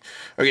crazy.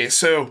 Okay,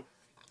 so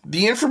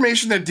the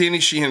information that Danny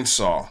Sheehan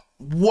saw,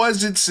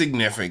 was it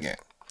significant?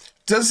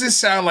 Does this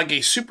sound like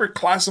a super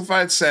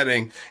classified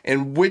setting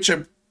in which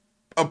a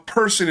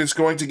person is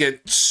going to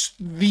get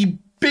the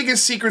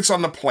biggest secrets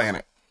on the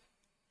planet?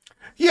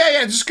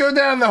 Yeah, just go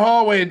down the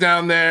hallway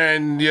down there,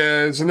 and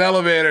there's an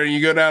elevator, and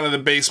you go down to the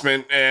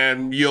basement,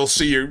 and you'll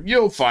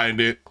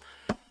find it.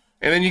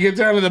 And then you get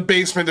down to the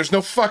basement, there's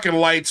no fucking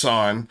lights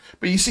on,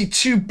 but you see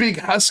two big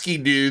husky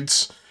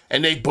dudes,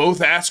 and they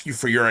both ask you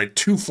for your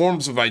two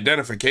forms of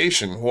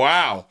identification.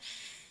 Wow.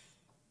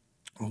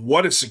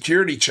 What a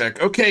security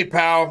check. Okay,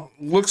 pal,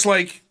 looks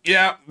like,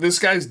 yeah, this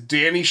guy's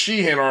Danny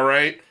Sheehan, all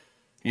right.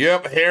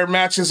 Yep, hair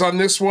matches on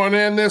this one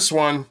and this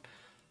one.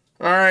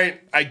 All right,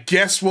 I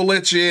guess we'll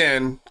let you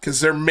in because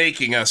they're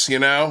making us, you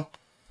know?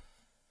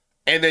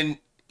 And then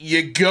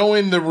you go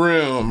in the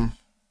room,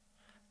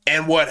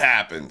 and what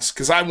happens?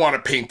 Because I want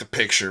to paint the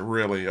picture,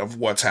 really, of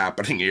what's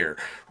happening here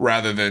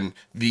rather than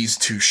these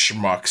two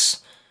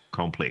schmucks.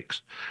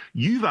 Complex.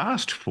 You've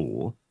asked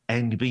for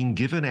and been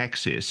given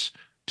access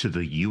to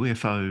the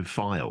UFO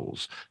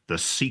files, the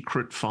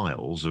secret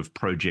files of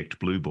Project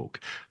Blue Book,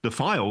 the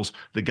files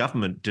the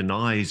government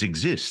denies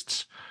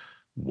exists.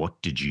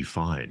 What did you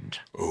find?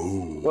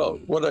 Oh. Well,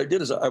 what I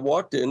did is I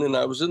walked in, and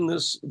I was in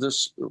this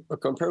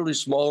comparatively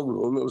small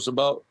room. It was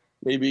about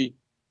maybe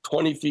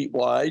 20 feet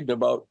wide and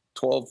about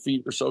 12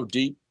 feet or so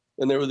deep.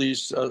 And there were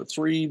these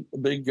three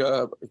big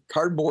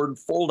cardboard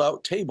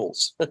fold-out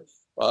tables.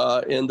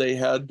 And they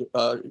had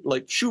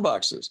like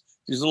shoeboxes,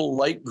 these little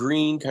light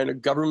green kind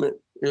of government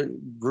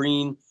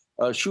green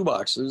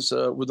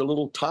shoeboxes with the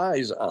little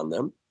ties on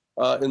them.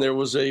 And there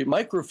was a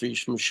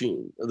microfiche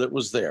machine that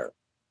was there.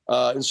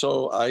 And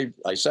so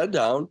I sat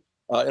down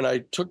and I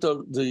took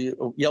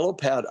the yellow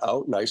pad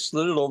out and I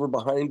slid it over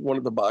behind one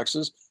of the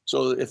boxes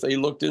so that if they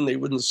looked in, they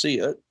wouldn't see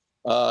it.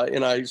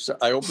 And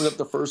I opened up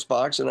the first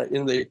box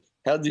and they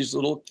had these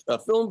little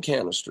film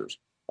canisters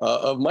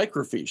of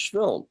microfiche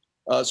film.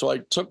 So I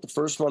took the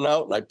first one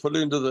out and I put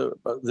it into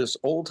this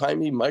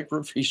old-timey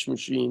microfiche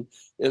machine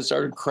and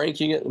started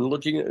cranking it and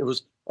looking at it. It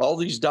was all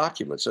these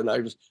documents. And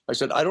I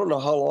said, I don't know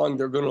how long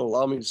they're going to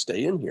allow me to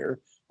stay in here.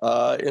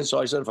 And so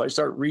I said, if I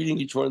start reading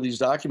each one of these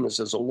documents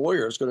as a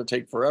lawyer, it's going to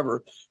take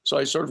forever. So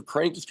I sort of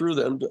cranked through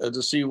them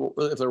to see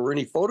if there were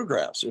any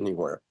photographs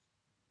anywhere.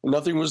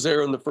 Nothing was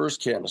there in the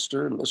first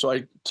canister. And so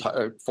I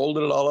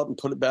folded it all up and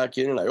put it back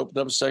in. And I opened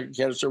up a second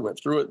canister, went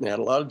through it, and they had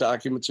a lot of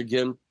documents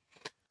again.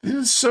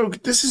 This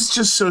is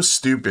just so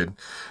stupid.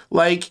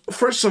 Like,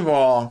 first of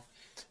all,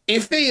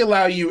 if they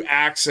allow you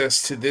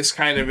access to this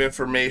kind of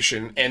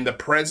information and the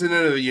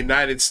president of the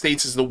United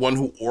States is the one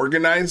who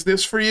organized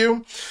this for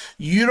you,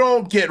 you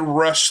don't get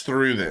rushed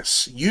through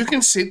this. You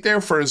can sit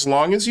there for as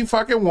long as you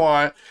fucking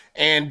want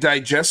and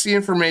digest the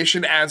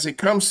information as it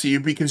comes to you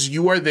because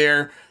you are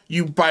there,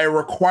 by a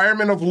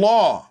requirement of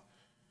law.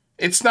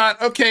 It's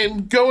not, okay,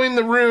 go in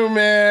the room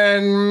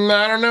and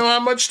I don't know how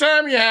much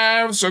time you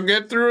have, so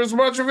get through as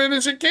much of it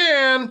as you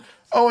can.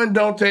 Oh, and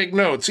don't take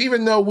notes,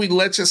 even though we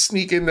let you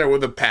sneak in there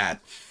with a pad.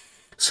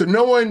 So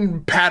no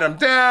one pat him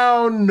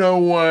down, no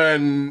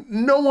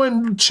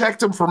one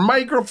checked him for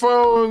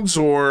microphones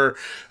or,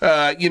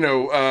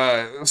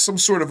 some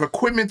sort of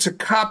equipment to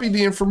copy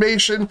the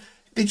information.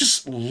 They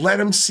just let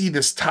him see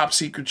this top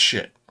secret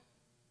shit.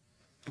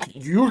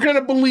 You're going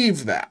to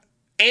believe that.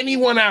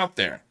 Anyone out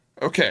there.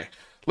 Okay,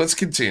 let's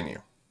continue.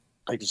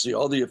 I can see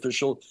all the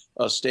official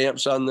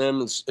stamps on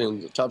them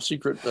and the top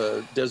secret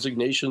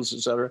designations,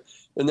 etc.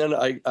 And then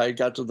I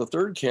got to the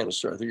third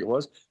canister, I think it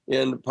was,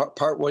 and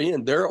part way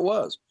in, there it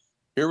was.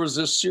 Here was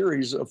this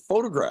series of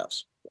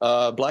photographs,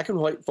 black and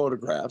white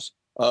photographs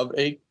of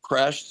a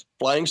crashed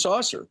flying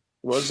saucer.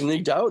 There wasn't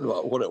any doubt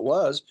about what it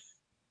was.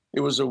 It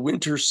was a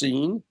winter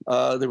scene.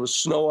 There was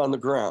snow on the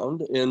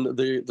ground, and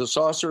the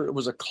saucer, it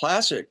was a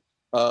classic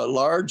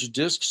large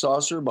disc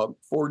saucer, about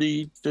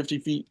 40, 50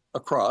 feet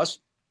across,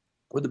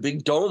 with a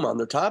big dome on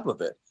the top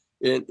of it.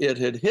 And it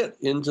had hit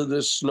into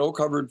this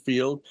snow-covered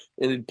field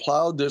and it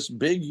plowed this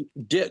big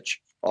ditch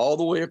all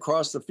the way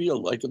across the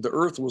field, like the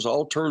earth was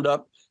all turned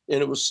up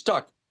and it was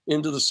stuck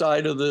into the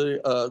side of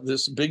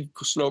this big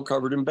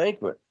snow-covered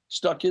embankment,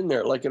 stuck in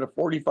there like at a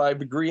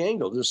 45-degree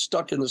angle, just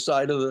stuck in the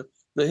side of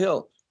the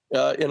hill.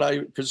 And I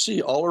could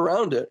see all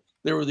around it,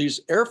 there were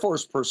these Air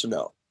Force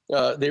personnel.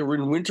 They were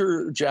in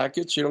winter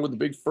jackets, you know, with the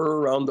big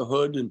fur around the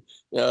hood, and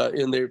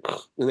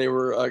they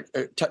were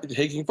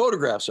taking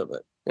photographs of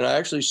it. And I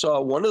actually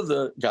saw one of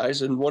the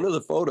guys in one of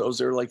the photos.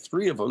 There were like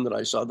 3 of them that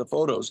I saw the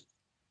photos,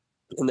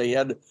 and they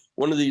had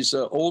one of these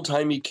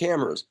old-timey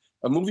cameras,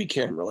 a movie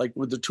camera, like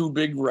with the 2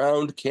 big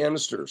round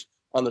canisters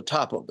on the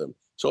top of them.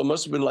 So it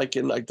must have been like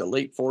in like the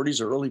late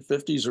 40s or early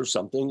 50s or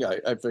something,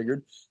 I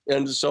figured.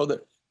 And so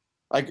that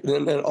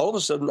and then all of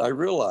a sudden I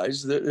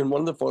realized that in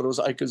one of the photos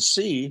I could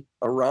see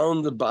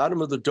around the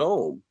bottom of the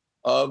dome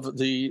of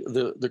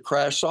the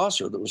crash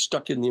saucer that was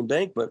stuck in the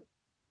embankment,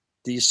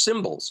 these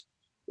symbols.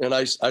 And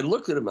I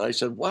looked at them and I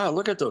said, wow,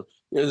 look at those.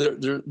 You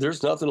know,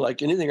 there's nothing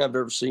like anything I've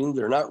ever seen.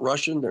 They're not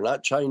Russian. They're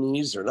not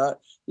Chinese. They're not,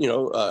 you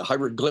know,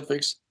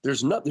 hieroglyphics. They're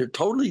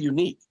totally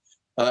unique.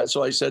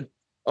 So I said,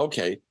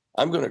 okay,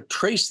 I'm going to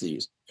trace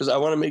these because I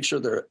want to make sure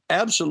they're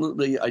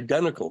absolutely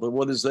identical to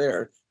what is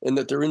there and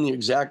that they're in the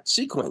exact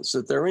sequence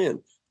that they're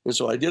in. And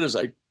so I did is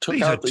I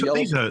took out the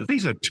yellow.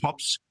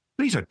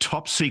 These are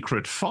top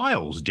secret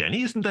files,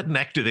 Danny. Isn't that an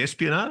act of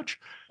espionage?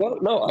 Well,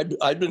 no,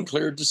 I'd been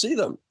cleared to see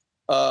them.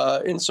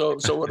 And so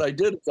what I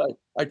did is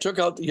I took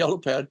out the yellow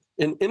pad,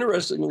 and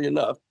interestingly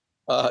enough,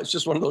 it's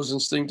just one of those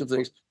instinctive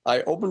things.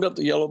 I opened up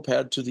the yellow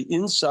pad to the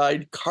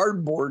inside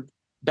cardboard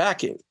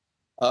backing.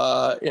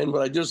 And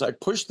what I did is I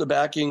pushed the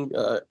backing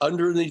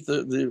underneath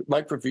the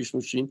microfiche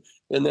machine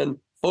and then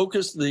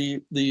focused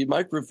the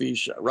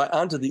microfiche right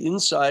onto the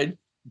inside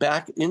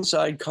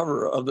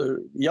cover of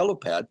the yellow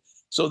pad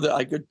so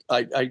that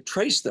I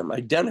traced them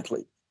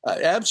identically,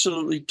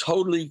 absolutely,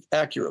 totally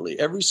accurately,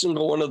 every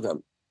single one of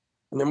them.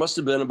 And there must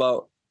have been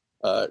about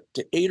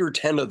 8 or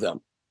 10 of them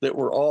that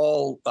were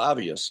all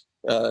obvious.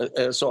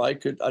 So I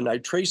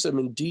traced them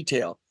in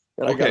detail.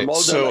 And I got them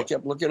all done. I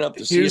kept looking up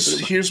to see.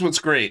 Here's what's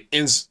great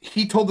is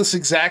he told this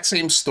exact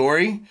same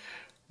story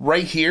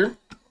right here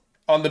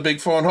on the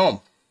Big Phone Home.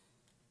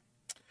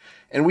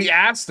 And we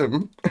asked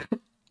him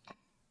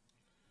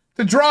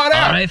to draw it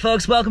out. All right,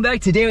 folks, welcome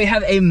back. Today we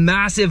have a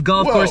massive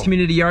golf course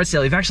community yard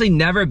sale. We've actually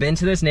never been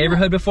to this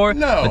neighborhood before,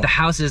 but the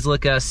houses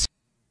look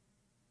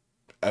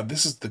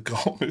this is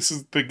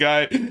the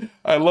guy.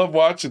 I love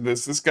watching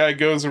this. This guy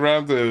goes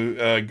around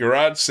to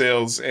garage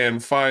sales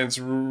and finds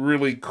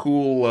really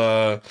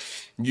cool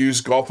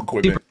used golf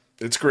equipment.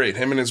 It's great.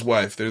 Him and his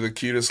wife. They're the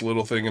cutest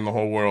little thing in the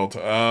whole world.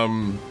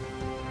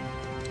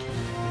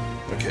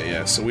 Okay,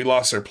 yeah. So we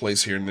lost our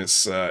place here in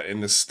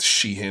this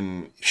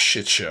Sheehan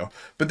shit show,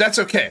 but that's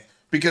okay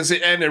because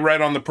it ended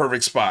right on the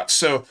perfect spot.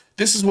 So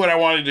this is what I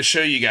wanted to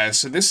show you guys.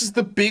 So this is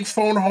the Big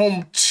Phone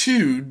Home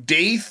 2,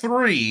 day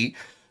 3.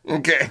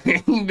 Okay,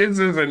 this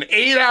is an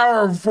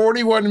 8-hour,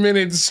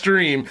 41-minute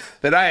stream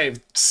that I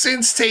have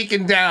since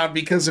taken down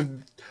because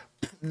of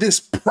this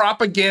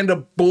propaganda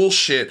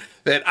bullshit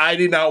that I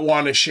did not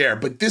want to share.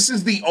 But this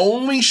is the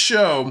only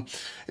show,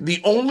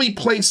 the only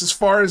place as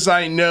far as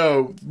I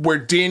know where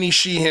Danny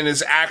Sheehan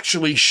has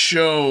actually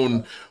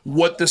shown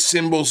what the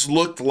symbols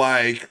looked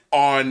like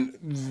on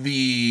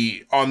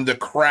the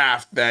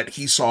craft that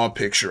he saw a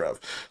picture of.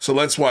 So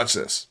let's watch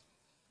this.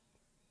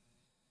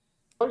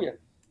 Oh yeah.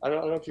 I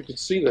don't know if you can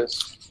see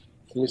this.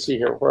 Let me see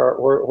here.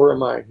 Where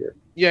am I here?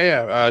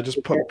 Yeah.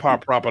 Just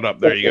prop it up.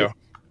 There you go.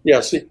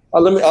 Yeah. See,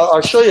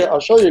 I'll show you. I'll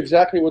show you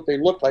exactly what they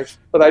look like.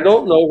 But I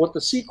don't know what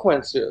the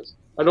sequence is.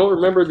 I don't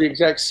remember the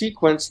exact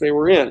sequence they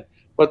were in.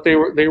 But they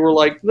were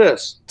like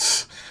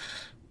this.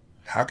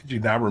 How could you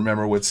not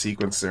remember what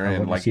sequence they're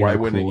in? Like, why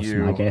wouldn't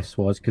you? My guess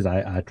was because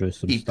I drew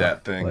some eat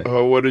stuff, that thing. Like...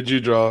 Oh, what did you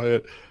draw?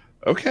 It.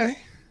 Okay.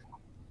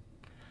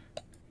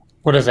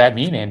 What does that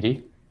mean,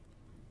 Andy?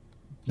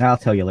 I'll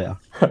tell you later.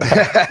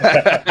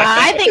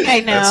 I think I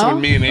know. That's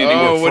when me and Andy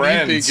were what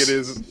friends. do you think it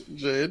is,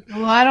 Jade?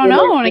 Well, I don't know. I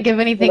don't want to give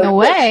anything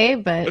away,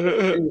 but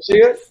Can you see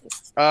it?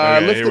 Lift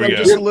it up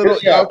just a little.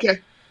 Yeah. Okay.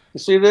 You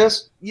see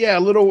this? Yeah,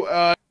 a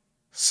little.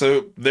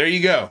 So there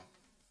you go.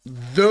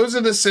 Those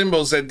are the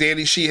symbols that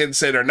Danny Sheehan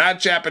said are not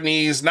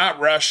Japanese, not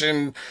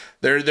Russian.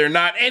 They're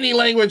not any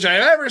language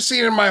I've ever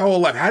seen in my whole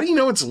life. How do you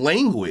know it's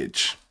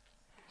language?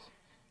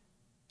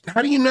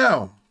 How do you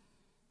know?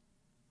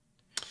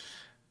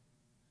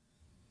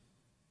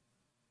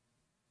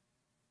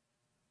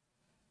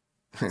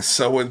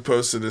 Someone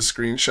posted a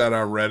screenshot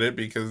on Reddit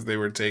because they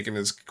were taking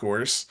his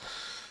course.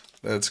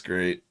 That's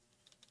great.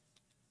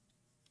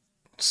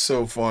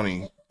 So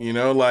funny. You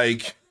know,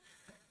 like,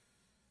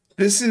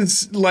 this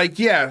is like,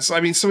 yes.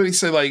 I mean, somebody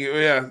said, like,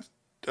 yeah,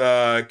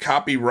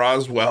 copy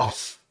Roswell.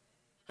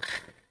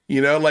 You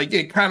know, like,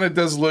 it kind of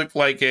does look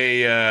like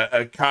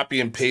a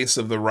copy and paste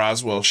of the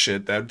Roswell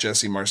shit that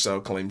Jesse Marcel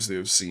claims to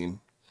have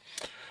seen.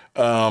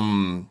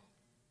 But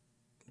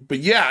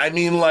yeah, I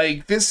mean,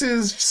 like, this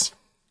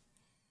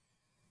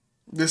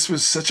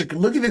was such a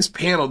look at this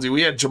panel, dude.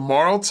 We had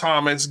Jamarl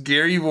Thomas,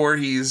 Gary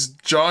Voorhees,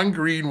 John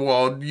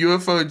Greenwald,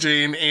 UFO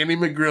Jane, Andy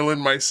McGrillen,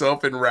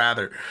 myself, and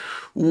Rather.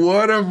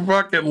 What a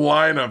fucking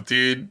lineup,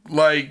 dude.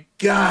 Like,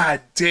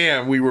 god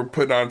damn, we were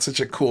putting on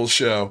such a cool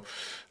show.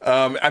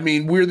 I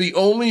mean, we're the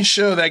only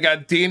show that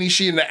got Danny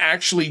Sheehan to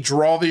actually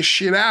draw this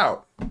shit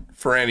out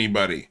for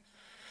anybody.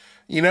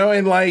 You know,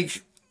 and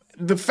like,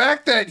 the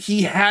fact that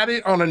he had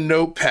it on a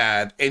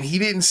notepad and he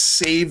didn't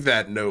save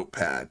that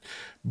notepad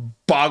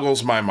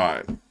boggles my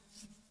mind.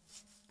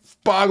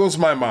 Boggles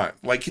my mind.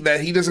 Like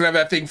that he doesn't have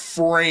that thing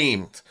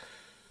framed.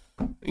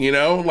 You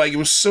know, like it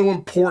was so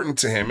important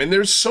to him. And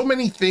there's so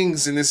many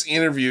things in this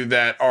interview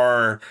that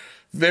are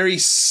very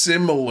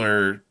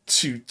similar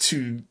to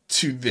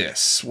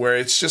this, where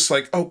it's just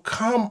like, oh,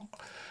 come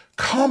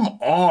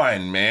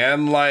on,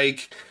 man.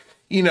 Like,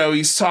 you know,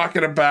 he's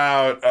talking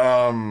about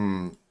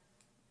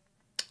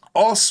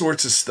all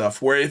sorts of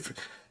stuff where if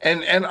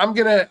and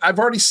I've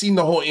already seen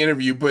the whole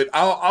interview, but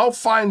I'll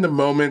find the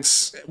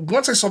moments.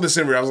 Once I saw this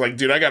interview, I was like,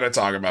 dude, I gotta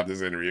talk about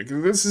this interview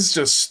because this is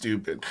just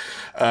stupid.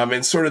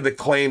 And sort of the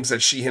claims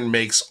that Sheehan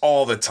makes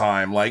all the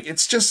time. Like,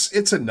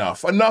 it's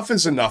enough. Enough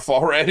is enough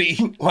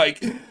already.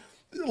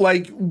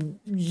 like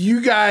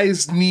you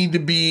guys need to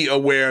be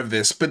aware of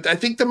this. But I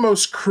think the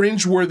most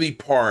cringeworthy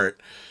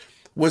part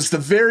was the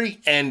very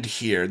end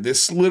here.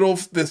 This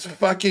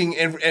fucking,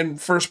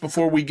 and first,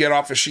 before we get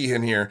off of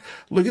Sheehan here,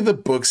 look at the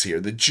books here,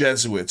 the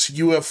Jesuits,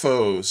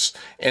 UFOs,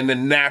 and the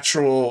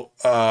Natural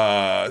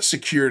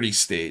Security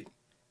State.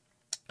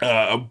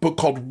 A book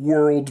called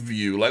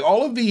Worldview. Like,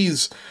 all of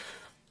these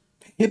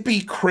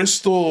hippie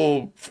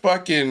crystal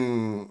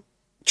fucking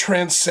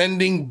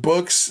transcending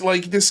books.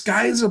 Like, this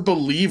guy is a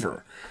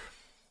believer.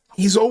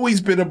 He's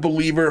always been a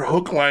believer,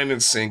 hook, line,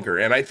 and sinker.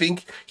 And I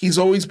think he's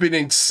always been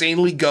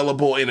insanely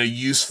gullible and a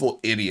useful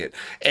idiot.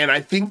 And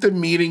I think the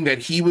meeting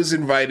that he was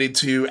invited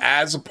to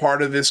as a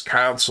part of this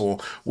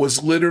council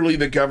was literally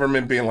the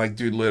government being like,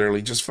 dude,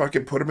 literally, just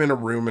fucking put him in a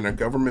room in a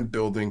government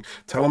building,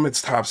 tell him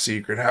it's top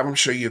secret, have him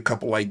show you a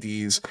couple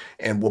IDs,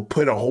 and we'll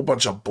put a whole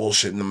bunch of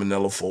bullshit in the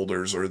manila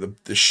folders or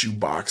the shoe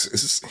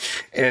boxes.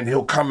 And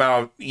he'll come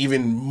out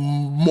even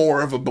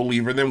more of a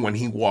believer than when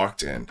he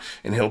walked in.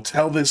 And he'll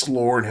tell this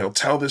lore and he'll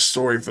tell this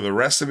story for the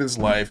rest of his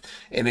life,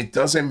 and it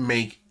doesn't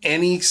make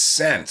any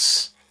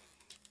sense.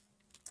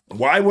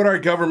 Why would our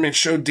government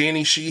show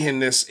Danny Sheehan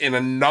this in a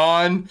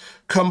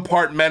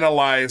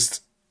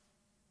non-compartmentalized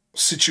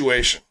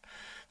situation?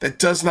 That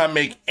does not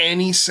make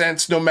any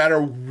sense, no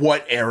matter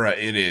what era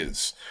it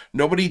is.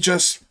 Nobody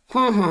just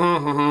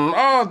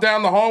oh,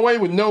 down the hallway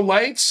with no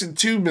lights and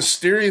two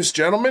mysterious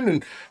gentlemen,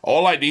 and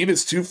all I need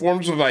is 2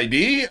 forms of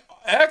ID.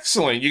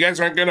 Excellent. You guys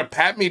aren't gonna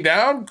pat me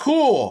down?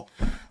 Cool.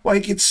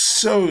 Like, it's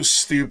so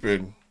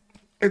stupid.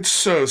 It's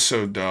so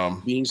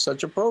dumb. Being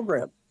such a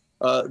program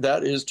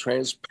that is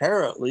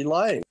transparently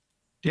lying.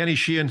 Danny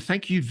Sheehan,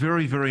 thank you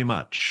very, very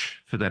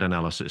much for that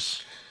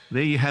analysis.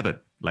 There you have it,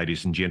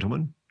 ladies and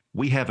gentlemen.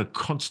 We have a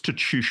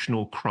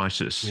constitutional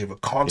crisis. We have a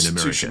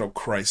constitutional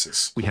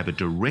crisis. We have a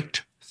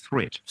direct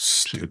threat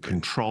to the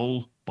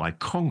control by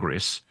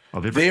Congress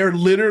of everything. They are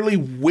literally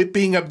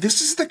whipping up. This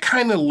is the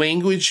kind of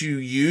language you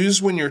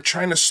use when you're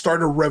trying to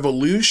start a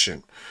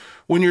revolution.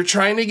 When you're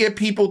trying to get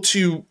people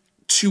to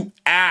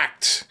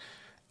act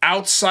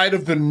outside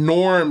of the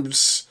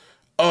norms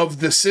of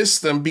the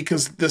system,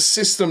 because the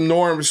system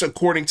norms,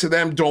 according to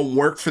them, don't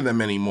work for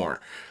them anymore.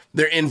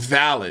 They're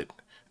invalid.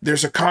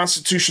 There's a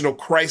constitutional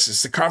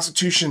crisis. The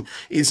Constitution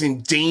is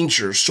in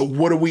danger. So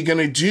what are we going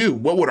to do?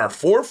 What would our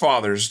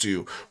forefathers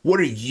do?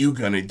 What are you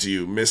going to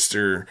do,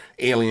 Mr.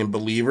 Alien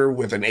Believer,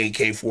 with an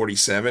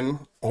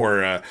AK-47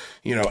 or a,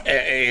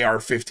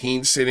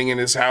 AR-15 sitting in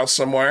his house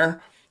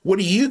somewhere? What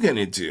are you going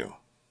to do?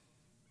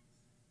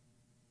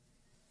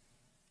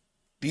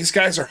 These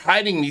guys are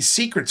hiding these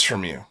secrets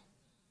from you.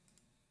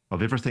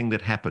 Of everything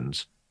that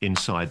happens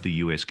inside the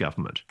US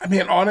government. I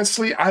mean,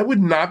 honestly, I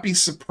would not be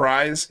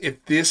surprised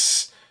if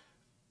this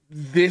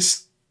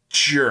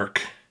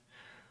jerk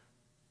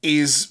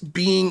is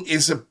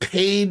a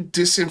paid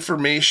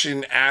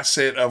disinformation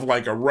asset of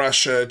like a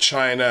Russia,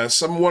 China,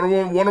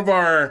 one of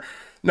our,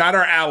 not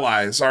our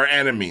allies, our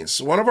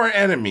enemies, one of our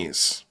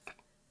enemies,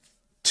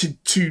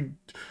 to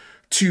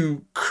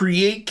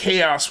create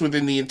chaos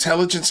within the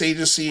intelligence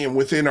agency and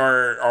within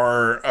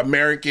our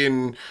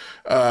American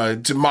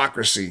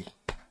democracy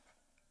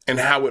and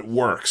how it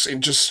works,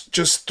 and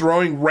just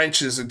throwing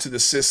wrenches into the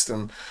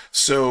system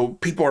so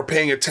people are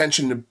paying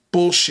attention to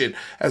bullshit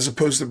as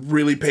opposed to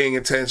really paying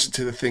attention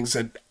to the things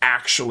that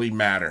actually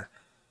matter.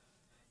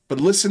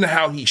 But listen to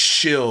how he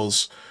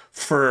shills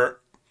for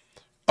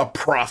a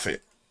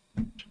profit.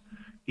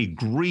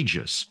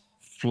 Egregious,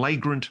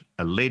 flagrant,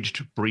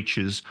 alleged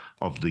breaches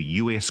of the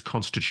US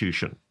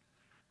Constitution.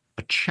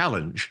 A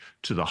challenge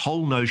to the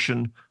whole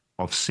notion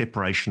of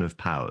separation of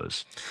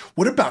powers.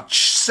 What about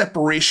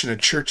separation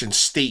of church and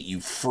state, you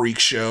freak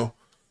show?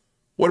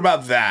 What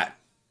about that?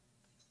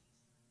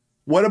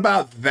 What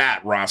about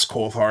that, Ross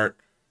Coulthart?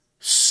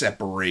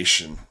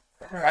 Separation.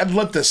 I'd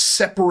love to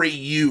separate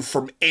you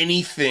from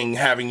anything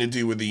having to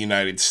do with the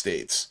United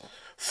States.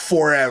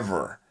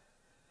 Forever.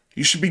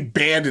 You should be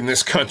banned in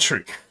this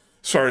country,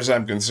 as far as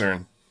I'm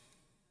concerned.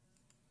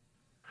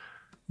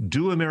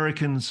 Do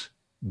Americans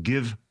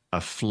give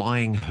a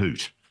flying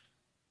hoot?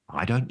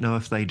 I don't know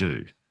if they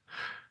do.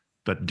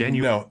 But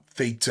Daniel... No,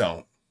 they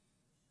don't.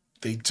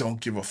 They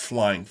don't give a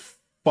flying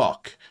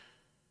fuck,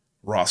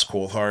 Ross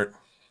Coulthart.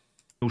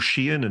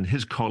 Sheehan and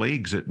his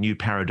colleagues at New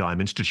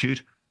Paradigm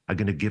Institute are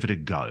going to give it a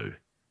go.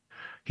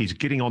 He's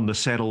getting on the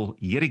saddle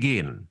yet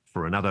again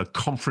for another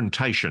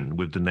confrontation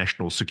with the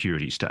national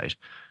security state.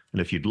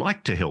 And if you'd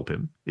like to help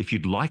him, if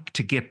you'd like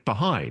to get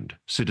behind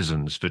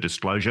Citizens for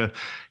Disclosure,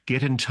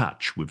 get in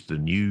touch with the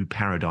New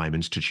Paradigm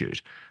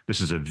Institute. This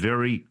is a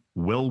very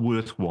well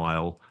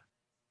worthwhile.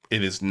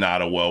 It is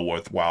not a well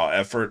worthwhile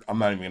effort. I'm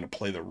not even going to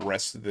play the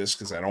rest of this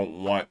because I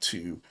don't want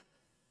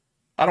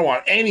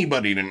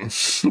anybody to,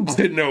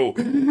 to know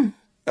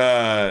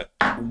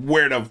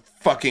where to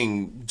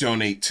fucking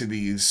donate to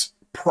these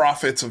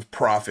prophets of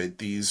profit,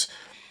 these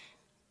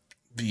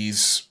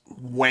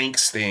wank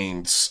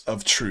stains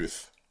of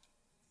truth.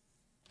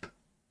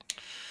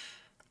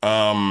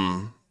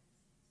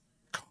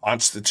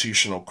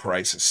 Constitutional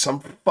crisis. Some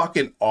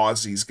fucking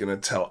Aussie's gonna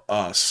tell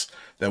us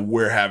that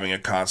we're having a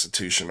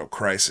constitutional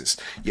crisis,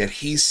 yet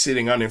he's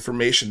sitting on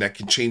information that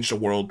can change the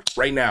world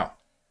right now.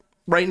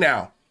 Right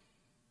now.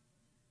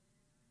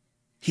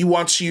 He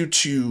wants you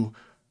to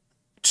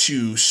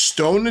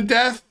stone to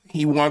death.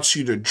 He wants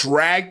you to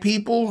drag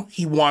people.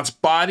 He wants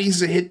bodies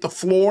to hit the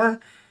floor.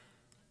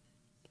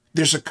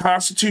 There's a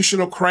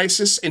constitutional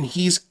crisis, and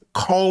he's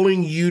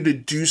calling you to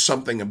do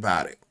something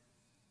about it.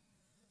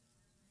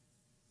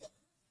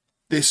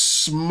 This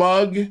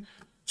smug,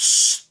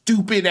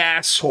 stupid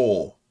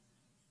asshole.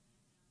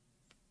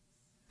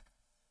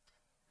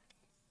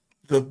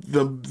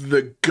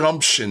 The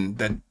gumption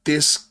that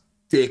this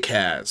dick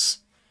has.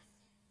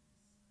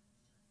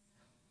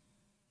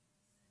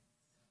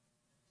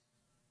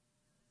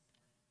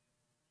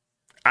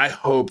 I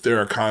hope there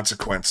are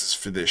consequences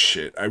for this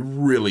shit. I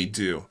really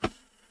do.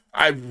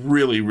 I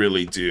really,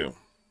 really do.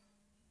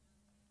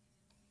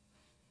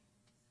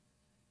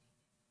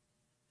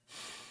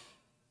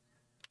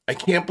 I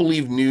can't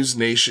believe News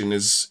Nation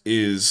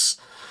is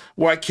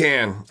well, I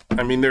can.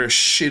 I mean, they're a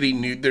shitty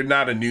news. They're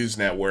not a news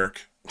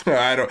network.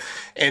 I don't,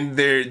 and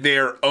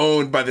they're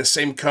owned by the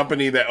same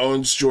company that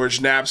owns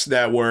George Knapp's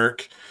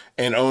network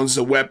and owns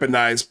the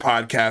Weaponized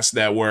podcast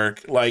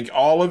network. Like,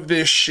 all of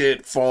this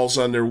shit falls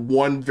under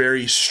one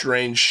very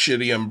strange,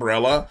 shitty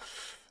umbrella,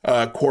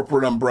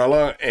 corporate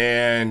umbrella,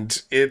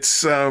 and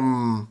it's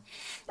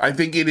I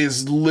think it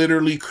is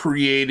literally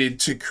created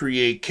to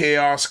create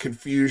chaos,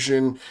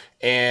 confusion,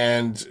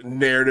 and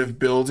narrative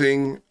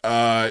building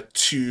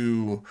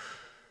to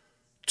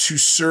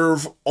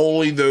serve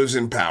only those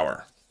in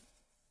power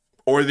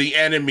or the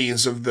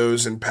enemies of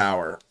those in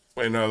power.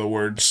 In other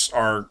words,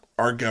 our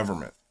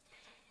government.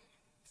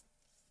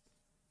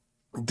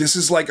 This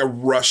is like a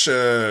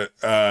Russia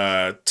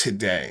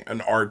Today,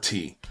 an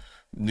RT.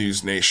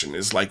 News Nation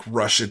is like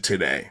Russia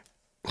Today,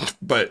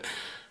 but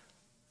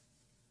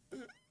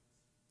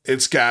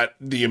it's got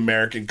the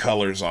American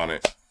colors on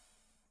it.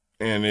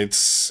 And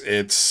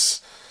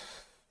it's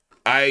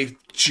I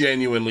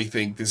genuinely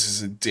think this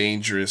is a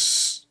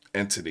dangerous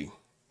entity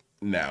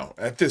now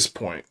at this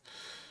point.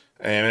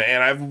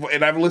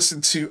 And I've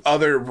listened to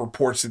other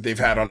reports that they've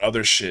had on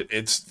other shit.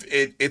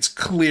 It's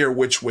clear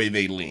which way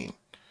they lean.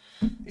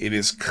 It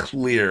is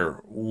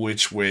clear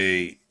which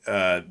way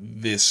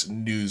this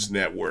news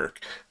network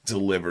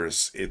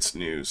delivers its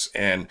news.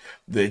 And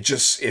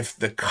if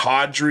the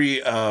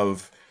cadre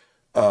of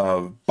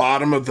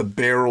bottom of the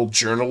barrel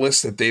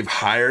journalists that they've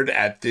hired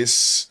at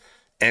this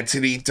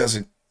entity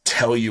doesn't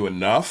tell you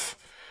enough,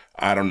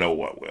 I don't know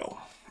what will.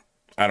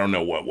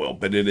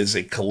 But it is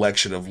a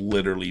collection of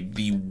literally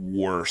the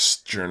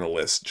worst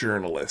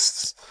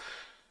journalists.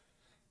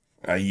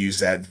 I use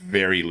that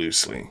very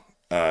loosely,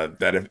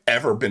 that have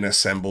ever been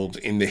assembled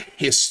in the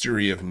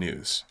history of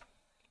news.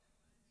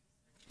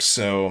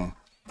 So,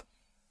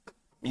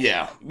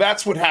 yeah,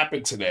 that's what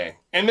happened today.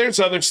 And there's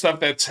other stuff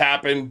that's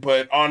happened,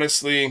 but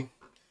honestly,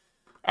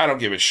 I don't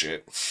give a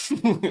shit.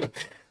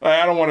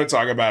 I don't want to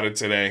talk about it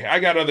today. I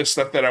got other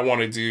stuff that I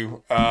want to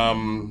do.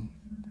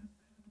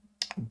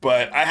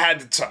 But I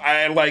had to,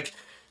 I like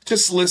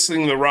just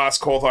listening to Ross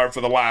Coulthart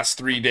for the last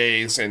 3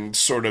 days and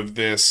sort of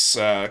this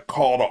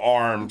call to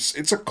arms.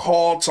 It's a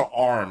call to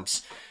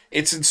arms.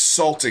 It's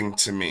insulting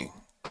to me.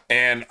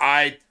 And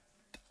I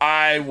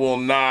will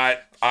not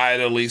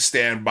idly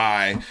stand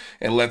by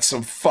and let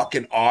some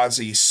fucking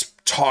Aussies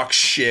talk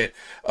shit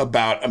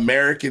about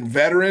American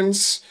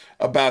veterans,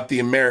 about the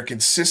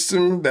American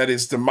system that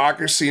is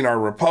democracy in our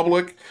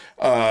republic,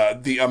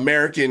 the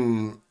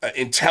American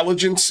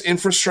intelligence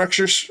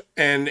infrastructure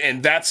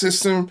and that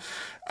system.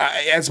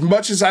 As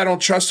much as I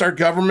don't trust our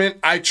government,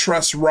 I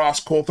trust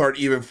Ross Coulthart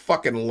even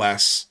fucking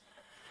less.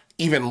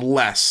 Even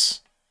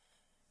less.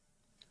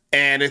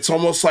 And it's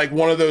almost like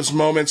one of those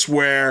moments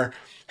where,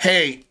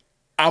 hey,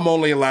 I'm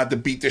only allowed to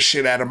beat the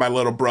shit out of my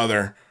little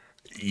brother.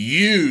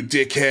 You,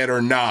 dickhead,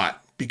 are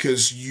not,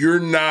 because you're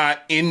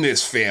not in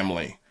this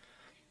family.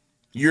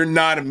 You're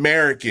not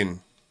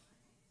American.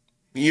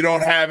 You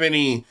don't have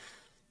any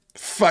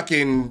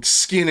fucking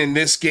skin in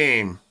this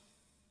game.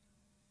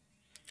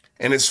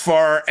 And as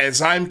far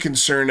as I'm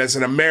concerned, as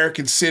an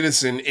American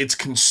citizen, it's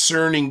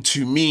concerning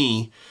to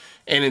me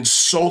and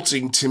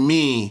insulting to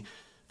me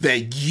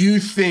that you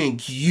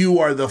think you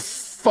are the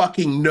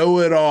fucking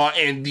know-it-all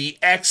and the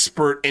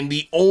expert and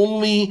the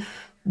only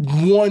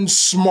one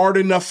smart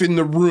enough in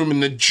the room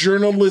in the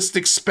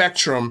journalistic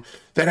spectrum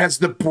that has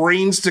the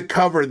brains to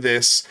cover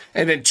this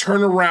and then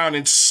turn around,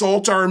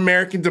 insult our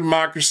American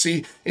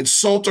democracy,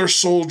 insult our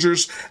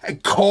soldiers,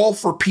 and call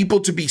for people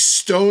to be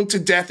stoned to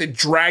death and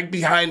dragged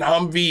behind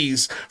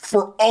Humvees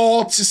for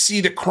all to see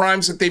the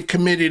crimes that they've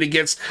committed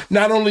against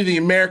not only the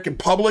American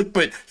public,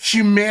 but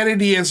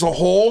humanity as a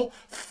whole.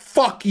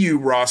 Fuck you,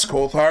 Ross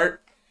Coulthart.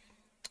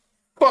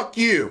 Fuck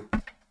you.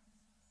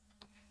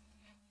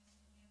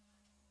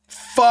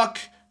 Fuck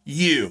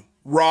you,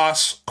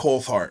 Ross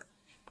Coulthart.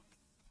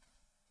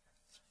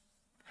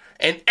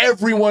 And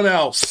everyone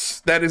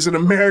else that is an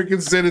American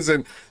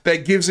citizen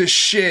that gives a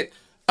shit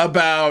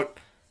about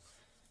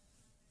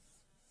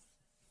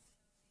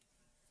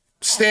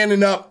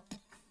standing up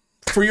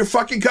for your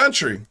fucking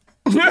country.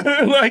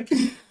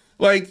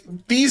 like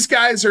these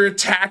guys are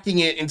attacking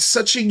it in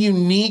such a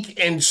unique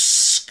and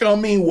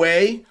scummy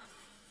way.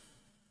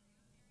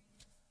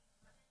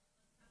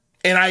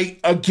 And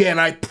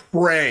I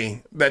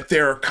pray that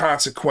there are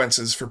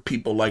consequences for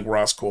people like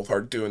Ross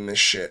Coulthart doing this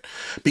shit.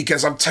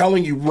 Because I'm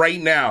telling you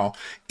right now,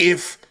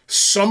 if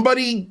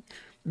somebody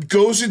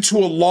goes into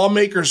a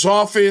lawmaker's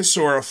office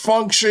or a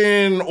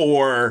function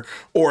or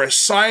a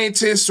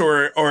scientist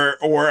or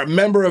a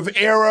member of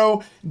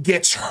AARO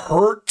gets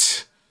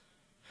hurt,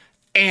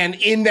 and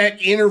in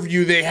that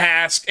interview they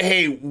ask,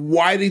 hey,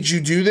 why did you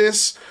do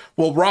this?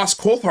 Well, Ross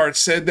Coulthart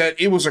said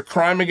that it was a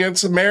crime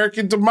against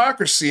American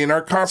democracy and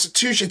our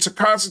Constitution. It's a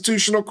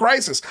constitutional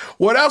crisis.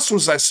 What else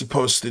was I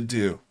supposed to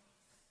do?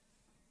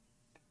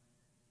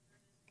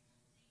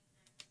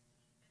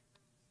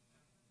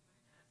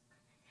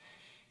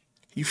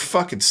 You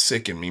fucking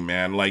sicken me,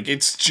 man. Like,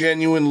 it's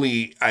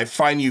genuinely, I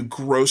find you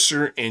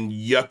grosser and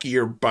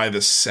yuckier by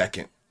the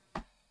second.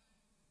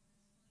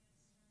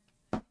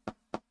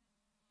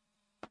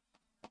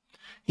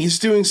 He's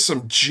doing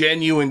some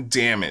genuine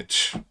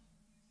damage.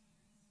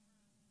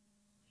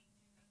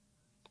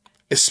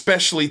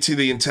 Especially to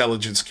the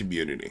intelligence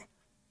community.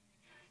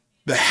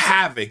 The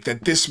havoc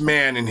that this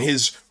man and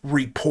his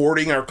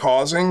reporting are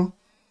causing.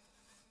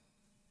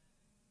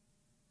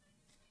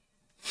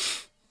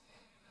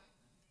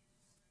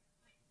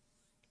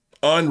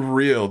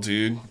 Unreal,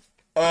 dude.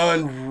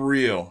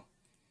 Unreal.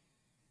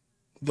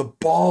 The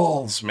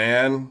balls,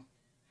 man.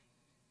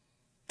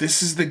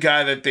 This is the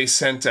guy that they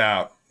sent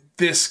out.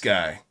 This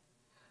guy.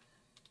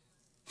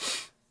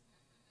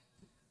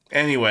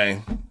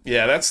 Anyway,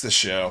 yeah, that's the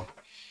show.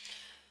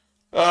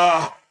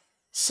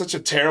 Such a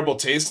terrible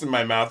taste in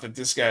my mouth that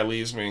this guy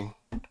leaves me.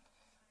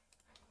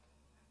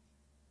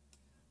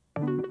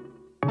 But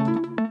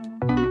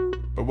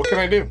what can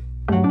I do?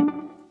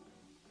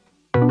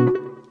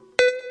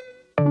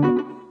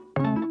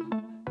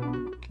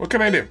 What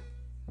can I do?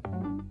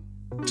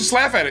 Just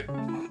laugh at it.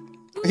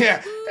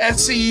 Yeah,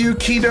 SCU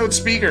keynote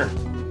speaker.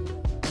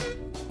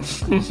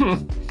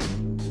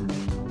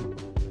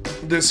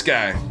 This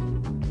guy.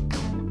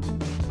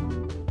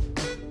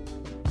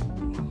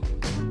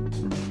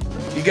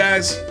 You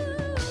guys,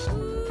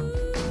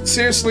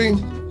 seriously,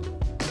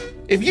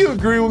 if you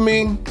agree with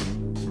me,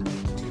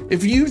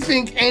 if you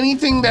think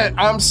anything that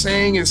I'm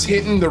saying is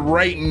hitting the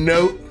right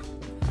note,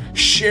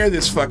 share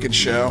this fucking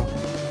show.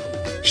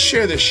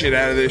 Share the shit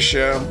out of this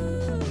show.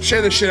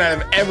 Share the shit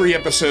out of every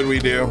episode we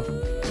do.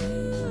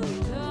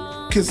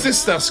 Because this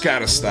stuff's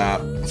gotta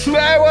stop.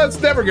 Well, it's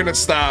never gonna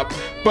stop,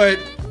 but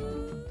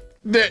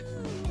this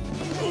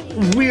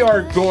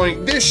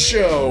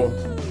show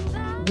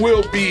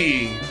will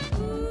be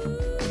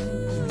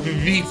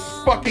the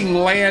fucking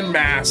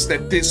landmass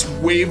that this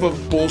wave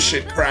of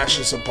bullshit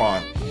crashes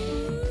upon.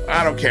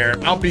 I don't care.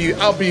 I'll be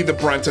the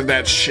brunt of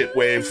that shit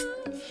wave.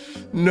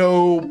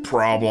 No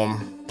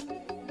problem.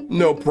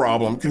 No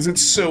problem, because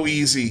it's so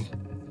easy.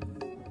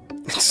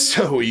 It's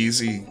so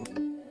easy.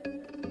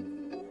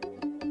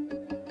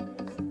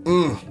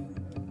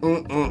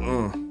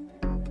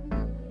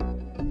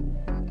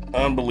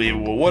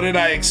 Unbelievable. What did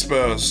I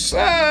expose?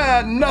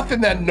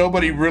 Nothing that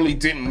nobody really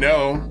didn't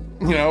know.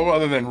 You know,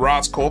 other than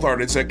Ross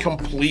Coulthart is a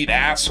complete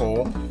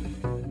asshole.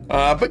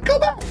 But go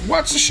back,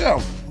 watch the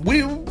show.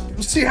 We'll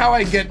see how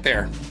I get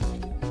there.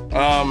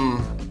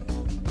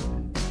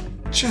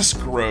 Just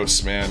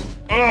gross, man.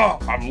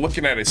 Ugh, I'm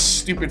looking at his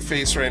stupid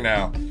face right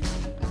now.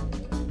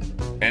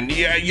 And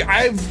yeah,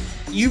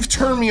 you've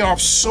turned me off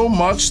so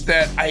much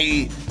that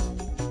I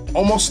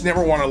almost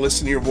never want to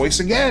listen to your voice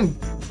again.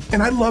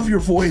 And I love your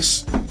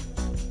voice.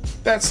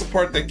 That's the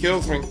part that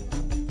kills me.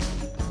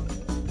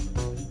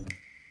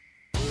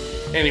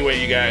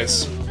 Anyway, you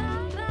guys,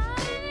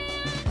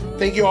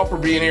 thank you all for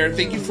being here.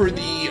 Thank you for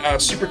the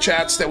super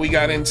chats that we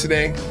got in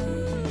today.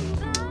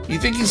 You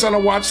think he's on a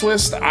watch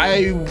list?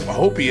 I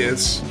hope he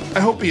is. I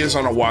hope he is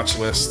on a watch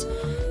list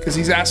because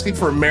he's asking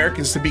for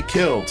Americans to be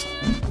killed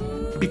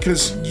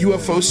because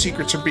UFO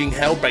secrets are being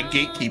held by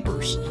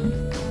gatekeepers.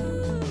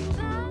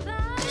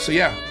 So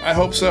yeah, I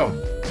hope so.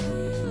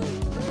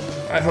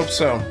 I hope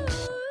so.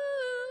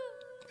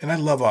 And I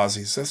love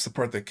Aussies. That's the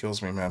part that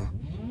kills me, man.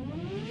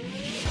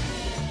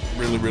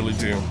 Really, really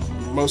do.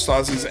 most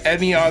Aussies,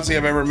 any Aussie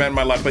I've ever met in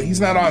my life, but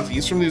he's not Aussie.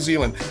 He's from New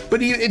Zealand.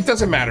 But it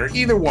doesn't matter.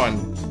 Either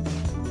one.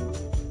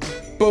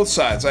 Both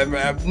sides. I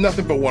have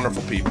nothing but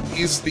wonderful people.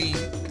 He's the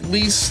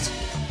least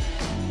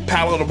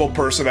palatable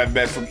person I've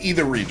met from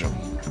either region.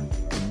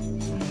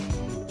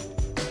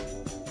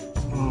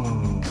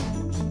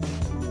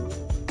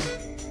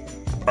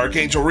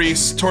 Archangel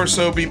Reese,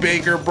 Torso B.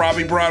 Baker,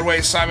 Robbie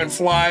Broadway, Simon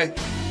Fly,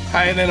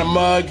 Higher Than a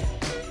Mug,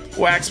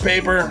 Wax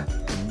Paper,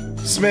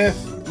 Smith,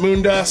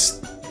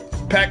 Moondust,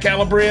 Pat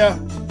Calabria,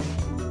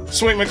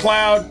 Swing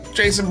McLeod,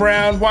 Jason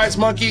Brown, Wise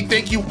Monkey.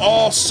 Thank you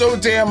all so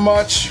damn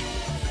much.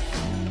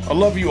 I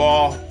love you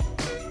all.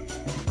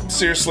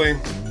 Seriously,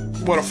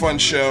 what a fun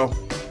show.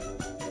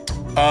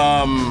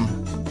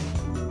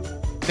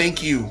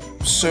 Thank you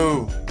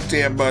so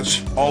damn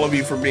much, all of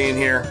you, for being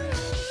here.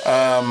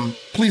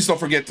 Please don't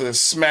forget to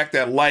smack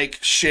that like,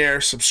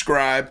 share,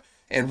 subscribe,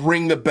 and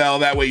ring the bell.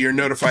 That way you're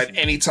notified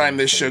anytime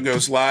this show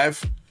goes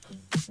live.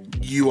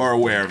 You are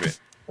aware of it.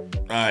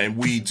 And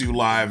we do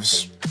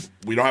lives.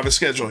 We don't have a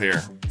schedule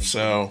here.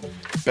 So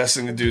best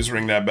thing to do is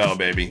ring that bell,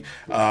 baby.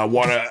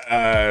 Want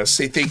to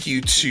say thank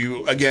you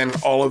to, again,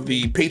 all of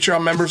the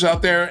Patreon members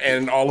out there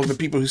and all of the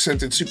people who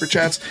sent in super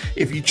chats.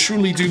 If you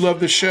truly do love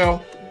the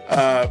show,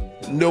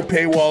 no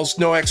paywalls,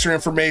 no extra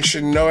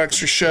information, no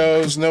extra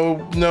shows,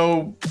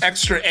 no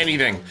extra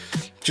anything.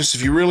 Just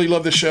if you really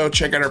love the show,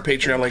 check out our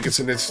Patreon link. It's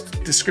in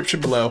the description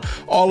below.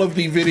 All of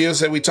the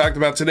videos that we talked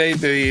about today,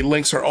 the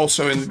links are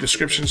also in the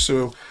description,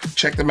 so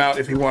check them out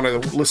if you want to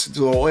listen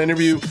to the whole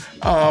interview.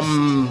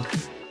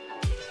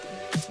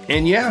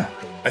 And yeah,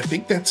 I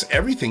think that's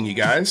everything, you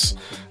guys.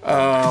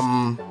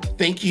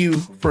 Thank you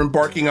for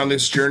embarking on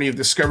this journey of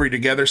discovery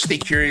together. Stay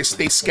curious,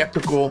 stay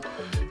skeptical,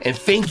 and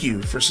thank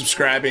you for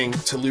subscribing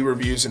to Lou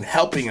Reviews and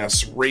helping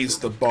us raise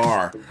the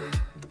bar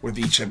with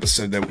each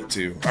episode that we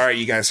do. All right,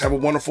 you guys, have a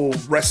wonderful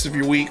rest of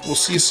your week. We'll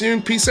see you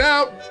soon. Peace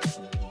out.